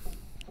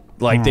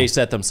 Like they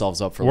set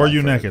themselves up for. Were life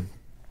you for it. naked?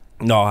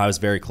 No, I was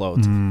very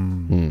clothed.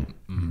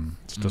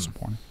 It's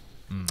disappointing.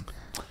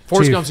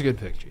 Forrest Chief. Gump's a good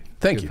pick, Chief.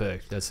 Thank Good you.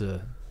 pick. That's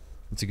a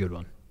good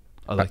one.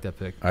 I like that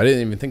pick. I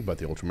didn't even think about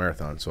the ultra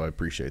marathon, so I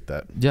appreciate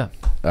that. Yeah.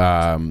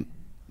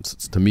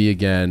 To me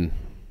again,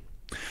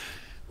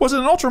 Was it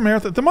an ultra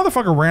marathon? The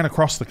motherfucker ran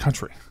across the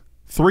country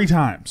 3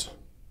 times.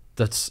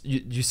 That's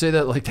you say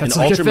that like An that's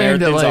like a ultra thing that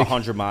marathon's like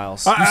 100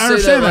 miles. I say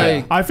understand that, that.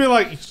 like- I feel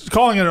like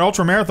calling it an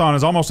ultra marathon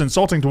is almost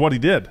insulting to what he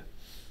did.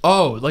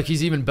 oh like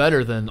he's even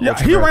better than Yeah,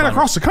 ultra he ran marathoners.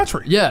 across the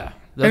country. Yeah.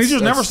 and he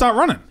just never stopped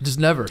running. Just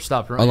never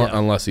stopped running. Yeah.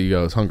 unless he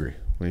goes hungry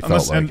when he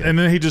Unless, felt like it. and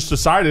then he just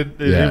decided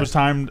Yeah. it was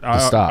time.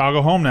 stop. I'll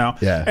go home now.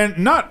 Yeah.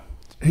 And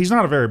he's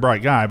not a very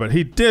bright guy, but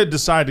he did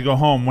decide to go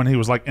home when he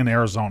was like in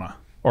Arizona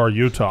or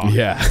Utah.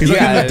 Yeah. He's like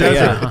in Yeah, the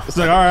desert. yeah. It's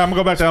like, all right, I'm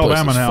gonna go back to This place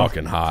Alabama is now.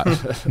 fucking hot.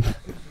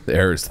 The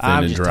air is thin I'm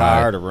and just dry.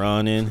 tired of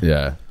running.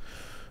 Yeah.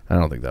 I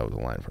don't think that was a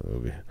line from the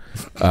movie.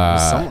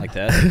 Something like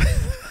that.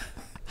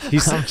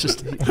 He's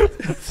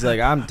like,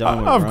 I'm done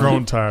with I've running.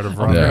 grown tired of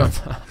running. Yeah.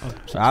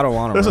 I don't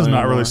want to. This is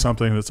not really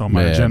something that's on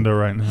my Man. agenda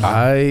right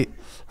now.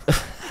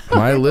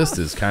 My list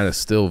is kind of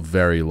still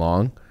very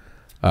long.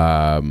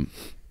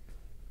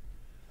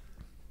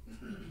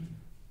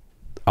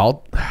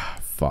 I'll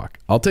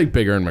take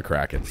Big Earn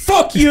McCracken.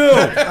 Fuck you!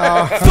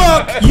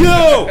 Fuck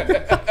you!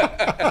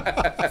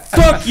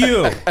 Fuck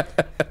you!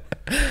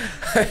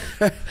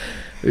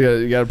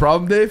 You got a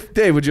problem, Dave?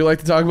 Dave, would you like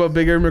to talk about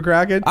Big Earn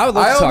McCracken? I would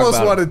love to talk almost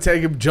about want to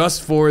take him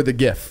just for the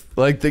GIF,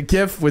 like the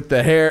GIF with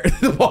the hair,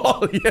 the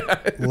ball.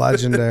 Yeah,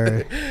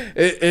 Legendary.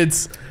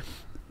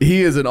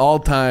 He is an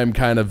all-time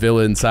kind of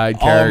villain side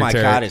character. Oh my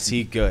God, is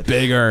he good?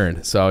 Big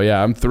Earn. So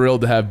yeah, I'm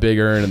thrilled to have Big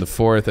Earn in the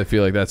 4th. I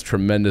feel like that's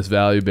tremendous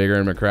value. Big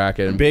Earn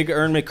McCracken. Big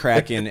Earn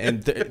McCracken,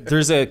 and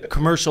there's a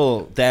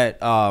commercial that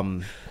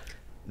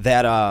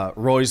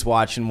Roy's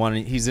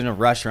watching. He's in a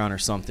restaurant or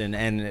something,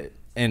 and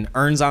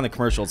Earn's on the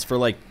commercial. It's for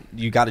like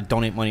you got to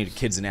donate money to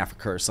kids in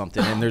Africa or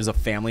something, and there's a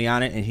family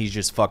on it, and he's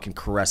just fucking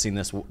caressing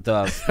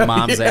the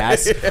mom's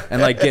ass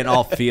and like getting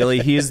all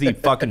feely. He is the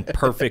fucking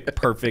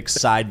perfect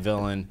side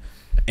villain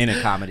in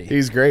a comedy.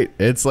 He's great.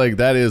 It's like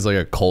that is like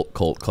a cult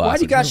classic. Why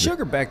do you got movie.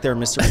 sugar back there,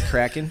 Mr.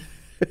 McCracken?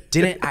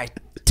 Didn't I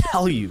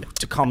tell you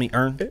to call me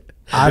Earn?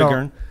 I Big don't.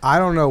 Earn? I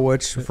don't know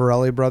which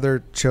Farrelly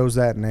brother chose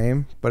that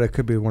name, but it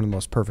could be one of the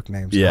most perfect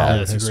names. Yeah, in all of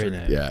that's a history.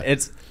 great name. Yeah,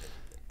 It's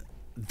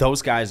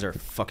those guys are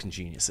fucking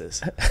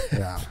geniuses.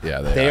 Yeah. yeah,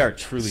 They are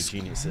truly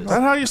geniuses. Is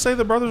that how you say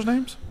the brothers'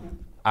 names?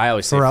 I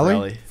always say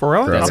Farrelly? Farrelly.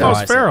 Farrelly? I That's thought how it was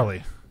I say it.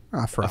 Farrelly.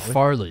 Farrelly.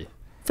 Farley.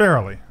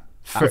 Farrelly.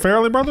 The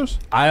Farrelly brothers?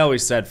 I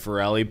always said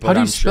Farrelly, How but do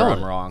you I'm sure spell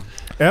I'm it? wrong.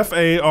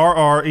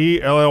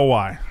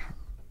 Farrelly.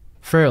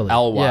 Fairly.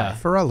 L-Y. Yeah.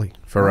 Farrelly.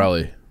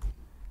 Farrelly.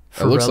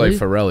 It looks like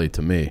Farrelly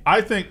to me.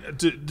 I think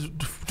to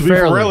be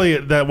Fairly.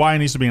 Farrelly, that Y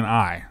needs to be an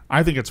I.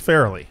 I think it's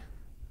Fairly.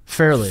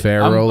 Fairly.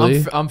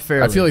 Fairly? I'm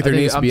Fairly. I feel like there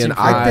needs to be an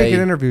I think in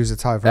I interviews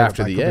it's how I've heard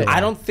after it. the That could A. be I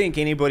wrong. don't think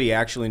anybody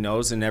actually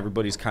knows, and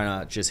everybody's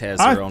kind of just has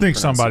their own. I think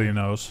somebody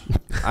pronunciation.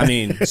 knows. I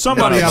mean,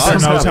 Somebody none of out there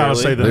us knows how to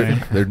really. say the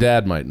name. Their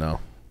dad might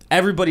know.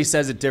 Everybody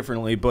says it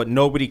differently, but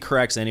nobody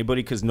corrects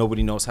anybody because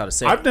nobody knows how to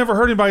say I've it. never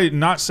heard anybody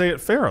not say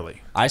it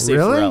fairly. I say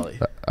Really?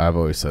 Farrelly. I've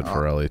always said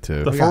Farrelly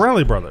too. The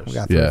Farrelly brothers. We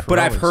got three Yeah. But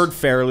I've Farrellys. heard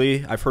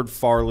Fairly. I've heard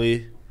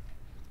Farley.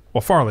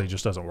 Well, Farley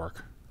just doesn't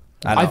work.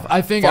 I don't know.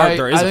 I think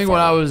There is a when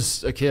I Farley.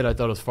 was a kid, I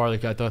thought it was Farley.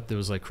 I thought it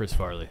was like Chris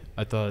Farley.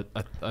 I thought.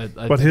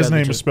 But his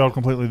name is spelled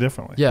completely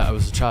differently. Yeah, I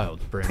was a child,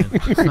 Brandon.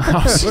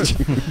 I was,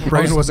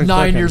 Brain wasn't 9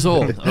 clicking. years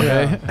old.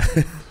 Okay.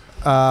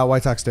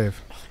 White Sox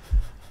Dave.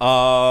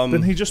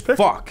 Didn't he just pick?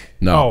 Fuck.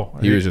 No, Oh,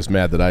 he was just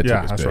mad that I Yeah,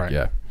 took his that's pick. right.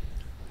 Yeah.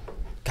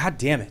 God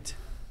damn it.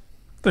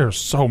 There's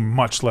so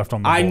much left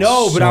on the I board.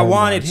 know, but So I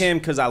wanted much. him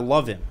because I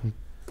love him.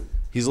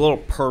 He's a little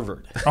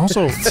pervert.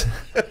 Also,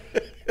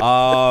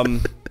 I'll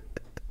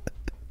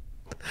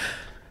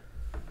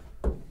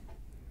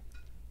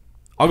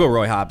go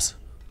Roy Hobbs.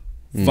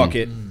 Fuck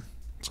it.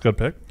 it's a good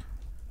pick.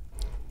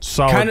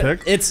 Solid Kind of.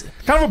 pick. It's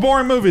Kind of a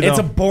boring movie, though. it's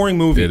a boring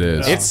movie. It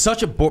is. It's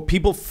such a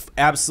people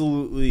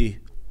absolutely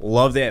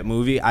love that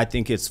movie. I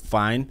think it's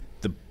fine.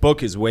 The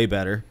book is way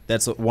better.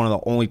 That's one of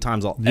the only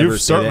times I'll ever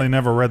You've say certainly that.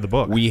 never read the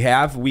book. We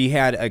had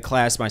a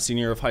class my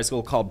senior year of high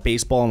school called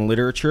Baseball and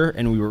Literature,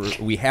 and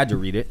we had to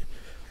read it.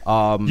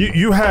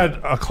 You had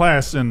a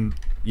class in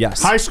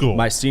Yes, high school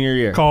my senior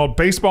year. called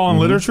Baseball and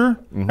Literature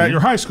at your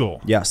high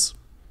school. Yes,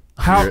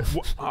 How?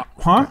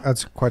 Huh?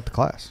 That's quite the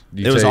class.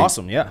 You it was say-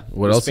 awesome. Yeah,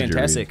 What it was else did you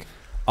read? fantastic.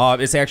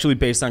 It's actually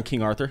based on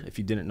King Arthur. If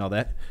you didn't know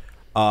that,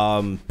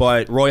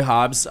 but Roy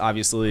Hobbs,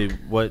 obviously,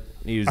 what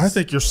he was. I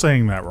think you're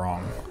saying that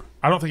wrong.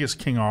 I don't think it's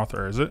King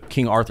Arthur, is it?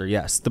 King Arthur.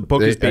 Yes, the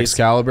book is The based.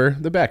 Excalibur.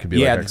 The bat could be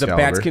Yeah, like the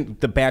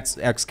Excalibur. Bat's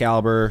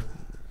Excalibur.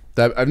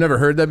 That, I've never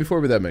heard that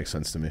before, but that makes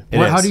sense to me. It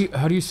How is.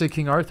 do you say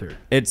King Arthur?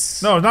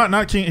 It's No,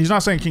 not King. He's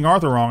not saying King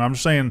Arthur wrong. I'm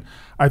just saying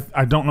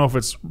I don't know if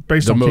it's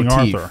based The on King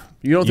motif. Arthur.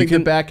 You don't think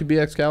can- the bat could be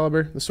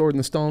Excalibur, the sword and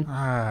the stone?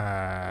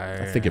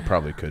 I I think it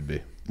probably could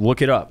be.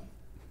 look it up.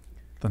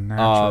 The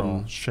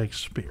natural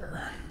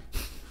Shakespeare.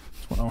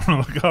 That's what I want to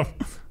look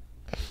up.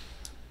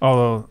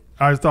 Although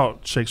I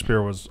thought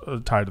Shakespeare was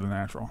tied to the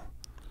natural,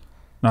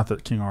 not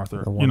that King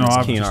Arthur. one You know, that's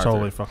I've King just Arthur.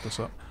 totally fucked this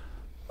up.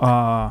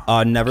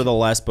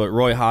 Nevertheless, but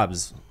Roy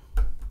Hobbs.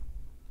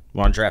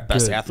 Want to draft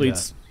best Good,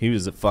 athletes? He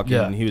was a fucking.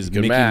 Yeah. He was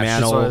Good Mickey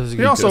match. Mantle.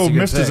 He also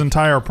missed his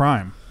entire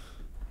prime.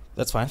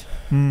 That's fine.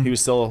 Hmm. He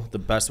was still the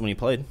best when he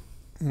played.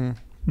 All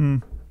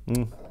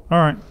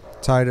right,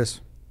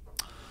 Titus.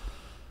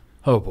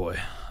 Oh boy.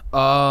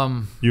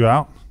 you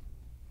out?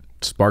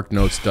 Spark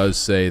Notes does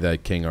say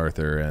that King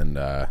Arthur and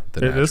the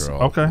It natural is?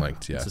 Okay.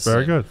 linked. Yeah. It's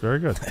Very Same. good, very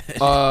good.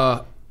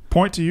 Uh,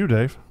 Point to you,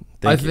 Dave.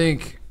 I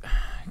think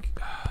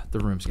the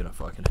room's gonna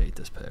fucking hate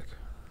this pick.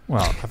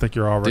 Well, I think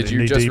you're already. Did you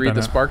knee just deep read in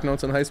the it. Spark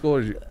Notes in high school?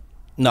 Or did you?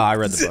 No, I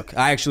read the book.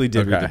 I actually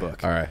did read the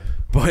book. All right.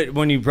 But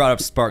when you brought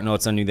up Spark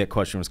Notes, I knew that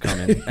question was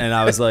coming, and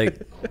I was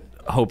like,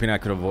 hoping I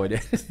could avoid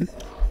it.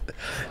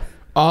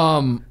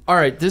 All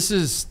right, this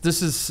is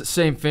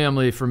same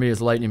family for me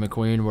as Lightning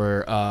McQueen,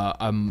 where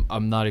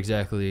I'm not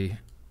exactly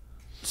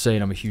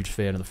saying I'm a huge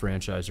fan of the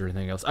franchise or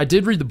anything else. I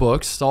did read the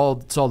books, saw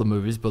the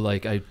movies, but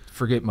like I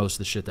forget most of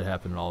the shit that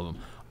happened in all of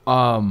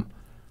them.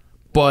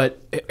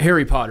 But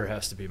Harry Potter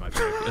has to be my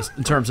pick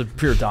in terms of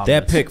pure dominance.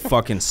 That pick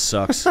fucking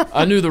sucks.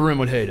 I knew the room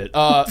would hate it.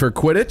 For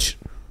Quidditch?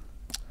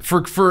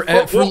 For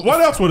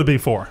what else would it be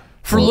for?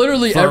 For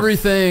literally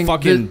everything,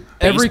 fucking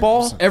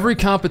baseball? every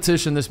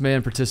competition this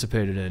man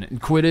participated in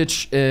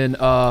Quidditch and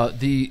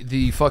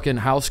the fucking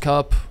House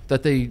Cup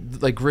that they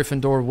like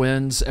Gryffindor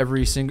wins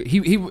every single.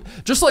 He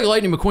just like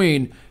Lightning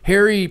McQueen.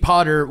 Harry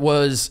Potter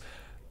was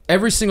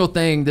every single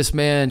thing this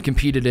man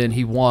competed in.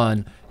 He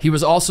won. He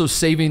was also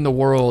saving the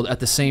world at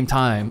the same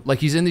time. Like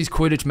he's in these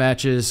Quidditch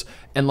matches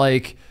and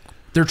like.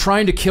 They're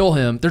trying to kill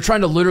him. They're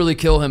trying to literally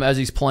kill him as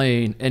he's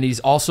playing, and he's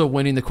also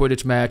winning the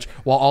Quidditch match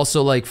while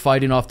also like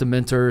fighting off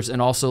Dementors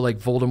and also like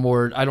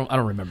Voldemort. I don't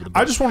remember the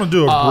book. I just want to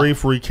do a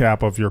brief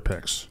recap of your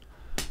picks.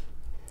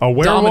 A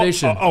werewolf,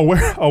 Domination. a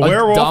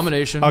werewolf,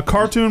 Domination. a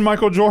cartoon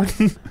Michael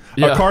Jordan,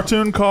 Yeah. a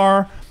cartoon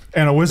car,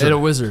 and a wizard. And a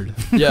wizard.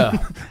 Yeah.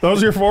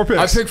 Those are your 4 picks.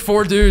 I picked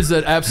 4 dudes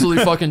that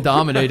absolutely fucking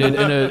dominated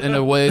in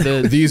a way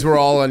that These were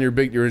all on your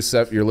list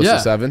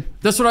of 7?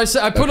 That's what I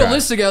said. I put a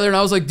list together and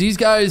I was like, these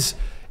guys.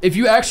 If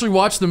you actually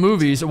watch the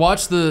movies,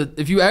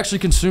 if you actually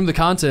consume the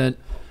content,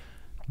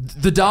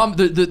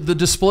 the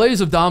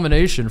displays of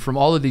domination from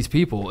all of these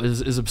people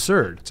is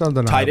absurd. It's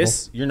undeniable.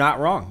 Titus, you're not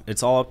wrong.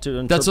 It's all up to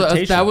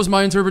interpretation. That was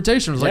my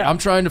interpretation. It was like, Yeah. I'm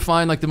trying to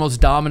find like the most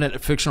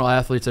dominant fictional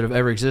athletes that have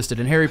ever existed.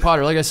 And Harry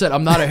Potter, like I said,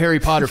 I'm not a Harry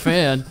Potter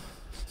fan.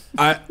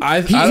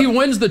 He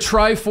wins the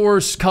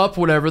Triforce Cup,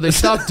 whatever. They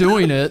stopped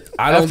doing it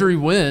after he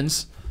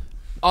wins.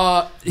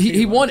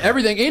 He won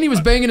everything, and he was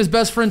banging his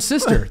best friend's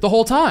sister the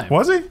whole time.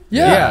 Was he?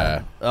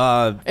 Yeah.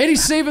 And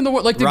he's saving the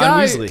world. Like the Ron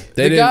guy. Weasley.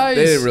 They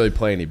didn't really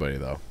play anybody,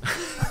 though.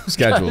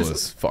 Schedule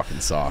is fucking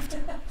soft.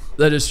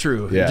 That is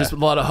true. Yeah. Just a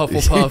lot of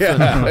Hufflepuff.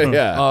 and,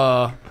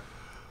 Yeah.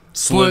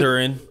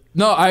 Slytherin.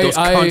 No, Those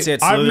cunts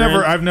at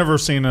Slytherin. I've never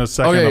seen a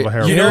second Okay, of a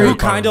Harry You know Potter. who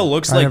kind of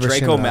looks I've like never seen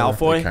Draco that either.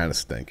 They Malfoy? kind of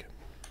stink.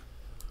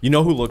 You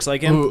know who looks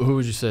like him? who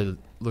would you say that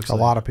looks A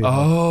like? lot of people.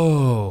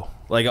 Oh.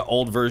 Like an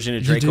old version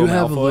of You Draco do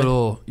have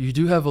Malfoy? you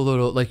do have a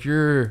little, like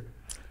your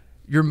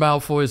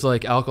Malfoy's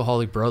like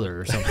alcoholic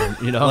brother or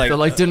something, you know? Like- that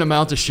like didn't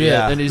amount to shit.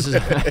 Yeah. And he's just,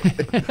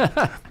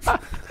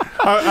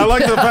 I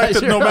like the fact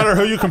that no matter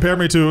who you compare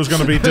me to, it was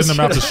going to be didn't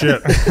amount to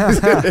shit.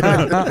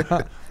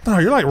 No,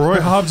 you're like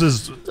Roy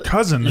Hobbs'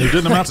 cousin who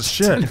didn't amount to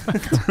shit.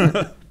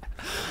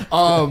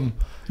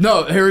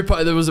 no, Harry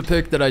Potter, there was a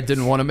pick that I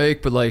didn't want to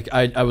make, but like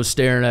I was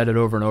staring at it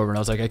over and over and I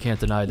was like, I can't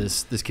deny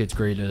this kid's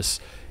greatness.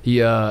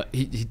 He I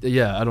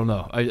don't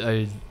know.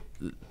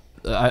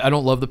 I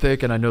don't love the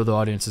pick, and I know the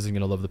audience isn't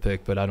going to love the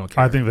pick, but I don't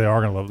care. I think they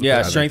are going to love the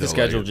Yeah, pick. strength of they'll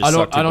like schedule it. just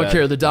sucked I too don't bad.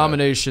 care. The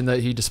domination that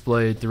he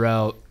displayed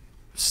throughout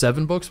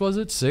 7 books, was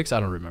it? 6?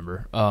 I don't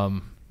remember.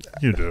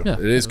 You do. Yeah.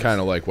 It is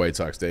kind of like White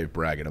Sox Dave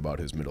bragging about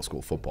his middle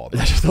school football. Though.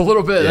 Just a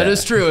little bit. That Yeah.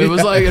 is true. It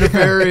was like in a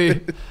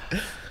very.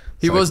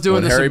 He was Like, doing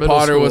when this. Harry in middle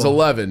Potter was school.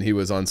 11. He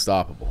was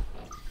unstoppable.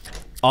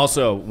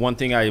 Also, one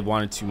thing I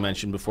wanted to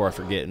mention before I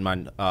forget in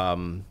my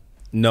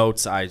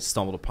notes I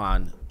stumbled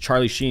upon,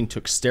 Charlie Sheen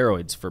took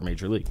steroids for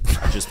Major League.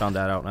 I just found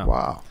that out now.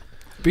 Wow.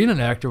 Being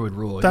an actor would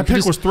rule. That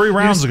pick was 3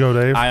 rounds ago,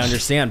 Dave. I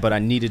understand, but I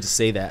needed to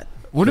say that.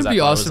 Wouldn't it because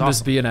be I thought it was awesome to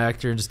just be an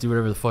actor and just do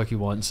whatever the fuck you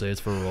want and say it's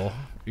for a role?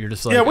 You're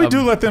just like, yeah, we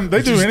do let them. They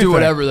do just anything. do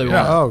whatever they Yeah.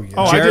 want. Oh, yeah.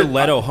 Oh, I Jared did.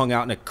 Leto hung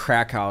out in a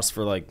crack house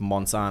for like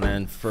months on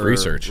end for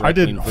Research. I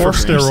did writing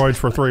horse dreams. steroids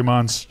for 3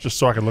 months just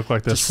so I could look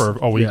like this for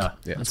a week. Yeah,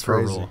 Yeah, that's it's for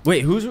a crazy. role.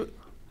 Wait, who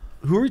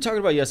were we talking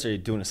about yesterday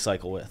doing a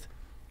cycle with?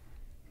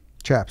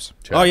 Chaps.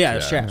 Oh yeah,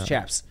 it's Chaps.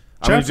 Chaps.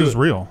 Chaps is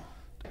real.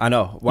 I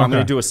know. Well, I'm Okay.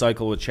 going to do a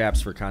cycle with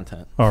Chaps for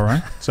content. All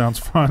right, sounds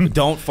fun.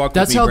 Don't fuck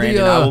That's with me, how the,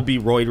 Brandon. I will be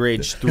roid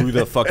rage through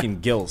the fucking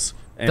gills.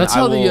 And That's I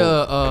how will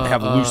the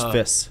have loose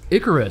fists.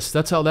 Icarus.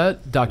 That's how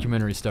that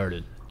documentary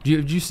started.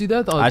 Did you see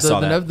that? I saw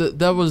that.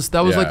 That was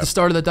Yeah. like the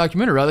start of that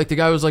documentary, right? Like the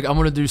guy was like, I'm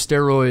going to do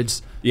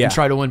steroids Yeah. and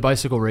try to win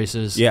bicycle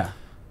races. Yeah.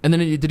 And then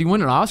did he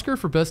win an Oscar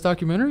for best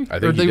documentary? I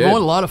think or he they did.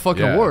 won a lot of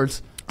fucking Yeah.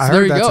 awards. I So heard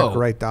there you that's go. a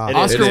great doc. It is.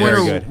 Oscar It is winner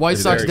very good. White It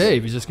is Sox very good.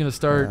 Dave. He's just going to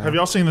start. Have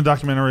y'all seen the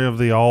documentary of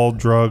the all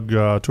drug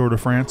Tour de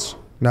France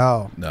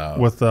No. No.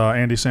 with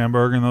Andy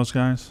Samberg and those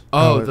guys?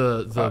 Oh,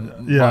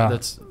 yeah.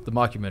 that's the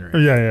mockumentary.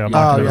 Yeah. Yeah, Oh,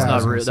 that yeah, was I not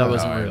was real. That gonna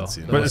wasn't say. real. I haven't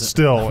seen That But wasn't- it's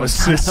still, that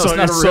was it's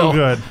not so real.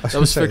 good. That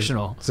was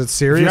fictional. Is it If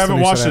serious? you haven't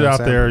When watched said it Adam out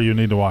Sandler? there, you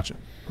need to watch it.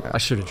 I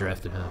should have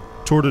drafted him.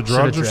 Tour de drugs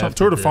or drafted, something?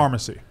 Tour de yeah.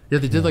 pharmacy. Yeah,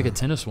 they did like a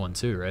tennis one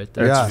too, right?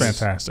 That's Yes.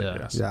 fantastic. Yeah.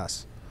 Yes.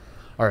 Yes.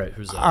 All right,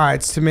 who's that? All right,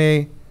 it's to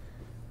me.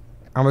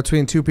 I'm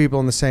between 2 people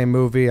in the same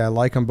movie. I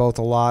like them both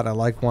a lot. I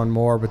like one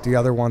more, but the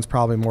other one's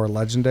probably more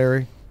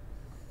legendary.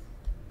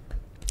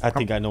 I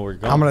think I know where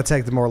you're going. I'm going to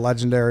take the more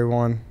legendary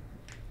one.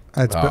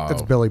 It's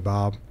Oh. Billy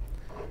Bob.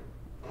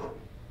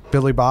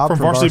 Billy Bob From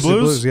Varsity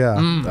Blues? Yeah.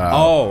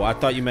 Oh, I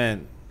thought you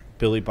meant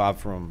Billy Bob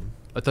from.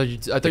 I thought you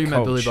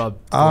meant Billy coach. Bob.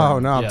 Oh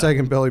no, I'm Yeah.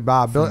 taking Billy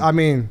Bob. I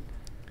mean,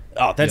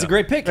 Oh, that's Yeah. a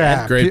great pick. yeah,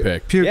 man. Great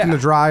pick. Puked in Yeah. the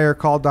dryer,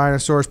 called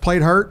dinosaurs.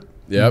 Played hurt.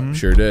 Yep,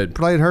 sure did.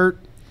 Played hurt.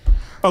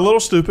 A little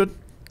stupid.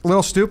 A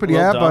little stupid, A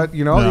little yeah, dumb. but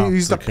you know No.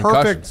 he's the It's like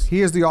concussions. perfect.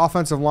 He is the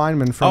offensive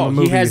lineman from the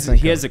movie. he has you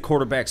think he of. has the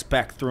quarterback's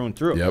back through and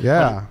through. Yep.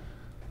 Yeah,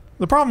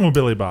 The problem with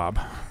Billy Bob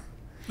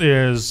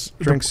is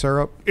drink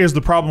syrup. is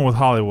the problem with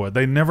Hollywood.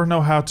 They never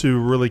know how to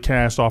really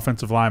cast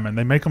offensive linemen.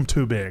 They make them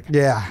too big.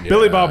 Yeah,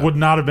 Billy Bob would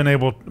not have been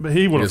able. He would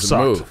He have doesn't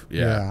sucked. move.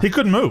 Yeah. He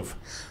couldn't move.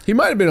 He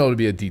might have been able to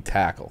be a D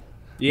tackle.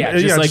 Yeah,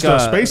 just like a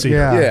space eater.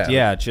 Yeah. Yeah.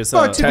 Yeah, just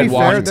But to Ted be fair,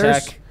 Walton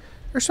there's tech.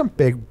 some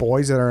big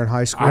boys that are in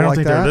high school I don't like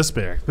think that. they're this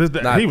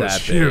big. Not He was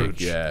that huge.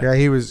 big. Yeah. Yeah,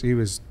 he was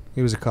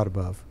a cut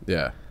above.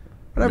 Yeah.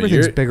 But I mean,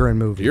 everything's you're- bigger in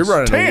movies. You're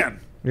running. Tan.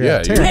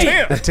 Yeah, tan.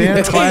 you're- The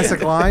tan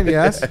classic line.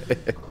 Yes,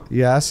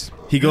 yes,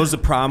 He goes to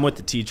prom with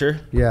the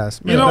teacher. yes.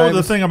 You know Yeah,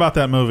 the thing about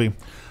that movie,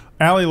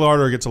 Allie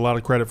Larder gets a lot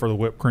of credit for the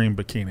whipped cream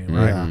bikini,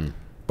 right? Yeah.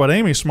 But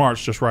Amy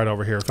Smart's just right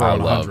over here I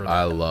throwing love. 100.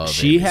 I love.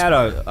 She Amy had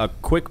Smart. a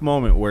quick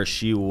moment where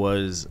she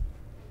was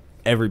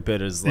every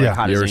bit as like Yeah.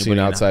 hot You as ever seen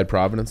anybody. Outside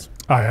Providence?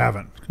 I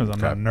haven't because I'm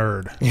not a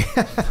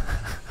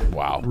nerd.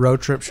 Wow.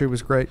 Road Trip. She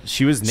was great.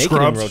 She was naked in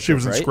Scrubs. Road She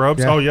was Trip, in right?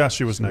 Scrubs. Yeah. Oh yeah,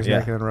 she was She was naked.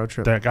 naked on Road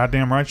Trip. That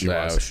goddamn right she No,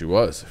 was. she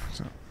was.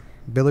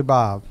 Billy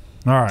Bob.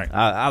 All right.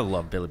 I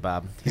love Billy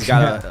Bob. He's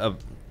got the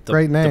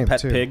Great name, the pet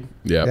too. pig.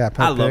 Yeah. Yeah,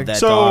 Pet I love Pig. that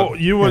So dog.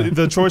 you would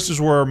the choices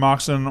were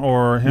Moxon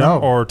or him No.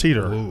 or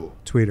Teeter.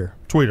 Tweeter.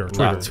 Tweeter.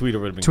 Wow, Tweeter. Tweeter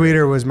would have been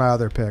Tweeter was my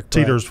other pick. but-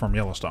 Teeter's from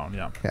Yellowstone.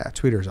 Yeah. Yeah,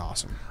 Tweeter's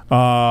awesome.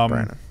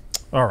 Brandon.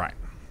 All right.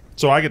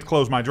 So I get to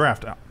close my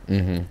draft out.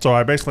 Mm-hmm. So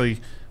I basically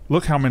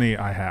look how many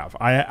I have.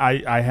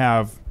 I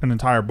have an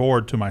entire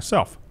board to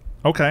myself.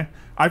 Okay.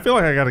 I feel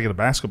like I got to get a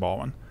basketball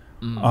one.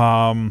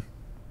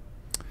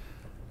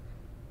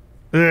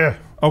 Yeah.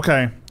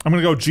 Okay. I'm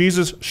gonna go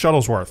Jesus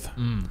Shuttlesworth.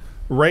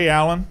 Ray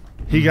Allen.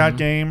 He got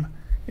game.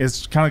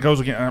 It's kind of goes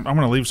again. I'm going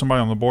to leave somebody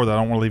on the board that I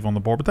don't want to leave on the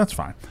board, but that's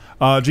fine.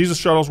 Jesus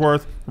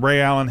Shuttlesworth,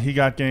 Ray Allen, he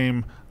got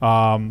game.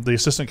 The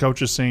assistant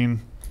coaches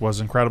scene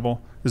was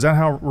incredible. Is that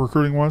how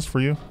recruiting was for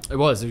you? It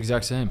was the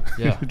exact same.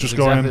 Yeah, Just it's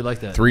go exactly in. like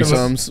that.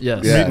 Threesomes.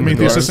 Yes. Yeah, Meet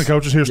the assistant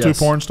coaches. Here's Yes.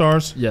 2 porn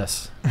stars.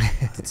 Yes,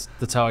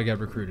 that's how I got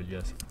recruited.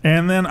 Yes.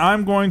 And then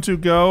I'm going to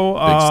go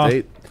Big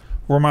state.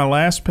 for my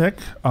last pick.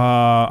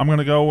 I'm going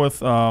to go with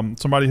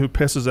somebody who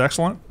pisses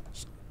excellent,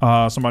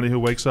 somebody who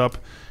wakes up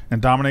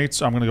and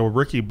dominates. I'm going to go with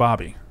Ricky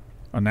Bobby,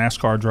 a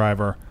NASCAR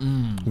driver.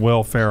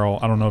 Will Ferrell.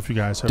 I don't know if you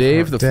guys have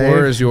Dave, heard. the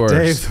floor is yours.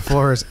 Dave, the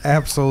floor is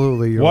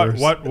absolutely yours.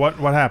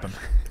 What happened?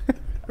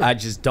 I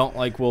just don't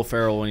like Will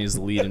Ferrell when he's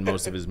the lead in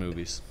most of his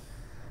movies.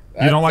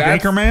 You don't like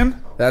That's-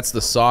 Anchorman? That's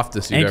the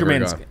softest you've ever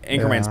Anchorman's gone.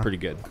 Anchorman's Yeah. pretty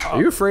good.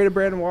 Are you afraid of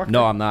Brandon Walker?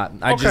 No, I'm not.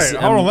 I Okay, just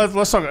hold on.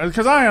 Let's talk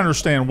because I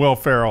understand Will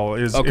Ferrell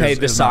is okay. is-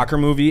 The is soccer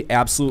movie,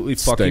 absolutely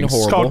fucking Stinks.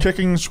 It's horrible. called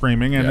Kicking and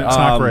Screaming, and Yeah. it's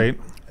not great.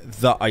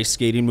 The ice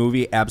skating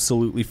movie,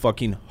 absolutely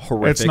fucking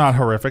horrific. It's not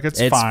horrific.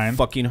 It's fine.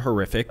 fucking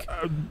horrific.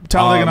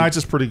 Talladega Nights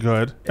is pretty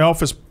good.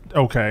 Elf is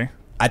okay.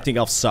 I think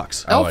Elf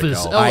sucks. I like Elf is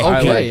Elf.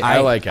 okay. I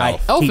like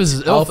Elf. Elf hate- is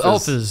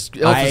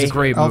a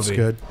great Elf's movie.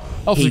 good.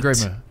 Elf's a Hate great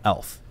movie.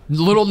 Elf.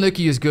 Little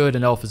Nicky is good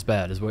and Elf is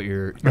bad, is what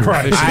you're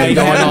Right. officially I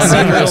going on haven't seen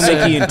record Little saying.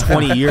 Nicky in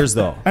 20 years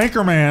though.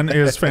 Anchorman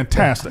is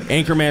fantastic.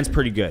 Anchorman's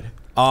pretty good.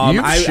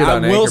 You've I shit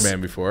on will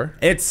Anchorman before.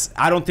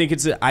 I don't think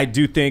it's. I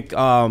do think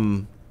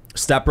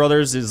Step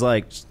Brothers is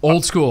like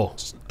Old school.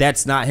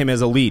 that's not him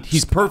as a lead.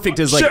 He's perfect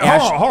as like Shit,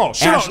 Ash. hold on.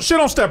 Shit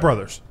on Step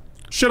Brothers.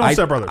 Shit on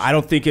Step Brothers. I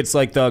don't think it's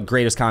like the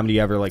greatest comedy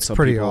ever. Like some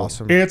Pretty people.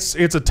 awesome. It's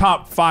a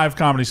top 5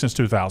 comedy since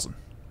 2000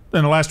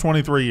 in the last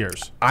 23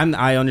 years.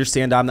 I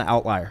understand. I'm the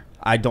outlier.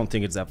 I don't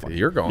think it's that funny.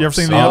 You're going. You ever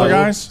seen the soft. other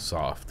guys?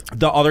 Soft.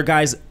 The other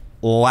guys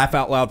laugh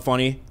out loud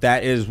funny.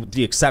 That is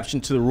the exception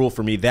to the rule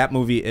for me. That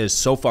movie is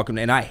so fucking.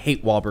 And I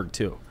hate Wahlberg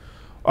too.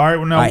 All right,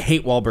 well, no. I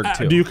hate Wahlberg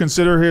too. Do you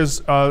consider his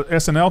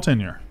SNL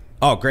tenure?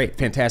 Oh, great,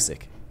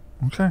 fantastic.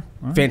 Okay. All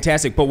right.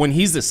 Fantastic. But when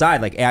he's the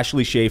side, like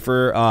Ashley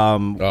Schaefer,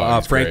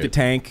 he's Frank great. the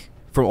Tank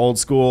from Old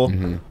School,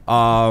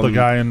 The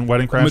guy in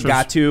Wedding Crashers.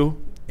 Mugatu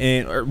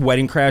in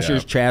Wedding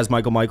Crashers, Chaz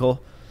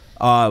Michael.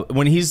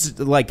 When he's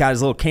like got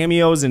his little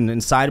cameos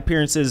and side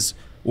appearances,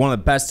 one of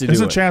the best to do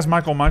Isn't it. Chaz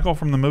Michael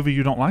from the movie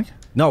you don't like?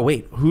 No,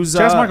 wait, who's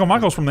Chaz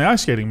Michael's from the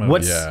ice skating movie.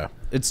 What's Yeah.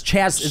 It's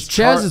Chaz. It's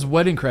Chaz is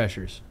Wedding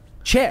Crashers.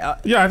 Chaz.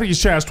 Yeah, I think he's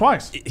Chaz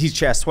twice. He's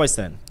Chaz twice.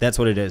 Then that's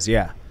what it is.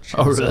 Yeah.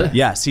 Oh, really?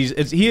 Yes, he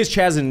is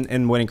Chaz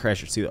in Wedding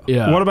Crashers too. Though.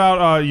 Yeah. What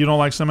about you don't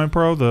like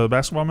Semi-Pro, the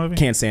basketball movie?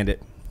 Can't stand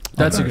it.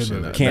 That's a I've never good seen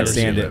movie. that. Can't Never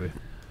stand seen it.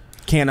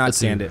 that. Cannot Let's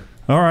see. stand it.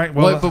 All right.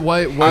 Well, But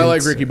why? I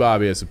like Ricky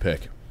Bobby as a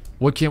pick.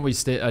 What can't we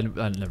stay?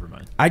 Never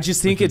mind. I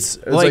just think it's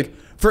like- like,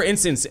 for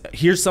instance,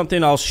 here's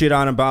something I'll shit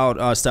on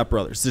about Step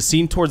Brothers. The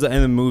scene towards the end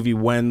of the movie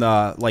when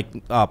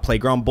the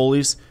playground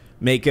bullies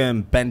make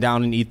him bend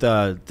down and eat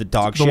the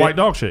dog the shit. white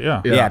dog shit,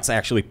 yeah. Yeah, it's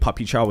actually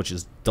puppy chow, which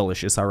is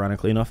delicious,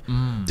 ironically enough.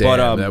 Damn,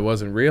 But, that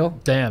wasn't real.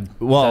 Damn.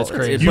 Well, that's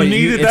crazy. it's- You But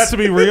needed that it's- to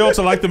be real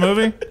to like the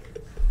movie?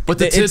 But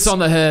the tits on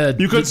the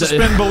head. You could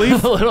suspend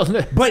belief? A little-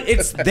 But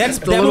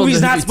that little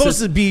movie's not nippy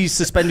supposed to be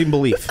suspending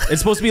belief. It's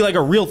supposed to be like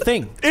a real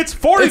thing. It's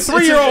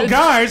 43-year-old it's-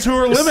 guys who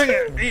are living.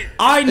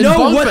 I know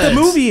bunk what the beds.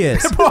 movie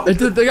is.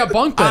 They got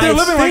bunk They're beds.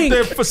 living like think-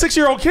 they're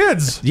 6-year-old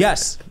kids.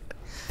 Yes,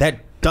 that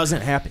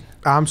doesn't happen.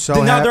 I'm so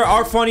Now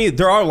happy.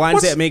 there are lines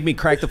What's- that make me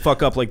crack the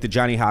fuck up, like the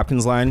Johnny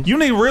Hopkins line. You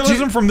need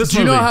realism from this Do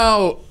you movie. know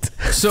how?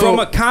 So From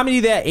a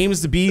comedy that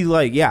aims to be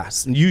like,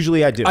 yes,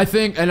 usually I do. I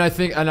think, and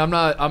I'm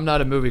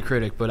not a movie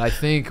critic, but I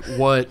think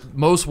what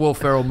most Will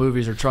Ferrell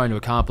movies are trying to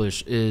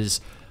accomplish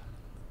is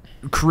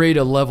create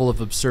a level of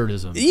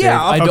absurdism.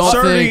 Yeah, I don't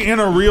Absurdity think in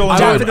a real I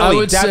environment. would- I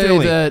would say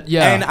that,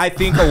 yeah. And I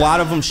think a lot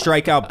of them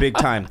strike out big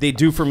time. They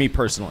do for me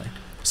personally.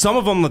 Some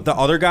of them, the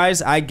other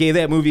guys, I gave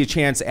that movie a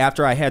chance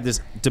after I had this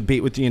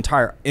debate with the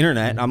entire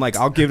internet. I'm like,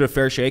 I'll give it a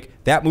fair shake.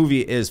 That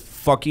movie is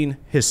fucking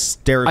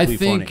hysterically I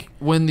think funny.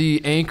 when the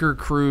anchor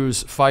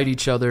crews fight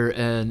each other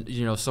and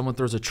someone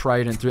throws a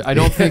trident through, I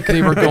don't think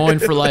they were going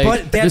for like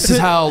But that's this is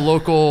how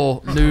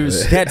local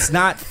news. That's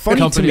not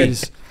funny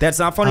Companies. to me. That's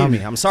not funny to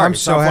me. I'm sorry. I'm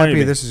It's so not funny to happy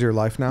me. this is your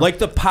life now. Like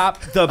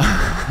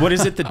what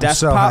is it? The I'm desk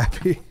so pop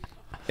happy.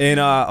 in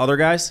other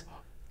guys.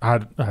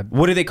 I'd-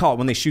 What do they call it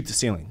when they shoot the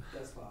ceiling?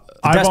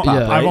 I've desk on- pop,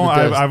 yeah.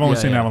 right? I've only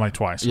Yeah, seen yeah. that one like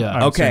twice. Yeah. I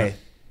haven't seen Okay. it.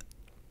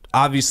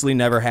 Obviously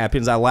never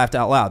happens. I laughed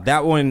out loud.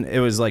 That one, it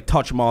was like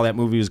touch 'em all. That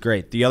movie was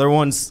great. The other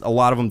ones, a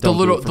lot of them don't.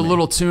 The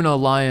little tuna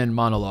lion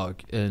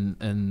monologue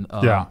and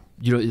Yeah.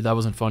 that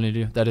wasn't funny to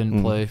you. That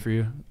didn't play for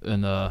you.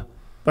 And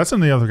That's in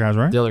the other guys,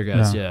 right? the other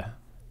guys, yeah,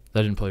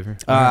 that didn't play for you.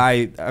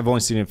 I've only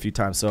seen it a few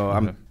times, so Okay.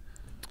 I'm.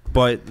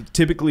 But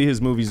typically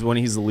his movies when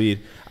he's the lead,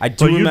 I do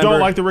So you remember. don't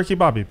like the Ricky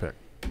Bobby pick?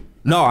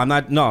 No, I'm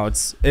not. No,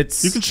 it's.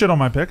 You can shit on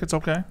my pick. It's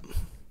okay.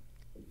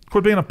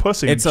 Quit being a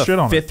pussy It's and a shit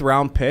on it. fifth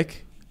round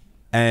pick,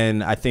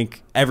 and I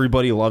think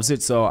everybody loves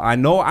it. So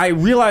I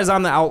realize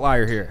I'm the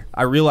outlier here.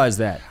 I realize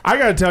that. I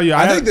got to tell you,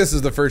 I had- think this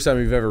is the first time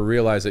you've ever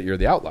realized that you're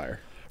the outlier.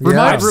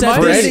 I've said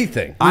For this-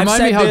 anything. I've Remind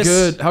said me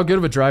this- how good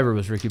of a driver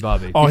was Ricky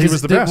Bobby? Oh, he Because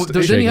was the best.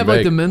 Didn't he Shake have and like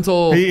bake. the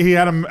mental? he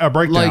had a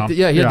breakdown. Like,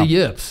 yeah, he had the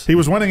yips. He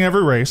was winning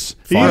every race.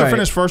 He Fine. either Right.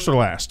 finished first or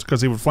last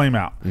because he would flame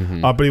out.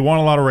 But he won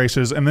a lot of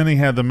races, and then he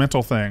had the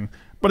mental thing.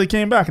 But he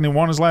came back and he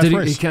won his last Did he,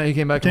 race. he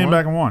came back? Came and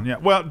back won? and won. Yeah.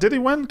 Well, did he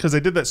win? Because they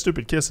did that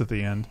stupid kiss at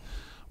the end,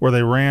 where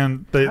they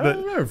ran. I don't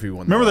remember if he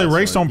won. Remember the they last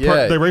raced one. on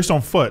Yeah. they raced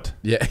on foot.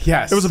 Yeah.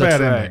 Yes. It was a That's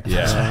bad right. ending.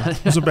 Yeah.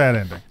 It was a bad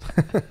ending.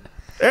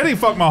 Eddie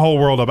fucked my whole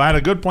world up. I had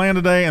a good plan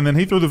today, and then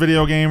he threw the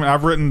video game, and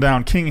I've written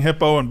down King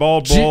Hippo and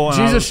Bald Bull.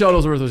 and I Jesus was-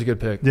 Shuttlesworth was a good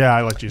pick. Yeah,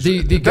 I like Jesus. The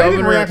They didn't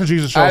governor- react to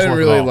Jesus I Shuttlesworth didn't at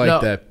really all. like No.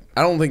 that.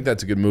 I don't think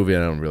that's a good movie,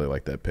 and I don't really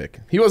like that pick.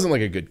 He wasn't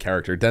like a good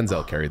character.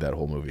 Denzel carried that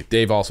whole movie.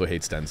 Dave also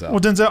hates Denzel. Well,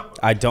 Denzel.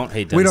 I don't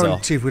hate Denzel. We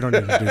don't, Chief. We don't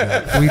need to do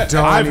that. We don't.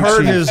 I've heard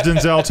Chief, his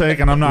Denzel take,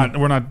 and I'm not.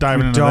 We're not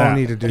diving We into don't that.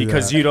 need to do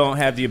because that. you don't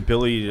have the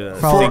ability to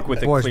For- think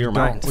with a boys, clear we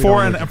don't. mind. We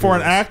For don't need an to for do an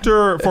this.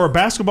 actor, for a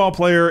basketball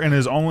player in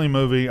his only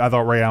movie, I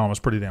thought Ray Allen was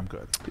pretty damn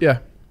good. Yeah.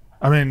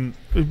 I mean,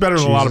 he's better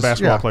than a lot of Jesus.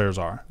 basketball Yeah. players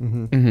are.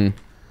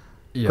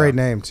 Yeah. Great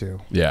name too.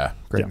 Yeah.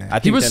 Great Yeah. name. I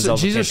think He was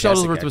Denzel's a Jesus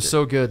fantastic Shuttlesworth was actor.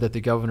 so good that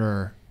the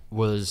governor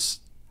was.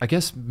 I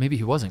guess maybe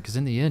he wasn't because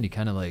in the end he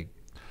kind of like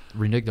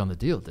reneged on the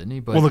deal, didn't he?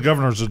 But Well, the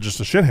governor's just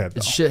a shithead.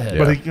 it's Though.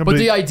 shithead. Yeah. But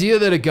the idea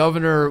that a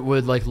governor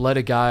would like let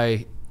a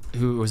guy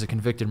who was a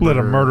convicted Let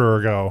murderer a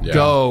murderer go. Yeah.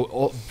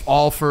 go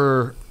all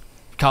for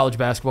college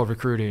basketball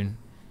recruiting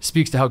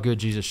speaks to how good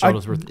Jesus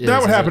Shuttlesworth is. That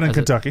would as a- happen in as a-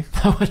 Kentucky.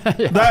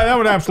 Yeah. That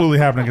would absolutely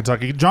happen in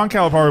Kentucky. John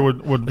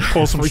Calipari would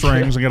pull some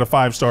strings and get a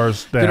 5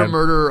 stars. Get a Dad.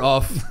 murderer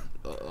off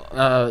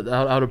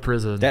out of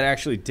prison. That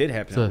actually did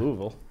happen So- in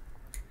Louisville.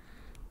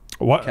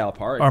 What?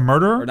 Calipari. A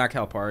murderer? Or not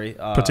Calipari.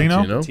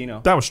 Patino?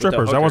 Patino. That was With the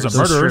strippers. That wasn't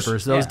hookers. Those murderers.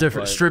 strippers. That was Yeah,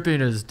 different. but-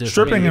 Stripping is different.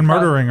 Stripping and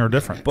murdering are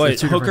different. But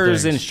It's two different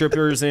hookers things. and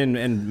strippers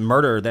and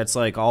murder, that's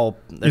like all.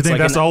 That's You think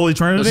like that's the Holy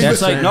Trinity?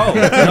 That's like no.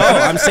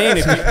 I'm saying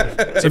if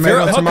you're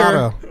a hooker,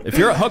 Tomato. if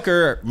you're a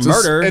hooker, It's a-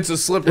 murder. It's a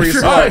slippery If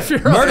you're- slope. if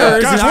you're- Murder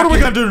is Guys, an what are we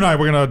occup- going to do tonight?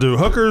 We're going to do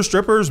hookers,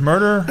 strippers,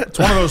 murder. It's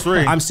one of those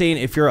three. I'm saying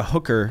if you're a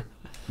hooker,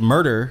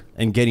 murder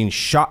and getting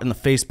shot in the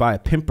face by a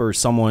pimp or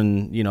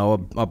someone,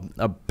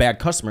 a bad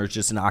customer is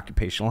just an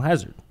occupational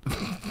hazard.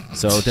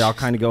 So they all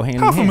kind of go hand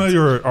How in hand.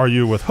 familiar are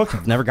you with hooking?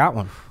 Never got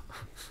one.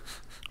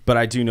 But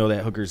I do know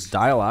that hookers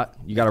die a lot.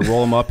 You got to roll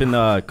them up in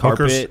the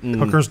carpet.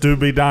 Hookers do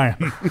be dying.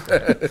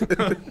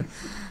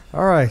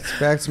 All right,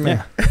 back to me.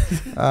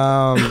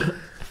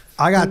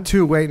 I got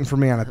 2 waiting for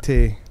me on a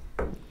tee,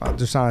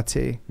 just on a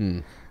tee.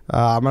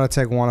 I'm gonna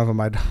take one of them.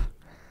 I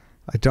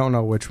don't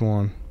know which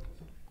one.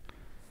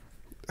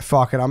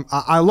 Fuck it.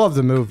 I love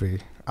the movie.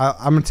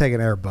 I'm gonna take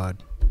an Air Bud.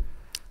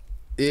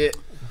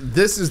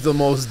 This is the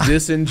most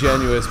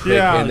disingenuous pick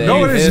Yeah, in the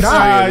no, it is history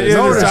not. of this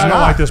No, it is I don't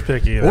not. like this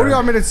pick either. What do you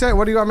want me to say?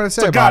 What do you want me to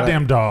say It's a about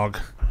goddamn dog.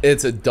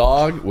 It's a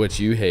dog, which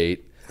you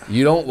hate.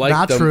 You don't like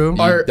Not the, true.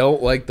 You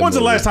don't like the When's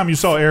the movie. last time you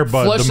saw Air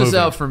Bud, Flesh the this movie?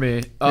 out for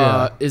me.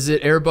 Yeah. Is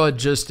it Air Bud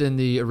just in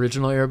the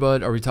original Air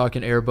Bud? Are we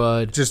talking Air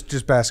Bud? it?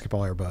 Just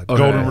basketball Air Bud. Okay.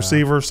 Golden Yeah.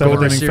 receiver, 7th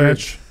inning receiver.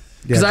 fetch.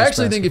 Because Yeah, I just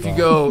actually think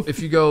basketball. if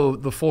you go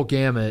the full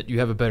gamut, you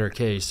have a better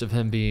case of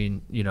him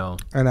being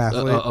An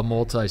athlete. a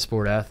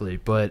multi-sport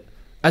athlete. But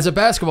as a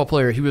basketball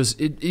player, he was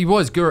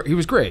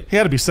great. He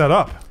had to be set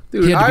up.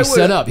 He had to be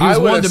set up. He was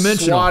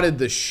one-dimensional. Swatted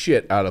the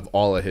shit out of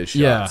all of his shots.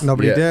 Yeah.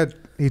 Nobody Yeah. did.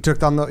 He took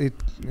down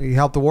he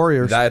helped the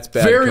Warriors. That's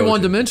bad. Very coaching.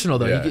 one-dimensional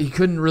though. Yeah. He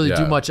couldn't really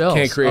Yeah. do much else.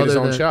 Can't create his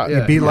other own than- shot. He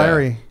Yeah. beat Yeah.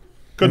 Larry.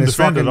 Couldn't and his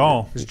defend at fucking-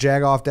 all. His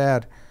jag off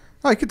dad.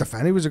 Oh, he could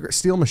defend. He was a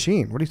steel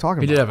machine. What are you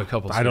talking He about? did have a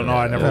couple. I don't know.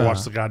 I never Yeah.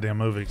 watched the goddamn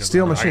movie. 'Cause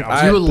Steel I- Machine.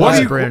 You would love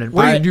it, Brandon.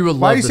 You would love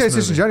Why do you this say it's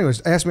movie.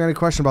 disingenuous? Ask me any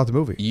question about the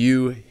movie.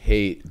 You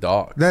hate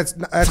dogs. That's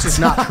just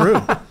not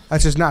true.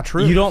 That's just not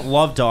true. You don't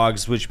love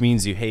dogs, which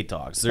means you hate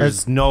dogs.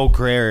 There's no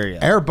gray area.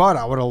 Air Bud,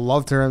 I would have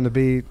loved for him to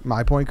be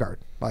my point guard.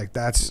 Like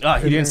that's.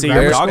 He didn't say that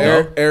your was- dog,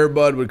 Air, though. Air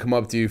Bud would come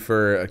up to you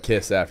for a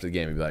kiss after the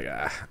game. He'd be like,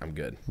 I'm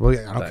good. Well,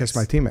 yeah, I don't kiss Thanks.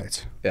 my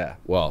teammates. Yeah,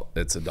 well,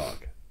 it's a dog.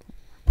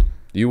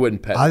 You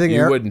wouldn't pet. I think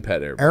you wouldn't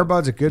pet Air Bud. Air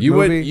Bud's a good you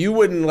movie. You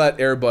wouldn't let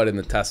Air Bud in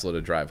the Tesla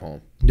to drive home.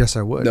 Yes,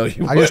 I would. No,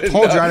 you I just wouldn't.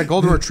 told you I had a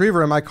golden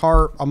retriever in my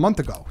car a month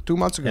ago, 2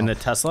 months ago. In the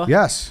Tesla?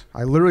 Yes,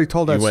 I literally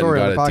told that You went story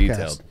on and the got it podcast.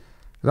 detailed.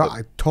 No,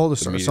 I told the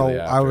story. So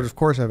Immediately I would, after. of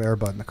course, have Air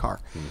Bud in the car.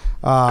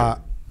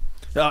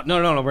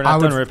 No, we're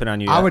not done ripping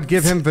on you yet. I would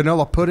give him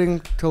vanilla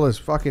pudding till his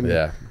fucking.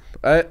 Yeah,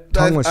 I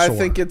Tongue was sore.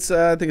 think it's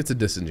a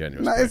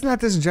disingenuous. No, pick. it's not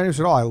disingenuous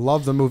at all. I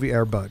love the movie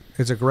Air Bud.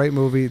 It's a great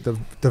movie. The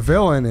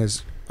villain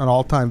is an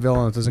all-time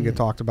villain that doesn't get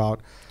talked about.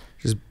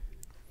 Just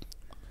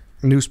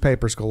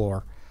newspapers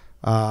galore.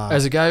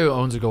 As a guy who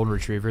owns a golden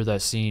retriever,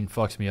 that scene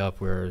fucks me up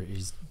where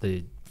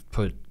they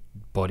put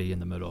Buddy in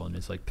the middle and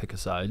it's like pick a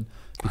side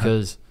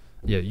because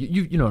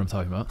you know what I'm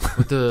talking about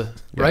with the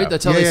right.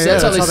 That's how they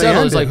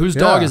settle. It's like whose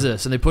dog is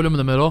this, and they put him in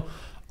the middle.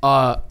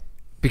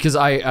 Because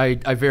I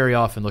very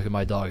often look at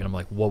my dog and I'm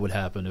like, what would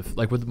happen if,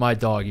 like, would my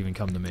dog even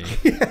come to me?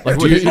 Like,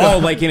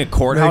 like in a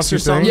courthouse or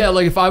something? Yeah,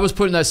 like if I was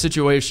put in that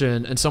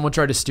situation and someone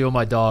tried to steal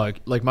my dog,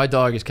 like my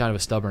dog is kind of a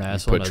stubborn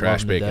asshole. Put and I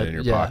trash love him to bacon death. in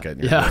your Yeah. pocket.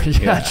 And Yeah,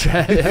 you're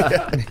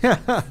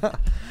yeah.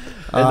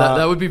 And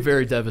that would be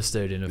very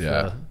devastating if.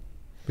 Yeah.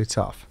 Be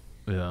tough.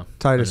 Yeah.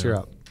 Titus, Yeah. you're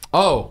up.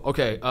 Oh,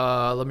 okay.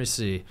 Let me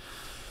see.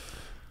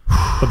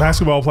 The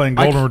basketball playing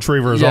golden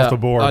retriever is off the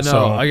board. I know.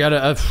 So I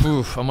gotta.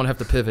 I'm gonna have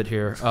to pivot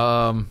here.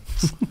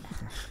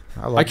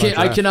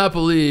 I cannot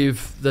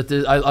believe that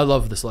this, I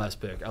love this last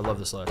pick. I love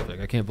this last pick.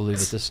 I can't believe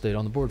that this stayed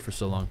on the board for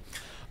so long.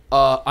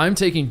 I'm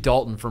taking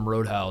Dalton from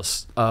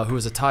Roadhouse, who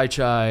is a Tai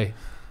Chi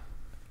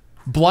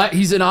black.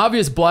 He's an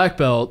obvious black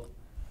belt.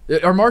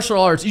 Or martial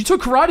arts. You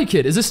took Karate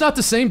Kid. Is this not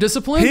the same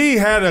discipline? he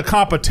had a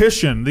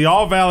competition, the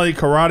All Valley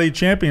Karate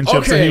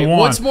Championships, that he Okay, won.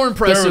 what's more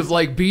impressive, There was-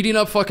 like beating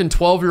up fucking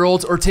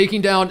 12-year-olds or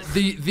taking down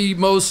the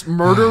most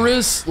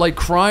murderous, like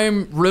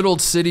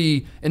crime-riddled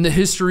city in the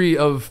history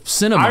of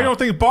cinema? I don't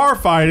think bar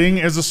fighting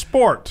is a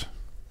sport.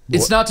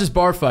 It's not just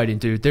bar fighting,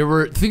 dude. They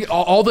were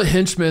all the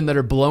henchmen that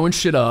are blowing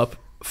shit up.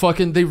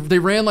 Fucking, they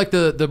ran like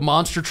the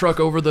monster truck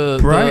over the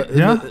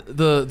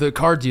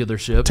car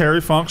dealership. Terry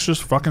Funk's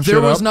just fucking shit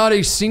There up. was not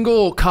a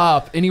single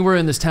cop anywhere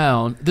in this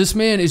town. This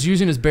man is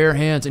using his bare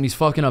hands and he's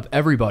fucking up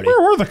everybody.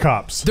 Where were the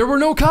cops? There were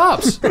no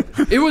cops.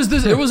 It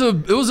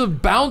was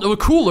a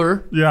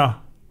cooler Yeah.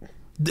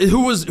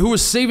 who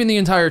was saving the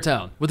entire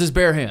town with his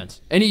bare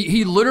hands. And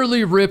he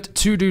literally ripped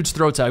two dudes'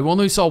 throats out. We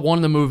only saw one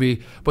in the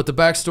movie, but the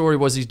backstory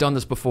was he's done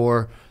this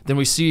before. Then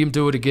we see him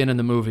do it again in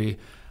the movie.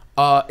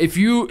 If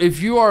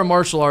you are a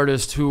martial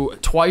artist who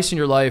twice in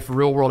your life,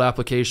 real world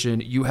application,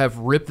 you have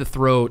ripped the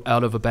throat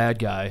out of a bad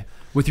guy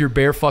with your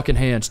bare fucking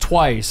hands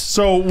twice.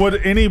 So would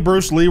any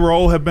Bruce Lee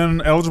role have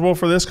been eligible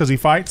for this because he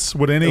fights?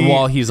 Would any?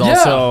 Well, he's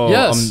also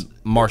yes.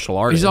 a martial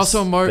artist. He's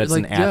also that's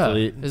an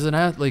athlete. Is an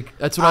athlete.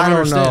 That's what I, I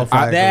don't don't know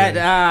understand.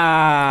 if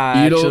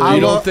I agree.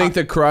 You don't think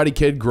the Karate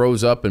Kid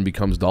grows up and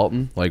becomes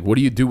Dalton? Like, what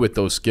do you do with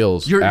those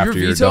skills You're after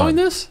you're vetoing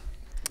done? this?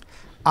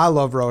 I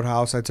love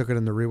Roadhouse. I took it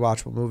in the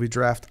rewatchable movie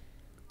draft.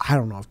 I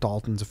don't know if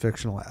Dalton's a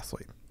fictional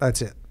athlete.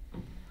 That's it.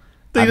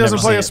 he I've doesn't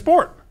never play seen a it.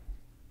 sport.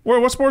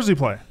 What sport does he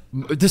play?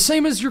 The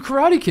same as your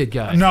Karate Kid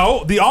guy.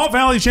 No, the All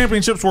Valley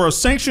Championships were a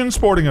sanctioned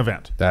sporting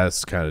event.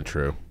 That's kind of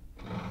true.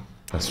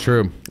 That's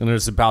true. And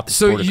it's about the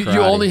So sport of you karate.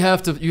 only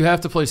have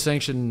to play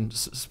sanctioned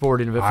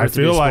sporting event for I it to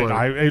be a feel like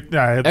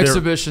sport.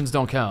 Exhibitions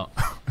don't count.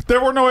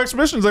 there were no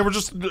exhibitions. They were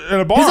just at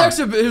a bar.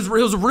 It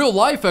was a real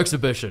life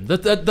exhibition.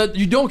 That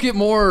you don't get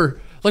more.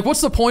 Like,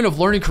 what's the point of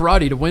learning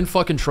karate, to win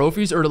fucking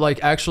trophies or to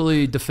like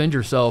actually defend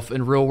yourself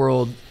in real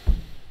world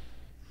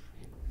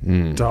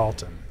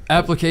Dalton.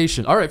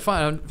 application? All right,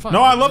 fine.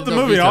 No, I love the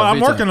movie. I'm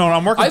working on it.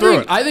 I'm working through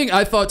it.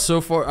 I thought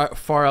so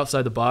far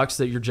outside the box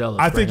that you're jealous.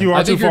 I think Brandon. you are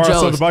I think too you're far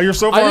outside jealous. the box. You're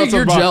so far I think outside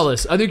you're the box.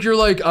 jealous. I think you're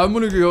like, I'm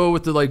gonna go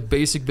with the like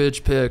basic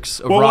bitch picks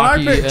of Well, Rocky.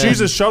 when I picked and-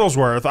 Jesus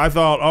Shuttlesworth, I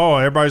thought, oh,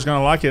 everybody's going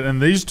to like it.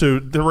 And these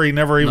three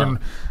never even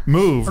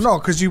moved. No,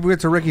 because you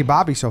went to Ricky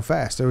Bobby so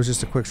fast. It was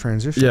just a quick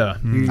transition. Yeah.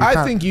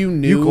 I think you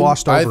knew. You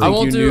glossed over I it. think I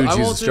won't you do- knew I won't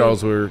Jesus do-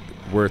 Charles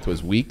Worth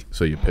was weak,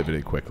 so you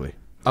pivoted quickly.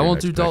 I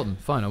won't do Dalton.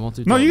 Fine, I won't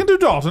do. No, Dalton. you can do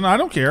Dalton. I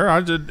don't care.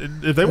 If they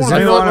Does want to anyone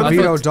veto want to I it,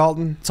 veto thought-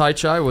 Dalton? Tai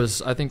Chi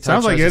was. I think. Tai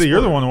sounds like Chi's a Eddie,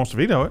 you're the sport. one that wants to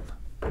veto it.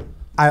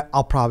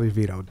 I'll probably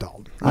veto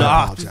Dalton.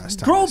 I apologize.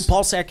 Grow Thomas. a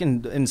ball sack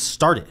and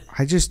start it.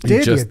 I just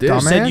did. just You did. You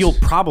dumbass. said you'll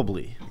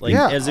probably. Like,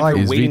 Yeah, as if like-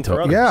 you're He's waiting for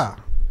vetoed. others. Yeah.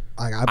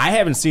 Like, I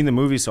haven't seen the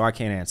movie, so I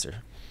can't answer.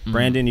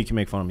 Brandon, you can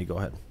make fun of me. Go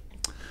ahead.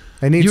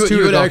 it needs You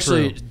to would go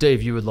actually, through.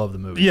 Dave. You would love the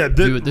movie. Yeah,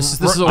 You would- this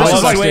is a I White love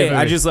Sox Sweet. Dave movie.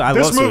 I This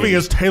love movie Sweet.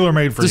 is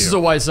tailor-made for This you. is a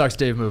White Sox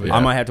Dave movie. I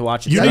might have to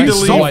watch it. You tonight. need to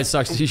It's leave a White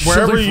Sox. You should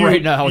wherever leave you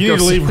right now. You Go need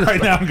to see leave it.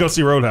 right now and go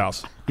see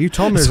Roadhouse. You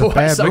told me it was It's a a White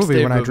bad Sox movie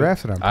Dave when I movie.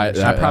 drafted him. That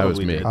was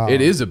probably me. did. Oh.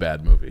 It is a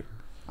bad movie.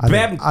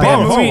 Bad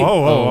movie.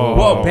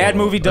 Whoa. Bad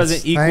movie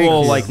doesn't Thank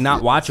equal you. like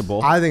not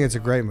watchable. I think it's a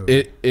great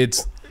movie.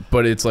 It's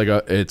like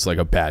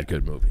a bad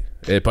good movie.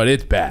 But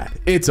it's bad.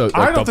 It's a. Like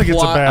I don't think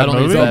it's a I bad don't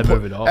think movie. it's a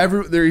bad movie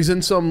at all. He's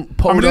in some.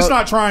 I mean, it's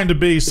not trying to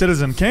be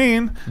Citizen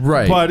Kane,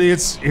 Right. But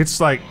it's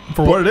like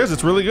for what it is,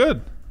 it's really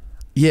good.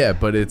 Yeah,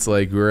 but it's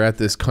like we're at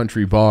this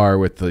country bar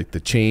with like the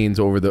chains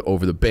over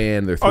the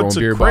band. They're throwing It's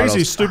beer a crazy,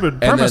 bottles. stupid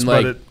And premise, then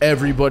like but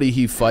everybody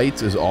he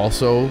fights is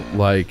also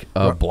like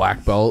a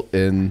black belt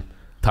in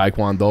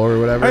Taekwondo or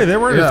whatever. hey, they're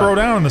ready to throw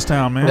down in this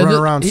town, man. Run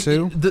around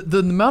Sue? The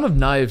amount of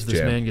knives this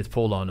Jam. man gets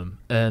pulled on him,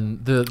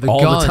 and the All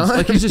the guns, time.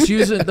 like he's just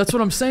using. That's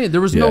what I'm saying.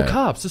 There was no Yeah.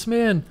 cops. This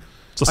man.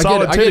 It's a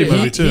solid titty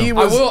movie too.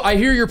 I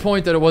hear your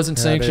point that it wasn't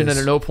Yeah, it sanctioned, is.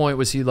 and at no point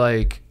was he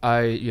like,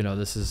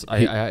 this is.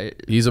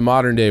 He's a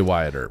modern day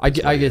Wyatt Earp. I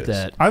is what he get is.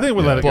 that. I think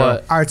we let it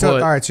But, go. All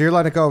right, so you're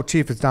letting it go,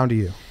 Chief. It's down to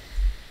you.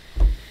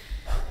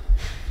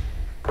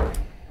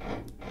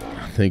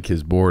 I think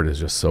his board is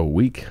just so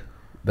weak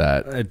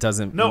that It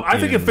doesn't. No, I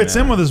think it fits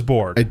in with his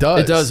board. it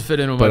does. It does fit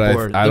in with but my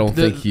board. I don't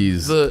think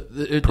he's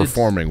it's-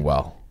 performing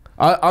well.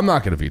 I'm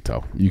not going to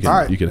veto. You can. All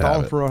right, You can have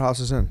Colin it. for Roadhouse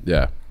is in.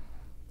 Yeah,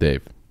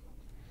 Dave.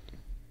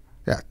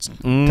 Yeah,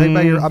 take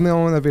back your. I'm the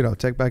only one that veto.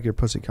 Take back your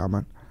pussy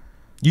comment.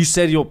 You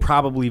said you'll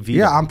probably veto.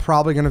 Yeah, I'm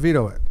probably gonna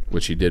veto it.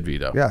 Which he did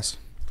veto. Yes,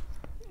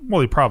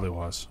 Well, he probably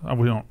was.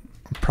 We don't.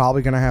 I'm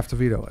probably gonna have to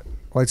veto it.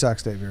 White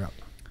Sox, Dave, you're up.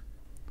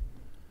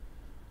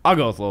 I'll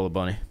go with Lola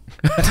Bunny.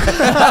 And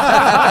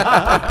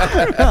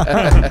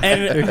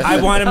I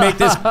want to make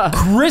this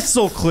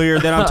crystal clear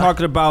that I'm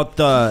talking about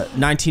the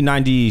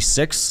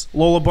 1996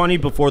 Lola Bunny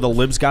before the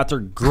libs got their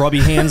grubby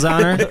hands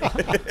on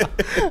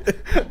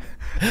her.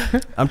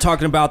 I'm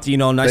talking about the,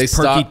 nice They perky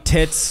stopped-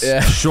 tits, Yeah.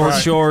 short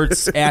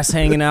shorts, ass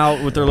hanging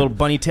out with their little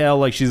bunny tail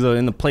like she's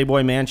in the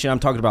Playboy Mansion. I'm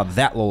talking about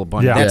that Lola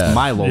Bunny. Yeah. That's Yeah.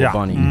 my Lola Yeah.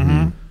 Bunny.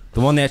 Mm-hmm. The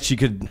one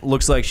that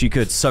looks like she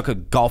could suck a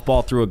golf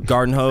ball through a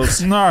garden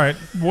hose. All right,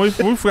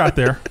 we've got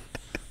there.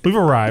 We've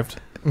arrived.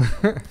 Do you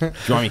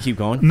want me to keep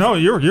going? No,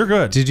 you're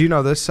good. Did you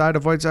know this side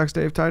of White Sox,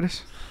 Dave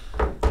Titus?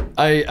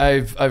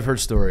 I've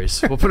heard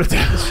stories. We'll put it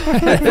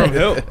that way. From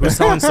who? Who's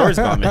telling stories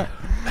about me?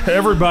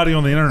 Everybody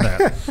on the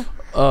internet.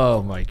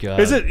 Oh my god.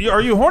 Is it?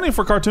 Are you horny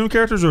for cartoon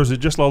characters or is it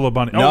just Lola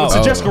Bunny? No. Oh, was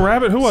it Jessica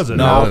Rabbit? Who was it?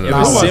 No, No, it no,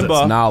 was no. Simba.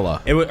 It's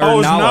Nala. It was, Oh, it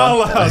was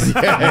Nala.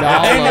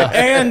 Nala.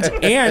 And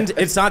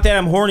it's not that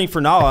I'm horny for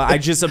Nala. I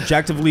just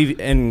objectively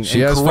and She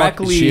has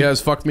correctly she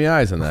has fucked me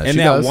eyes in that. in She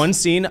that does. one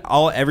scene.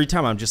 Every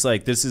time I'm just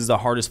like, this is the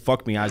hardest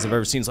fuck me eyes I've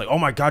ever seen. It's like, oh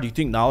my god, you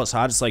think Nala's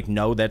hot? It's like,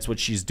 no, that's what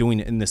she's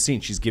doing in the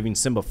scene. She's giving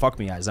Simba fuck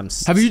me eyes.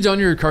 Have you done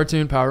your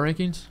cartoon power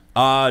rankings?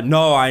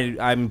 No,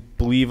 I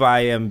believe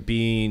I am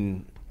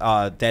being.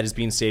 That is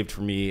being saved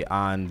for me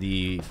on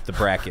the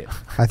bracket.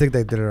 I think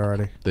they did it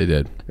already. They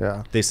did.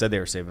 Yeah. They said they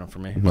were saving them for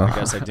me. I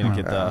guess I didn't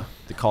get the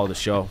call of the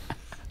show.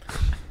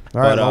 All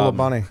right, Lola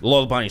Bunny.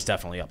 Lola Bunny's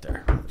definitely up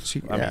there. She,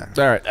 I mean, yeah.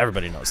 All right.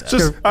 everybody knows that.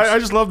 Just, I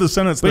just love the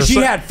sentence. But she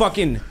had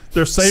fucking.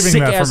 They're saving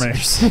sick that for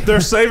ass- me. They're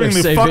saving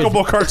the saving-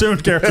 fuckable cartoon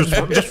characters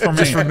just for me.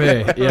 Just for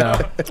me, yeah.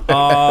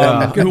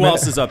 Who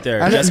else is up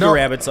there? I didn't Jessica know-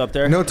 Rabbit's up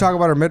there. No talk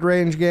about her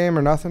mid-range game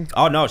or nothing.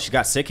 Oh no, she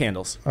got sick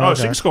handles. Oh,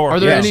 she can score. Are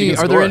there Yeah, she any?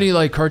 can Are there score. any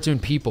like cartoon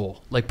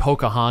people like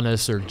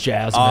Pocahontas or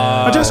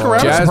Jasmine? Jessica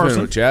Rabbit's a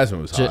person.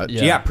 Jasmine was hot.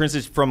 Ja- Yeah,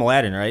 Princess from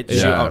Aladdin, right? She,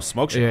 Yeah.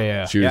 smoke shit.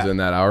 yeah. She was Yeah. in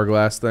that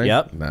hourglass thing.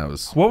 Yep. That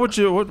was What would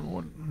you? What?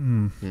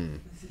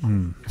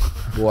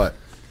 what.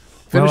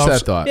 Finish Well, I was-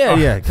 that thought.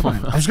 Yeah. Come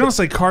on. I was gonna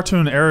say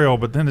cartoon Ariel,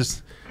 but then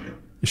is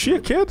she a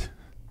kid?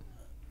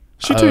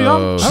 Is she too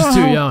young? I She's don't too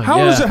know. young. How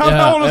old is Yeah,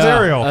 how old is yeah.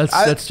 Ariel?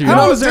 That's too How young.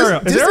 old is Ariel?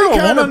 Is Disney Ariel a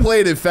kind of woman?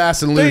 played it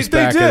fast and loose They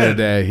back in the did.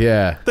 day.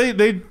 Yeah.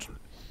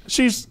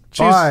 She's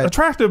But-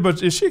 attractive,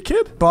 but is she a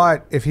kid?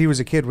 But if he was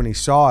a kid when he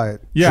saw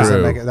it, Yeah.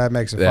 that, that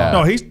makes it Yeah.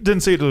 fun. No, he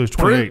didn't see it till he was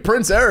 28.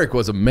 Prince Eric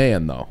was a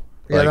man though.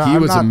 Yeah, Like no, he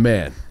I'm was a not-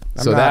 man.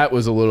 So not- that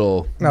was a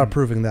little. Not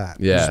approving that.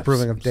 Yeah. Just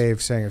approving of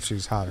Dave saying if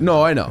she's hot. Or No,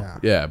 not. I know.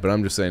 Yeah, but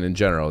I'm just saying in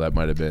general that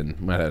might have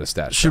had a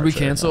stat. Should we charge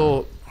there.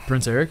 cancel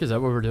Prince Eric? Is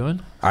that what we're doing?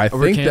 I Are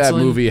we think that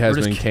canceling? movie has We're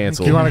just been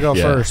canceled. If you want to go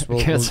Yeah. first,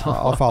 Cancel.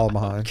 I'll follow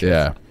behind.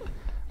 Yeah.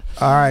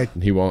 All right,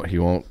 He won't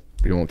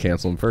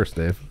cancel him first,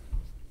 Dave.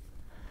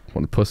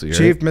 Want a pussy, right?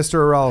 Chief, Mr.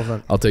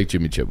 Irrelevant. I'll take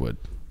Jimmy Chitwood.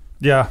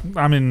 Yeah,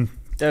 I mean,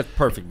 That's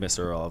perfect, Mr.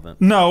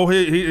 Irrelevant. no,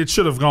 it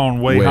should have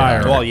gone way Way higher.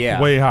 higher. Well,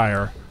 yeah. way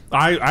higher.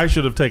 I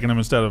should have taken him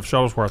instead of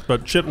Shuttlesworth,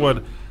 but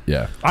Chitwood.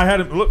 Yeah. I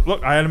had him.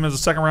 Look, I had him as a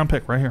second round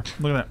pick right here.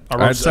 Look at that.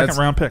 I wrote second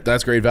round pick.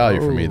 That's great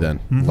value for me then.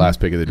 Last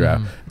pick of the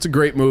draft. It's a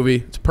great movie.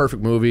 It's a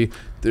perfect movie.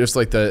 There's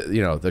like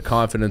the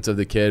confidence of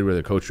the kid where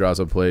the coach draws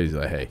up plays. He's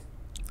like, hey,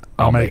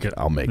 I'll make it.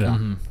 I'll make Yeah.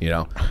 it. You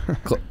know?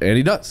 And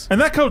he does. And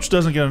that coach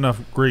doesn't get enough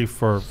grief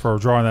for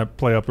drawing that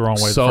play up the wrong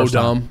way. the So first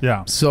time. dumb.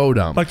 Yeah. So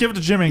dumb. Like give it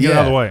to Jimmy and get it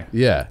out of the way.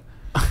 Yeah.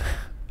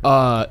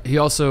 He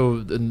also,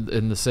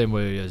 in the same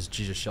way as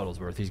Jesus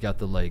Shuttlesworth, he's got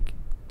the like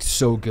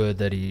so good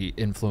that he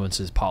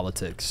influences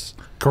politics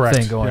Correct.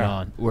 thing going Yeah.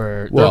 on.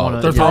 Where Well, they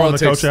wanna- they're yeah, throwing the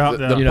politics, coach out,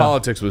 the yeah. You know.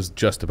 politics was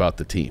just about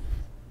the team.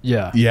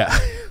 yeah. Yeah.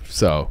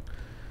 So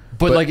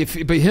But like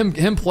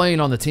him playing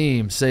on the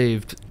team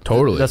saved.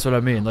 Totally. That's what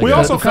I mean. Like We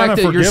also the fact kinda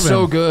that you're forgive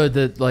so him. good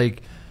that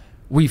like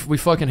we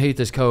fucking hate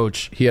this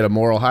coach. He had a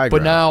moral high ground.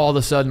 But now all of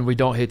a sudden we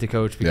don't hate the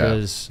coach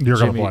because You're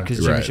gonna Jimmy, play. because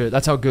Jimmy Right. Shea,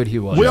 that's how good he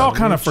was. We all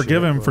kind of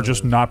forgive him for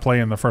just not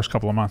playing the first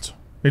couple of months.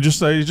 He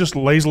just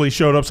lazily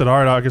showed up, said, "All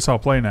right, I guess I'll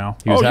play now."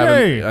 He was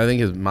yay! having, I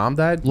think his mom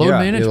died. Load Yeah.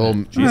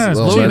 management.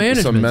 Little Load management.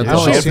 Some mental I've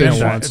only health seen it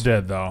issues. once. It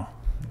did though.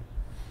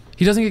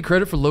 He doesn't get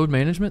credit for load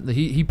management.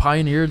 He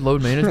pioneered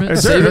load management.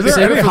 Is there Save it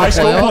any for the high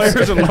school playoffs.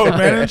 players that load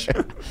manage?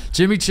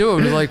 Jimmy Chua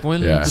would like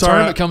when Yeah. the Sorry,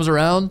 tournament comes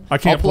around. I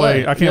can't I'll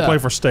play. I can't Yeah. play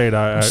for state.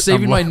 I'm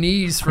saving I'm my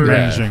knees for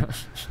managing.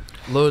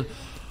 load.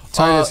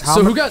 Titus, how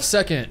So mu- who got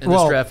second in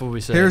Well, this draft? What we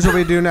say? Here's what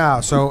we do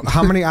now. So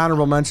how many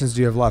honorable mentions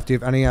do you have left? Do you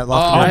have any left? Oh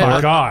I-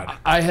 my God!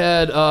 I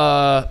had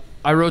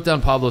I wrote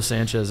down Pablo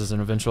Sanchez as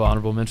an eventual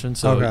honorable mention.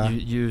 So Okay.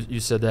 you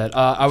said that.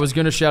 I was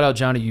going to shout out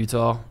Johnny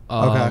Utah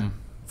Okay.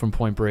 from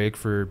Point Break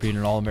for being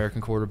an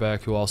All-American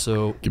quarterback who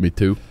also Give me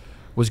 2.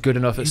 was good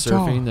enough at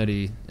Utah. surfing that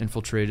he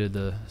infiltrated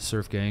the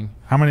surf gang.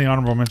 How many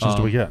honorable mentions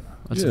do we get?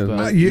 That's Yeah,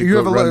 about You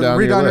have a Run down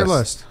read your down your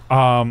list.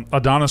 list.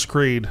 Adonis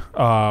Creed.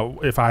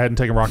 If I hadn't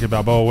taken Rocky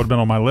Balboa, would have been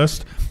on my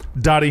list.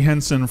 Dottie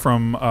Henson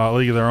from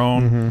League of Their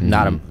Own. Mm-hmm.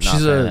 Not a she's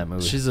fan of a that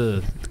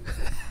movie.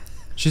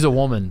 she's a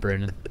woman,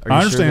 Brandon. Are you I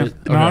sure understand.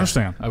 that- No, I okay.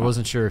 understand. I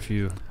wasn't sure if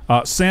you.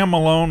 Sam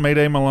Malone,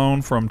 Mayday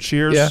Malone from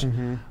Cheers.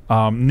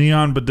 Yeah.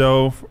 Neon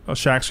Bedeau,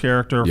 Shaq's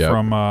character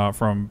Yep.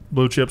 from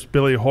Blue Chips.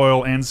 Billy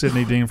Hoyle and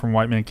Sidney Dean from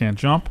White Man Can't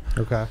Jump.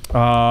 Okay.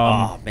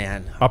 Oh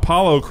man.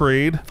 Apollo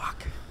Creed.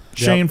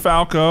 Shane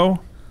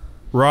Falco.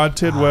 Rod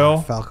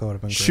Tidwell. Falco would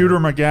have been great. Shooter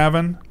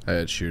McGavin. I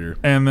had Shooter.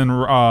 And then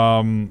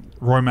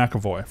Roy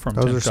McAvoy from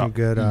Those Tin are some Cup.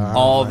 good.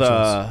 All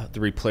mentions. the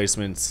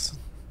replacements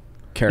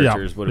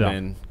characters would have yeah.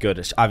 been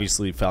good.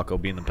 Obviously, Falco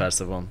being the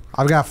best of them.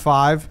 I've got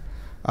 5.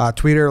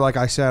 Tweeter, like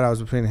I said, I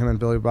was between him and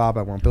Billy Bob.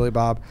 I went Billy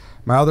Bob.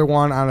 My other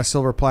one on a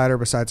silver platter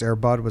besides Air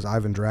Bud was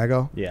Ivan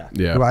Drago, Yeah.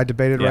 Yeah. who I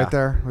debated Yeah. right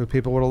there, who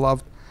people would have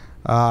loved.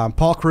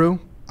 Paul Crew,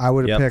 I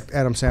would have Yep. picked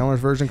Adam Sandler's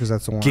version because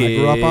that's the one I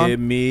grew up Give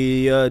on.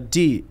 me a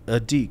D.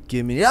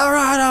 Give me. All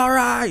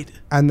right.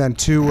 And then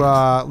 2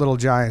 Little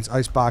Giants,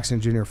 Icebox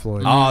and Junior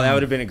Floyd. Oh, that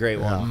would have been a great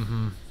one.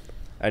 Mm-hmm.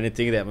 I didn't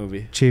think of that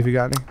movie. Chief, you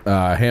got any?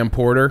 Ham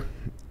Porter.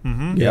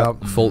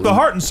 Yep. Fulton. The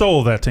heart and soul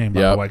of that team,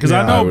 by Yep. the way. Because Yeah.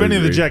 I I know would Benny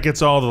the agree. Jet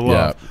gets all the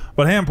love.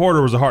 But Ham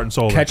Porter was the heart and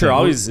soul of that Catcher team.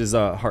 always is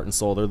a heart and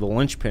soul. They're the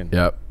linchpin.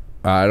 Yep.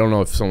 I don't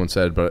know if someone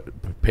said, but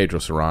Pedro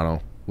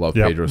Serrano. Love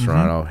Yep. Pedro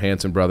Serrano.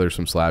 Hanson Brothers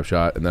from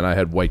Slapshot. And then I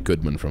had White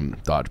Goodman from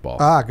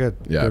Dodgeball. Good.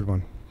 Yeah. Good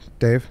one.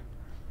 Dave?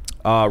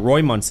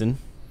 Roy Munson,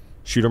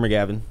 Shooter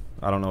McGavin.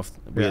 I don't know if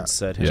we Yeah. had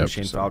said him. Yep.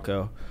 Shane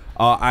Falco.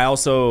 I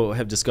also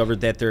have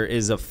discovered that there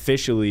is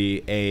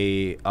officially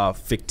a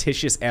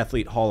fictitious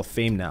athlete Hall of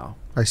Fame now.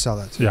 I saw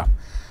that too. Yeah.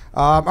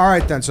 All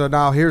right, then. So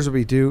now here's what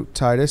we do,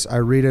 Titus. I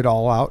read it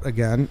all out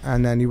again,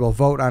 and then you will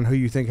vote on who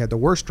you think had the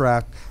worst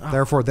draft.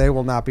 Therefore, they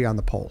will not be on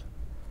the poll.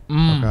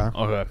 Okay.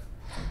 Okay.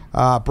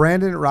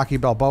 Brandon, Rocky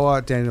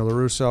Balboa, Daniel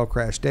LaRusso,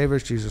 Crash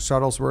Davis, Jesus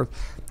Shuttlesworth,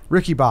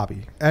 Ricky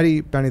Bobby,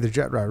 Eddie, Benny the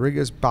Jet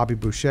Rodriguez, Bobby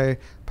Boucher,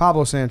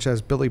 Pablo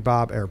Sanchez, Billy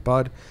Bob, Air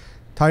Bud,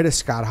 Titus,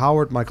 Scott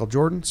Howard, Michael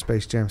Jordan,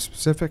 Space Jam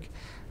Specific,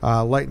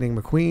 Lightning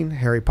McQueen,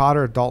 Harry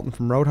Potter, Dalton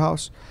from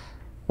Roadhouse,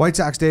 White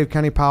Sox Dave,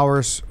 Kenny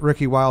Powers,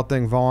 Ricky Wild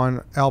Thing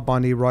Vaughn, Al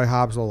Bundy, Roy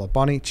Hobbs, Lola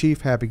Bunny,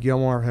 Chief, Happy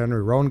Gilmore,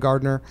 Henry Rowan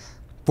Gardner,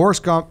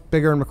 Forrest Gump,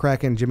 Bigger and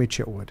McCracken, Jimmy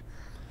Chitwood.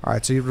 All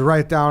right, so you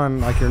write it down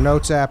on like your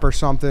notes app or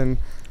something.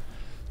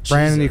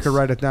 Brandon, you Jesus. could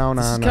write it down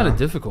This is on kind of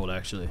difficult,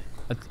 actually.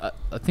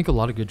 I think a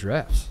lot of good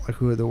drafts. like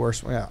who are the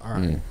worst. Yeah, all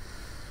right.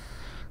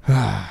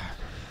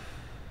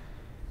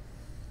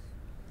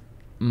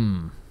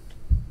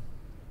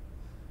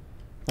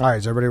 All right,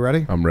 is everybody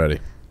ready? I'm ready.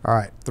 All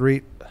right,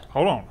 3.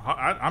 Hold on.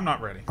 I'm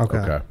not ready. Okay.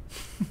 Okay.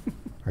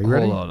 Are you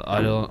ready? Hold on.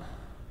 I don't.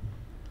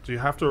 Do you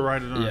have to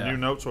write it on Yeah. a new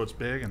note so it's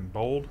big and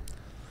bold?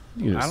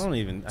 You I just- don't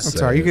even. I'm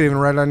sorry. You could even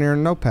write it on your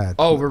notepad.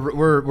 Oh,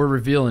 we're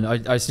revealing.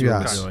 I see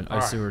what Yes. we're doing. I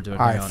All see what we're doing.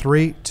 All Hang right, on.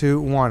 3, 2,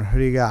 1. Who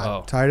do you got?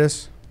 Oh.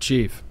 Titus?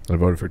 Chief. I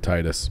voted for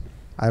Titus.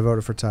 I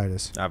voted for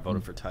Titus. I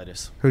voted for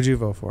Titus. Who'd you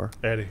vote for?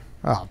 Eddie.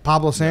 Oh,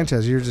 Pablo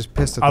Sanchez. You're just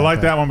pissed at I that like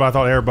pick. that one, but I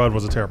thought Air Bud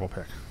was a terrible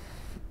pick.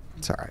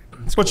 It's all right.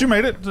 But you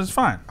made it. It's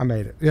fine. I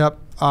made it. Yep.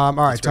 All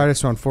right, Titus.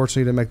 So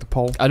unfortunately, you didn't make the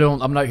poll.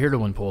 I'm not here to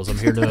win polls. I'm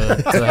here to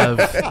have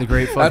the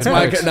great fucking. That's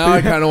my. picks. Now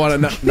I kind of want to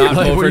not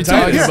Like, vote what for are you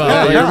talking Titus.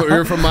 about? Yeah,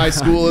 you're from my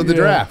school of the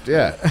draft.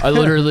 Yeah. I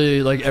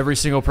literally like every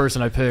single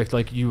person I picked.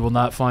 Like you will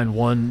not find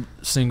one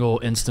single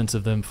instance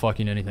of them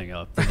fucking anything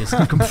up. Like,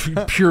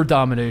 it's pure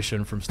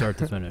domination from start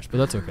to finish. But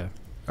that's okay.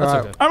 That's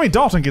okay. I mean,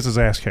 Dalton gets his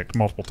ass kicked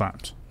multiple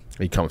times.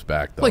 He comes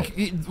back though. Like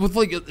with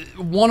like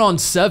 1 on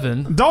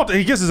 7, Dalton,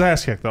 he gets his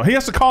ass kicked, though. He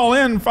has to call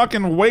in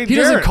fucking Wade he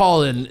Garrett. doesn't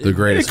call in. the He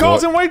greatest.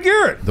 calls in Wade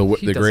Garrett. the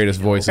He greatest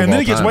doesn't voice of And all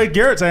then he gets time. Wade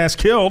Garrett's ass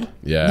killed.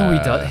 Yeah. No, he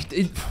does.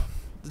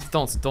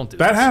 Don't do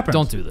That this. happened.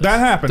 Don't do this. That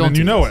happened, Don't and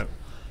do you know this.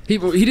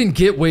 it. He didn't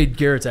get Wade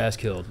Garrett's ass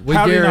killed. Wade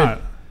How did he Garrett.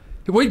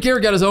 not? Wade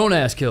Garrett got his own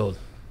ass killed.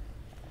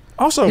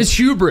 Also, His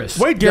hubris.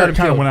 Wade got Garrett him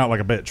kind of killed. went out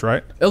like a bitch,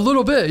 right? A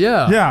little bit,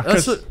 yeah. Yeah,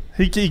 That's because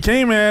He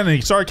came in and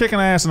he started kicking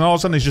ass, and all of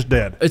a sudden he's just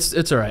dead.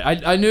 It's all right.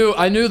 I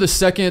knew the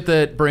second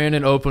that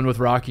Brandon opened with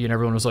Rocky and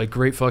everyone was like,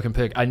 great fucking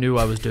pick. I knew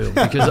I was doomed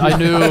because I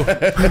knew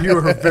You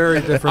were very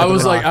different. I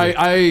was than like, Rocky.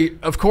 I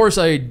of course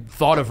I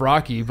thought of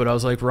Rocky, but I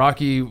was like,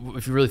 Rocky,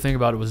 if you really think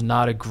about it, was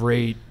not a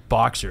great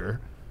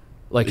boxer.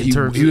 Like in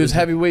terms, He was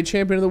heavyweight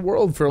champion of the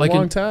world for a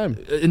long time.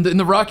 In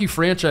the Rocky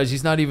franchise,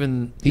 he's not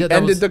even. He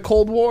ended the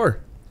Cold War.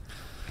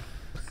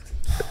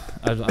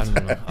 I don't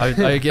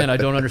know. Again, I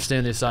don't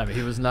understand the assignment.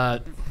 He was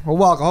not. Well,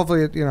 welcome.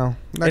 Hopefully, next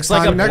It's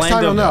like time. a Next blend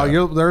time you'll of-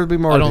 know. There'll be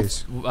more I of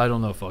these.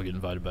 don't know if I'll get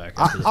invited back.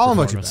 I'll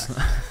invite you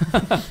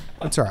back.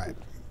 That's all right.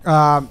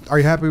 Are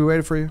you happy we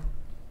waited for you?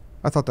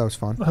 I thought that was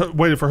fun.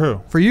 Waited for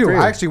who? For you,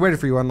 I actually waited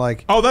for you.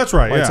 Unlike Oh, that's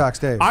right. White yeah. Sox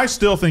Dave I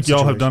still think y'all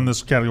have situation. done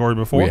this category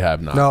before. We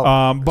have not.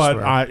 no, But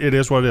swear. it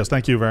is what it is.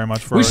 Thank you very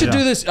much for. We should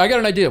do this. I got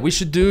an idea. We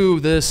should do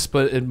this,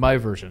 but in my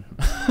version.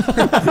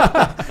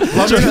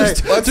 Let's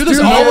do this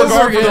No all over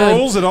regard for the again.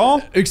 rules at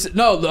all.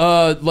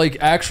 No, like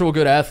actual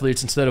good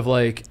athletes instead of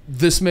like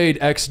this made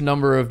X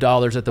number of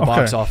dollars at the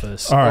box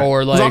office, All right.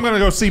 or 'Cause like I'm gonna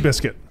go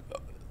Seabiscuit. It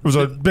was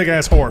a big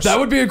ass horse. that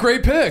would be a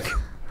great pick.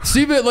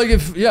 See, but like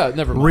if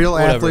never mind. real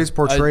Whatever. athletes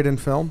portrayed in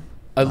film.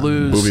 I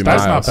lose. Movie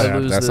That's Miles. not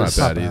bad. That's not this.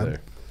 bad Not bad.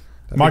 either.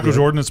 Michael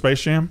Jordan in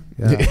Space Jam.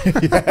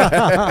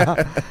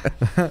 Yeah.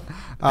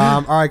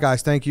 All right,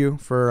 guys. Thank you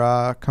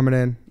for coming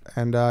in.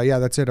 And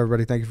that's it,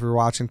 everybody. Thank you for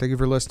watching. Thank you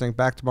for listening.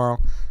 Back tomorrow.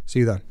 See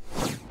you then.